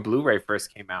remember when Blu-ray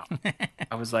first came out.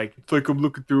 I was like, it's like I'm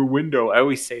looking through a window. I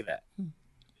always say that.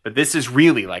 But this is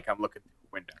really like I'm looking through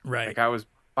a window. Right. Like I was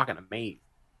fucking amazed.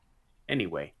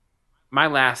 Anyway, my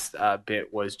last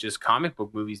bit was just comic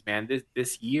book movies, man.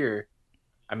 This year,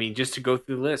 I mean, just to go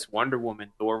through the list, Wonder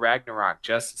Woman, Thor Ragnarok,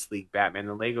 Justice League, Batman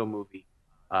the Lego Movie,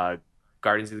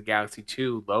 Guardians of the Galaxy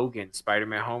 2, Logan,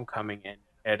 Spider-Man Homecoming, and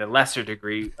at a lesser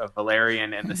degree of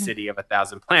Valerian and the City of a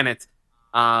Thousand Planets.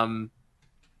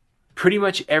 Pretty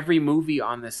much every movie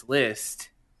on this list,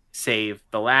 save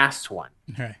the last one,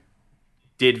 Right.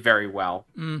 did very well.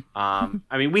 I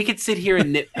mean, we could sit here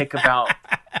and nitpick about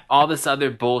all this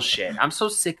other bullshit. I'm so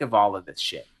sick of all of this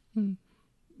shit.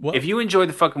 Well, If you enjoy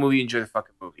the fucking movie, enjoy the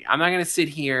fucking movie. I'm not gonna sit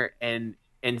here and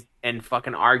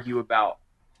fucking argue about,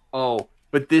 oh,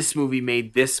 but this movie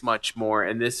made this much more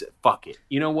and this. Fuck it.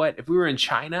 You know what? If we were in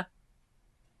China,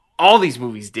 all these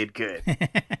movies did good,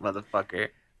 motherfucker.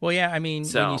 Well, yeah, I mean,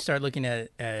 So- when you start looking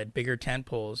at bigger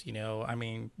tentpoles, I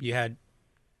mean, you had,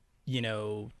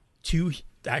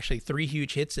 three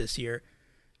huge hits this year.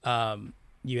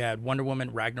 You had Wonder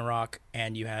Woman, Ragnarok,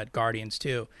 and you had Guardians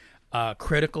too.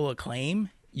 Critical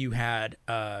acclaim, you had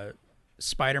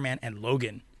Spider-Man and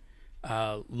Logan.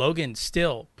 Logan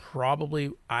still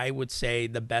probably, I would say,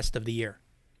 the best of the year.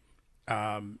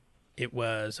 It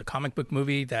was a comic book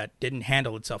movie that didn't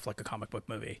handle itself like a comic book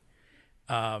movie.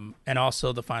 And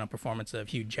also the final performance of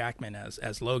Hugh Jackman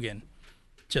as Logan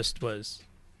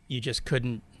you just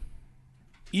couldn't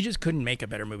make a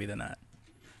better movie than that.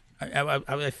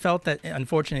 I felt that,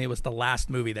 unfortunately, it was the last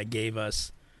movie that gave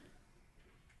us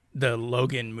the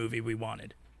Logan movie we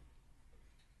wanted.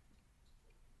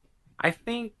 I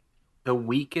think the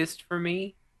weakest for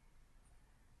me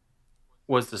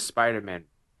was the Spider-Man.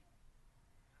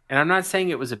 And I'm not saying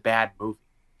it was a bad movie.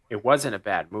 It wasn't a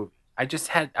bad movie. I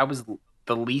was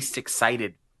the least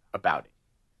excited about it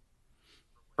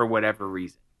for whatever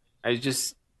reason. I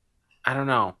don't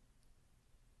know.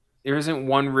 There isn't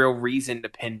one real reason to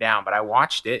pin down, but I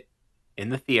watched it in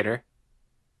the theater,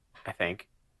 I think.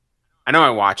 I know I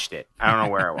watched it. I don't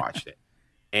know where I watched it.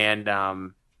 And,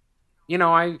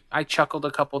 I chuckled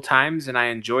a couple times and I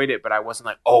enjoyed it, but I wasn't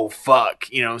like, oh, fuck,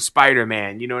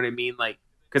 Spider-Man. You know what I mean? Like,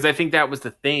 because I think that was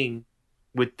the thing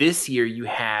with this year. You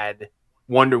had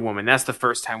Wonder Woman. That's the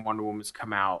first time Wonder Woman's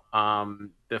come out.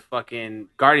 The fucking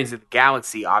Guardians of the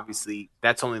Galaxy, obviously,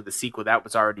 that's only the sequel. That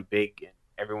was already big and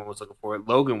everyone was looking for it.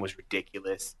 Logan was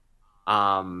ridiculous.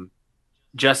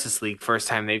 Justice League, first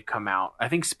time they've come out. I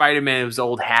think Spider-Man was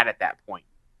old hat at that point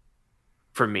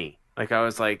for me. Like, I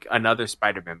was like, another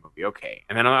Spider-Man movie, okay.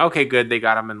 And then I'm like, okay, good, they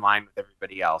got him in line with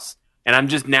everybody else. And I'm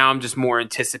just more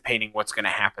anticipating what's going to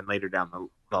happen later down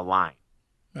the line.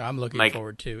 I'm looking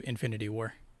forward to Infinity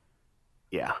War.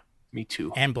 Yeah, me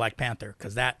too. And Black Panther,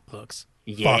 because that looks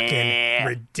fucking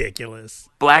ridiculous.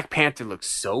 Black Panther looks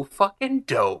so fucking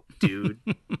dope, dude.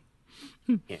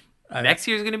 Yeah. Next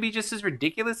year's going to be just as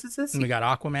ridiculous as this. And we got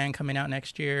Aquaman coming out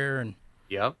next year, and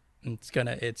yep. It's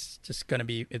gonna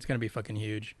be fucking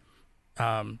huge.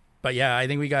 But yeah, I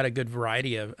think we got a good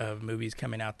variety of movies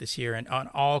coming out this year and on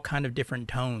all kind of different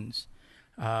tones.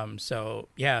 So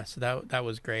that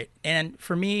was great. And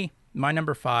for me, my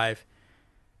number 5,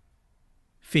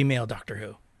 female Doctor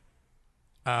Who.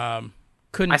 I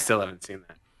still haven't seen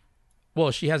that.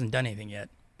 Well, she hasn't done anything yet,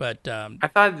 but I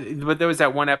thought, but there was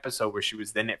that one episode where she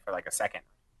was in it for like a second.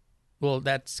 Well,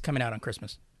 that's coming out on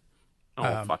Christmas.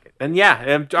 Oh, fuck it. Then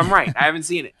yeah, I'm right. I haven't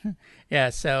seen it. Yeah,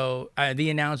 so the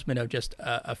announcement of just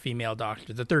a female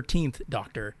doctor, the 13th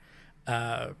Doctor,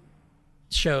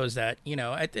 shows that,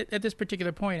 at this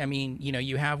particular point, I mean,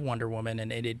 you have Wonder Woman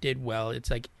and it did well. It's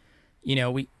like,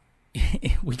 we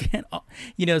can't,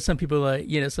 some people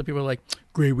are like,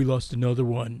 great, we lost another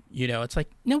one. It's like,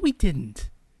 no, we didn't.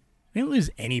 We didn't lose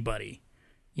anybody.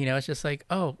 It's just like,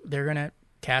 oh, they're going to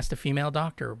cast a female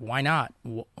doctor. Why not?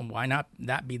 Why not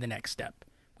that be the next step?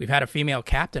 We've had a female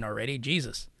captain already.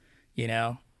 Jesus.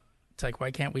 It's like,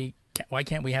 why can't we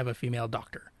have a female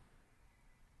doctor?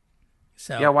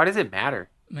 So yeah, why does it matter?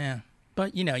 Yeah,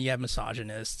 but you have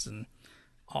misogynists and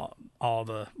all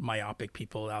the myopic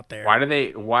people out there. Why do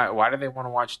they want to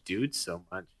watch dudes so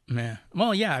much? Yeah.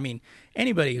 Well, yeah, I mean,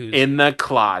 anybody who's in the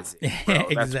closet. Bro,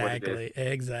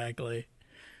 exactly.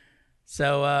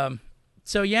 So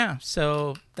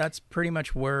so that's pretty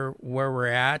much where we're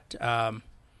at.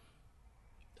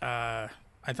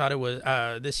 I thought it was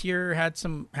this year had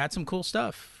some cool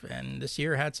stuff, and this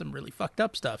year had some really fucked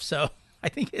up stuff. So I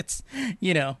think it's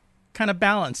kind of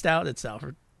balanced out itself,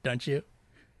 don't you?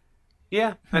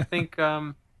 Yeah, I think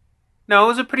no, it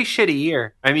was a pretty shitty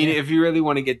year. I mean, if you really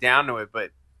want to get down to it,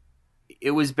 but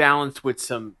it was balanced with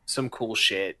some cool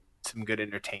shit, some good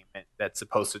entertainment that's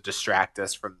supposed to distract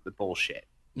us from the bullshit.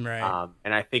 Right.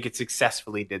 And I think it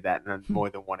successfully did that on more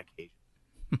than one occasion.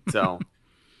 So.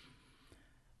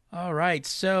 All right.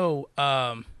 So,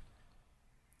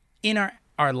 in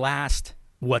our last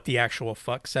What the Actual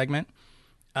Fuck segment,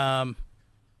 for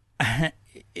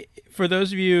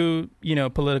those of you,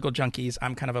 political junkies,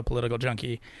 I'm kind of a political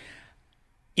junkie.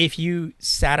 If you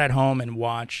sat at home and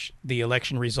watched the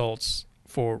election results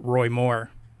for Roy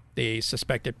Moore, the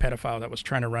suspected pedophile that was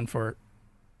trying to run for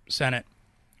Senate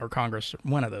or Congress,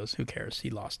 one of those, who cares? He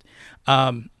lost.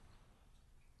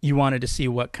 You wanted to see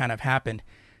what kind of happened.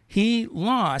 He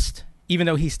lost, even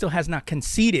though he still has not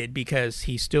conceded, because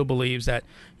he still believes that,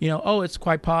 it's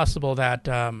quite possible that,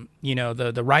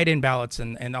 the write-in ballots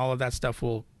and all of that stuff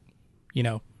will,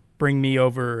 bring me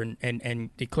over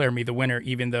and declare me the winner,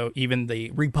 even though even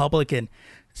the Republican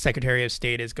Secretary of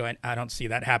State is going, I don't see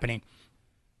that happening.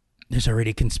 There's already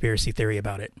a conspiracy theory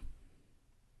about it.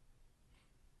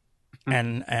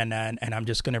 And I'm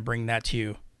just going to bring that to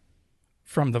you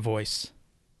from the voice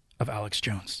of Alex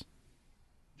Jones.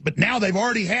 But now they've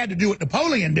already had to do what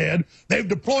Napoleon did. They've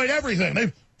deployed everything.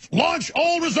 They've launched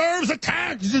all reserves,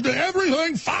 attacks,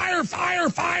 everything, fire, fire,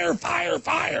 fire, fire,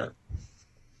 fire.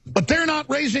 But they're not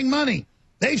raising money.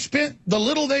 They've spent the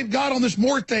little they've got on this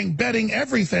Moore thing, betting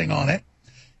everything on it.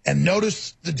 And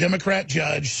notice the Democrat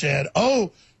judge said,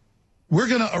 oh, we're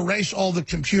going to erase all the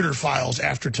computer files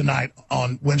after tonight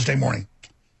on Wednesday morning.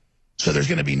 So there's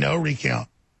going to be no recount.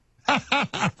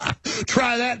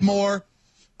 Try that, Moore.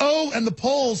 Oh, and the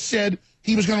polls said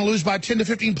he was going to lose by 10 to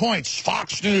 15 points.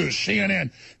 Fox News,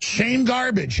 CNN, same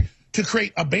garbage to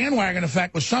create a bandwagon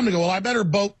effect with some to go, well, I better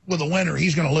vote with a winner.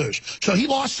 He's going to lose. So he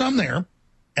lost some there.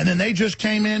 And then they just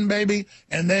came in, baby,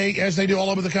 and they, as they do all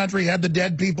over the country, had the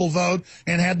dead people vote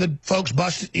and had the folks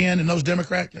busted in those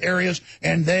Democrat areas,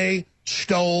 and they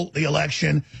stole the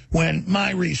election when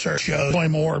my research shows Roy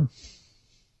Moore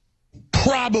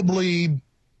probably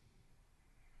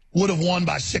would have won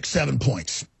by 6-7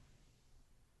 points.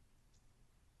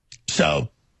 So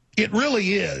it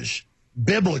really is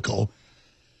biblical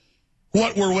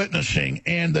what we're witnessing,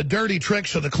 and the dirty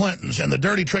tricks of the Clintons and the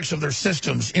dirty tricks of their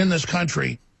systems in this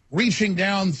country reaching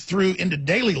down through into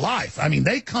daily life. I mean,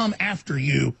 they come after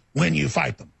you when you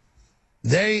fight them.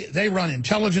 They run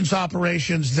intelligence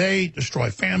operations. They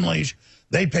destroy families.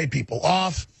 They pay people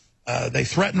off. They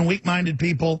threaten weak-minded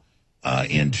people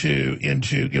into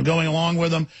going along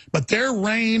with them. But their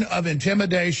reign of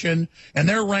intimidation and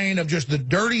their reign of just the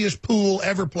dirtiest pool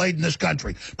ever played in this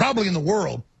country, probably in the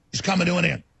world, is coming to an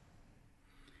end.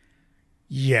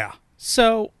 Yeah.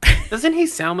 So doesn't he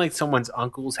sound like someone's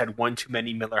uncles had one too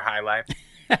many Miller High Life?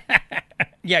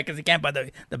 Yeah, because he can't buy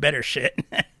the better shit.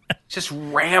 Just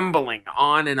rambling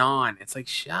on and on. It's like,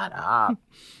 shut up.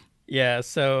 Yeah,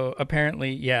 so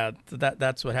apparently, yeah,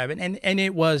 that's what happened. And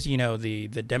it was, the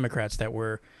Democrats that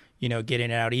were,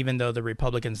 getting it out, even though the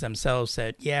Republicans themselves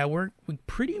said, yeah, we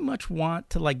pretty much want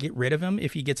to, get rid of him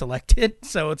if he gets elected.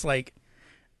 So it's like...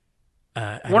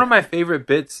 one of my favorite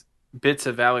bits bits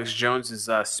of Alex Jones's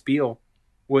spiel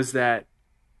was that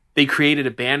they created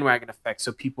a bandwagon effect,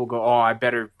 so people go, "Oh, I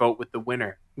better vote with the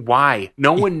winner." Why?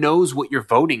 No one knows what you're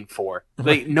voting for.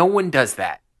 Like, no one does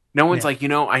that. No one's like,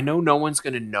 I know no one's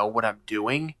going to know what I'm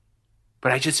doing,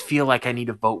 but I just feel like I need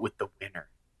to vote with the winner.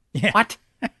 Yeah. What?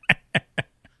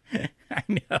 I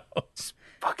know. It's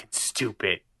fucking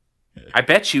stupid. I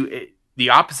bet you the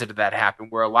opposite of that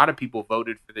happened, where a lot of people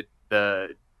voted for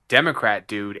the Democrat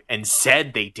dude and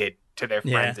said they did to their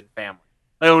friends and family.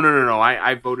 Like, oh, no.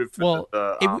 I voted for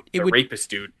the rapist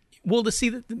dude. Well, to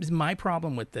see my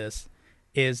problem with this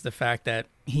is the fact that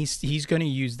he's going to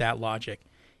use that logic,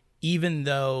 even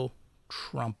though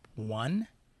Trump won,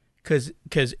 because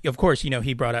of course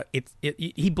he brought up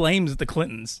he blames the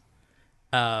Clintons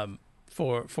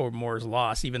for Moore's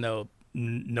loss, even though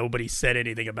nobody said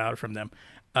anything about it from them.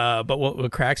 But what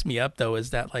cracks me up though is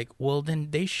that, like, well,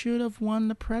 then they should have won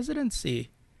the presidency.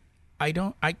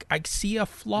 I see a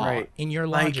flaw in your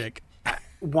logic.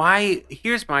 Why?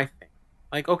 Here's my thing.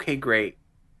 Like, okay, great.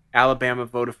 Alabama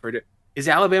voted for it. Is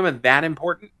Alabama that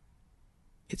important?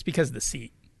 It's because of the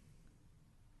seat.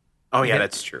 Oh yeah,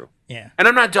 that's true. Yeah, and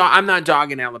I'm not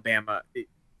dogging Alabama.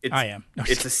 I am. No,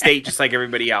 it's a state just like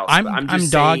everybody else. I'm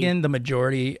just dogging the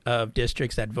majority of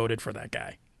districts that voted for that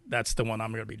guy. That's the one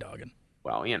I'm going to be dogging.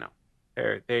 Well, they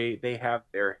have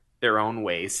their own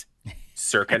ways,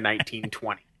 circa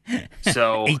 1920.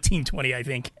 So 1820, I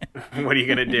think. What are you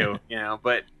gonna do?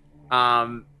 But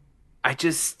I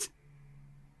just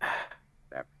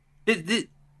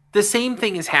the same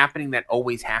thing is happening that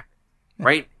always happens,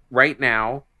 right? Right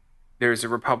now, there's a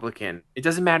Republican. It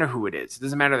doesn't matter who it is. It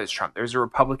doesn't matter that it's Trump. There's a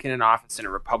Republican in office in a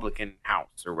Republican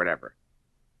House or whatever.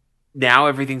 Now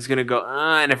everything's going to go,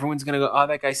 and everyone's going to go, oh,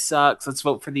 that guy sucks. Let's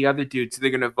vote for the other dude. So they're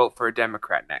going to vote for a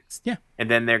Democrat next. Yeah.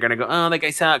 And then they're going to go, oh, that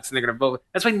guy sucks. And they're going to vote.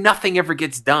 That's why nothing ever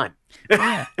gets done.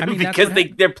 Yeah. I mean, because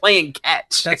they're playing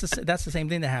catch. That's the same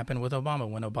thing that happened with Obama.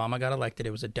 When Obama got elected,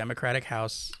 it was a Democratic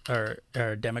House or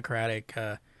Democratic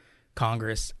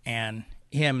Congress and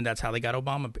him. That's how they got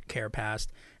Obamacare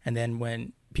passed. And then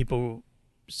when people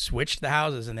switched the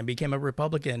houses and then became a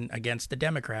Republican against the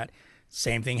Democrat,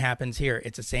 same thing happens here.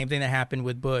 It's the same thing that happened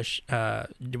with Bush,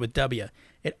 with W.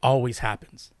 It always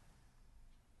happens.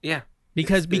 Yeah.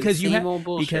 Because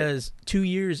 2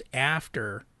 years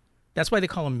after, that's why they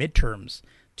call them midterms.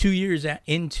 2 years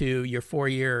into your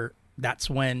 4-year, that's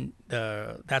when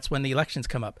the elections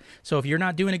come up. So if you're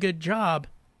not doing a good job,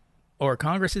 or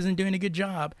Congress isn't doing a good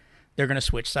job, they're going to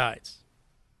switch sides.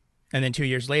 And then 2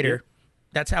 years later,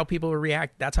 that's how people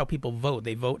react. That's how people vote.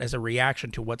 They vote as a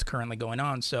reaction to what's currently going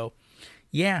on. So,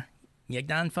 yeah, you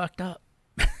done fucked up.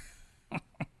 It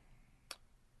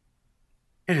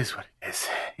is what it is.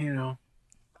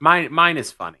 Mine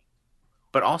is funny,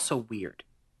 but also weird.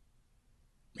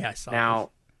 Yeah, I saw Now, this.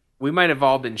 We might have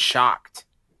all been shocked,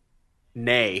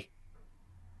 nay,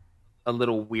 a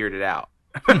little weirded out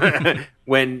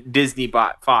when Disney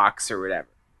bought Fox or whatever.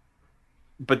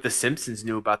 But The Simpsons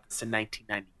knew about this in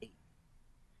 1998.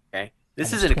 Okay?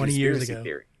 This isn't a 20 years conspiracy ago.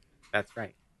 theory. That's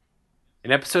right.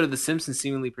 An episode of The Simpsons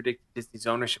seemingly predicted Disney's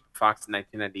ownership of Fox in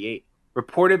 1998.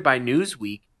 Reported by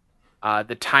Newsweek,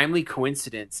 the timely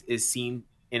coincidence is seen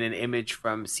in an image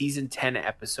from season 10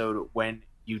 episode When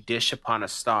You Dish Upon a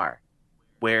Star,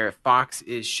 where Fox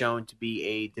is shown to be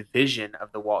a division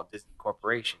of the Walt Disney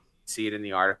Corporation. You see it in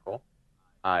the article.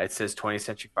 It says 20th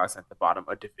Century Fox at the bottom,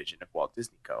 a division of Walt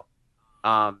Disney Co.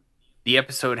 The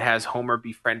episode has Homer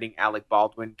befriending Alec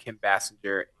Baldwin, Kim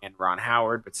Basinger, and Ron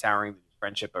Howard, but souring the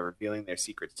friendship by revealing their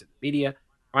secrets to the media.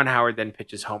 Ron Howard then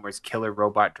pitches Homer's killer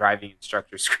robot driving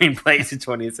instructor screenplay to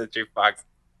 20th Century Fox.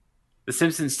 The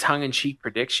Simpsons' tongue-in-cheek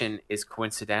prediction is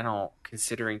coincidental,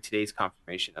 considering today's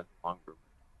confirmation of the long-rumored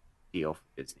deal for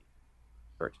Disney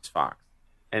to purchase Fox.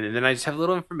 And then I just have a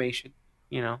little information,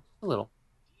 a little.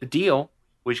 The deal,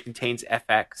 which contains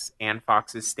FX and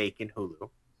Fox's stake in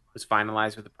Hulu, was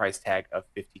finalized with a price tag of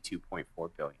 $52.4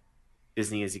 billion.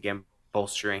 Disney is again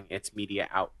bolstering its media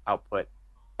output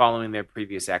following their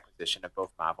previous acquisition of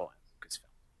both Marvel and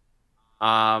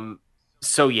Lucasfilm.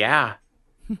 So yeah,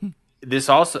 this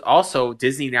also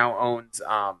Disney now owns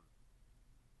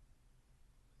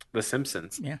The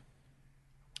Simpsons. Yeah.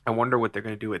 I wonder what they're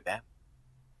going to do with them.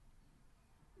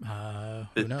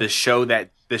 The show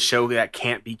that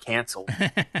can't be canceled.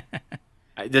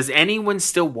 Does anyone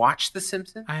still watch The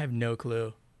Simpsons? I have no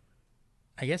clue.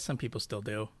 I guess some people still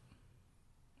do.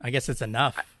 I guess it's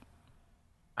enough.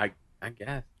 I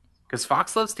guess. Because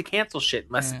Fox loves to cancel shit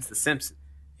unless it's The Simpsons.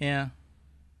 Yeah.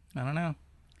 I don't know.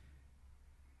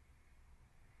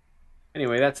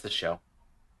 Anyway, that's the show.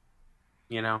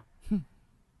 It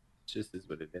just is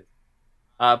what it is.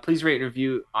 Please rate and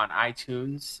review on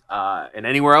iTunes and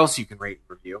anywhere else you can rate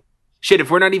and review. Shit,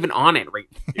 if we're not even on it, rate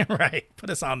and review. Right. Put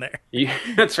us on there.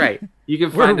 That's right. You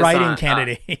can We're find a us writing on,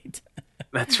 candidate.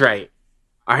 that's right.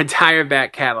 Our entire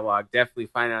back catalog, definitely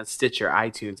find it on Stitcher,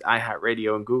 iTunes,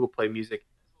 iHeartRadio, and Google Play Music,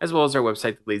 as well as our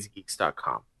website,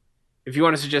 thelazygeeks.com. If you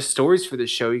want to suggest stories for this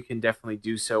show, you can definitely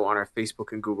do so on our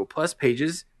Facebook and Google Plus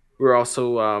pages. We're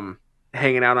also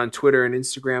hanging out on Twitter and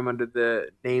Instagram under the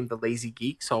name The Lazy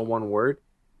Geeks, all one word.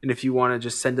 And if you want to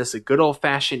just send us a good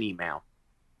old-fashioned email,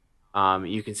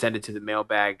 you can send it to the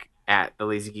mailbag at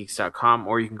thelazygeeks.com,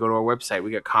 or you can go to our website.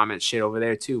 We got comment shit over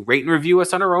there, too. Rate and review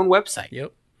us on our own website.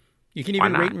 Yep. You can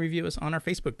even rate and review us on our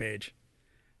Facebook page.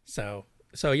 So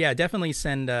yeah, definitely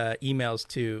send emails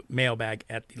to mailbag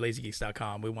at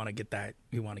thelazygeeks.com. We want to get that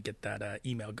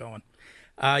email going.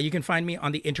 You can find me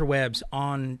on the interwebs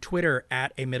on Twitter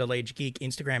at a middle-aged geek,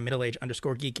 Instagram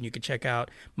middleage_geek, and you can check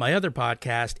out my other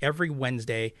podcast every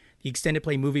Wednesday, the Extended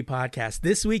Play Movie Podcast.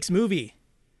 This week's movie,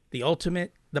 the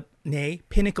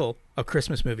pinnacle of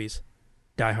Christmas movies,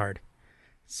 Die Hard.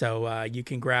 So you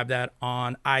can grab that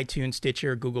on iTunes,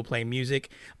 Stitcher, Google Play Music.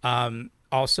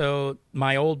 Also,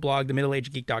 my old blog,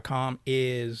 themiddleagedgeek.com,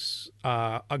 is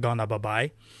gonna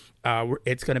bye-bye.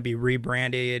 It's going to be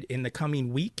rebranded in the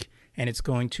coming week, and it's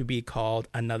going to be called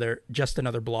Just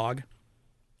Another Blog.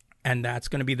 And that's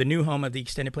going to be the new home of the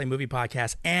Extended Play Movie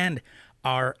Podcast and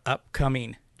our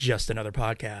upcoming Just Another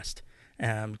Podcast.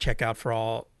 Check out for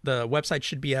all. The website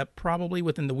should be up probably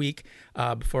within the week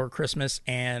before Christmas,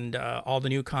 and all the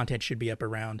new content should be up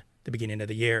around the beginning of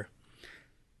the year.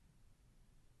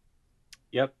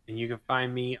 Yep, and you can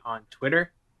find me on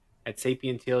Twitter at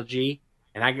SapienTLG,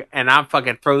 and I'll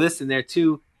fucking throw this in there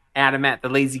too. Adam at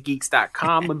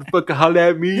thelazygeeks.com. Motherfucker,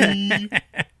 holla at me.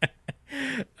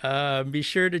 Be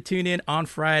sure to tune in on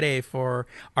Friday for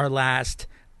our last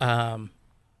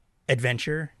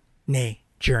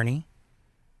journey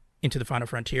into the final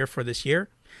frontier for this year.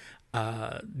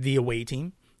 The Away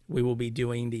Team. We will be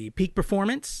doing the peak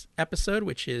performance episode,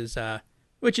 which is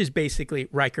basically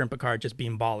Riker and Picard just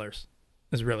being ballers.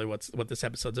 Is really what this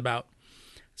episode's about.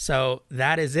 So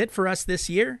that is it for us this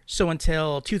year. So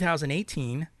until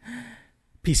 2018,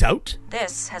 peace out.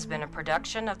 This has been a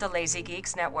production of the Lazy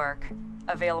Geeks Network.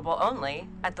 Available only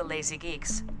at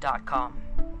thelazygeeks.com.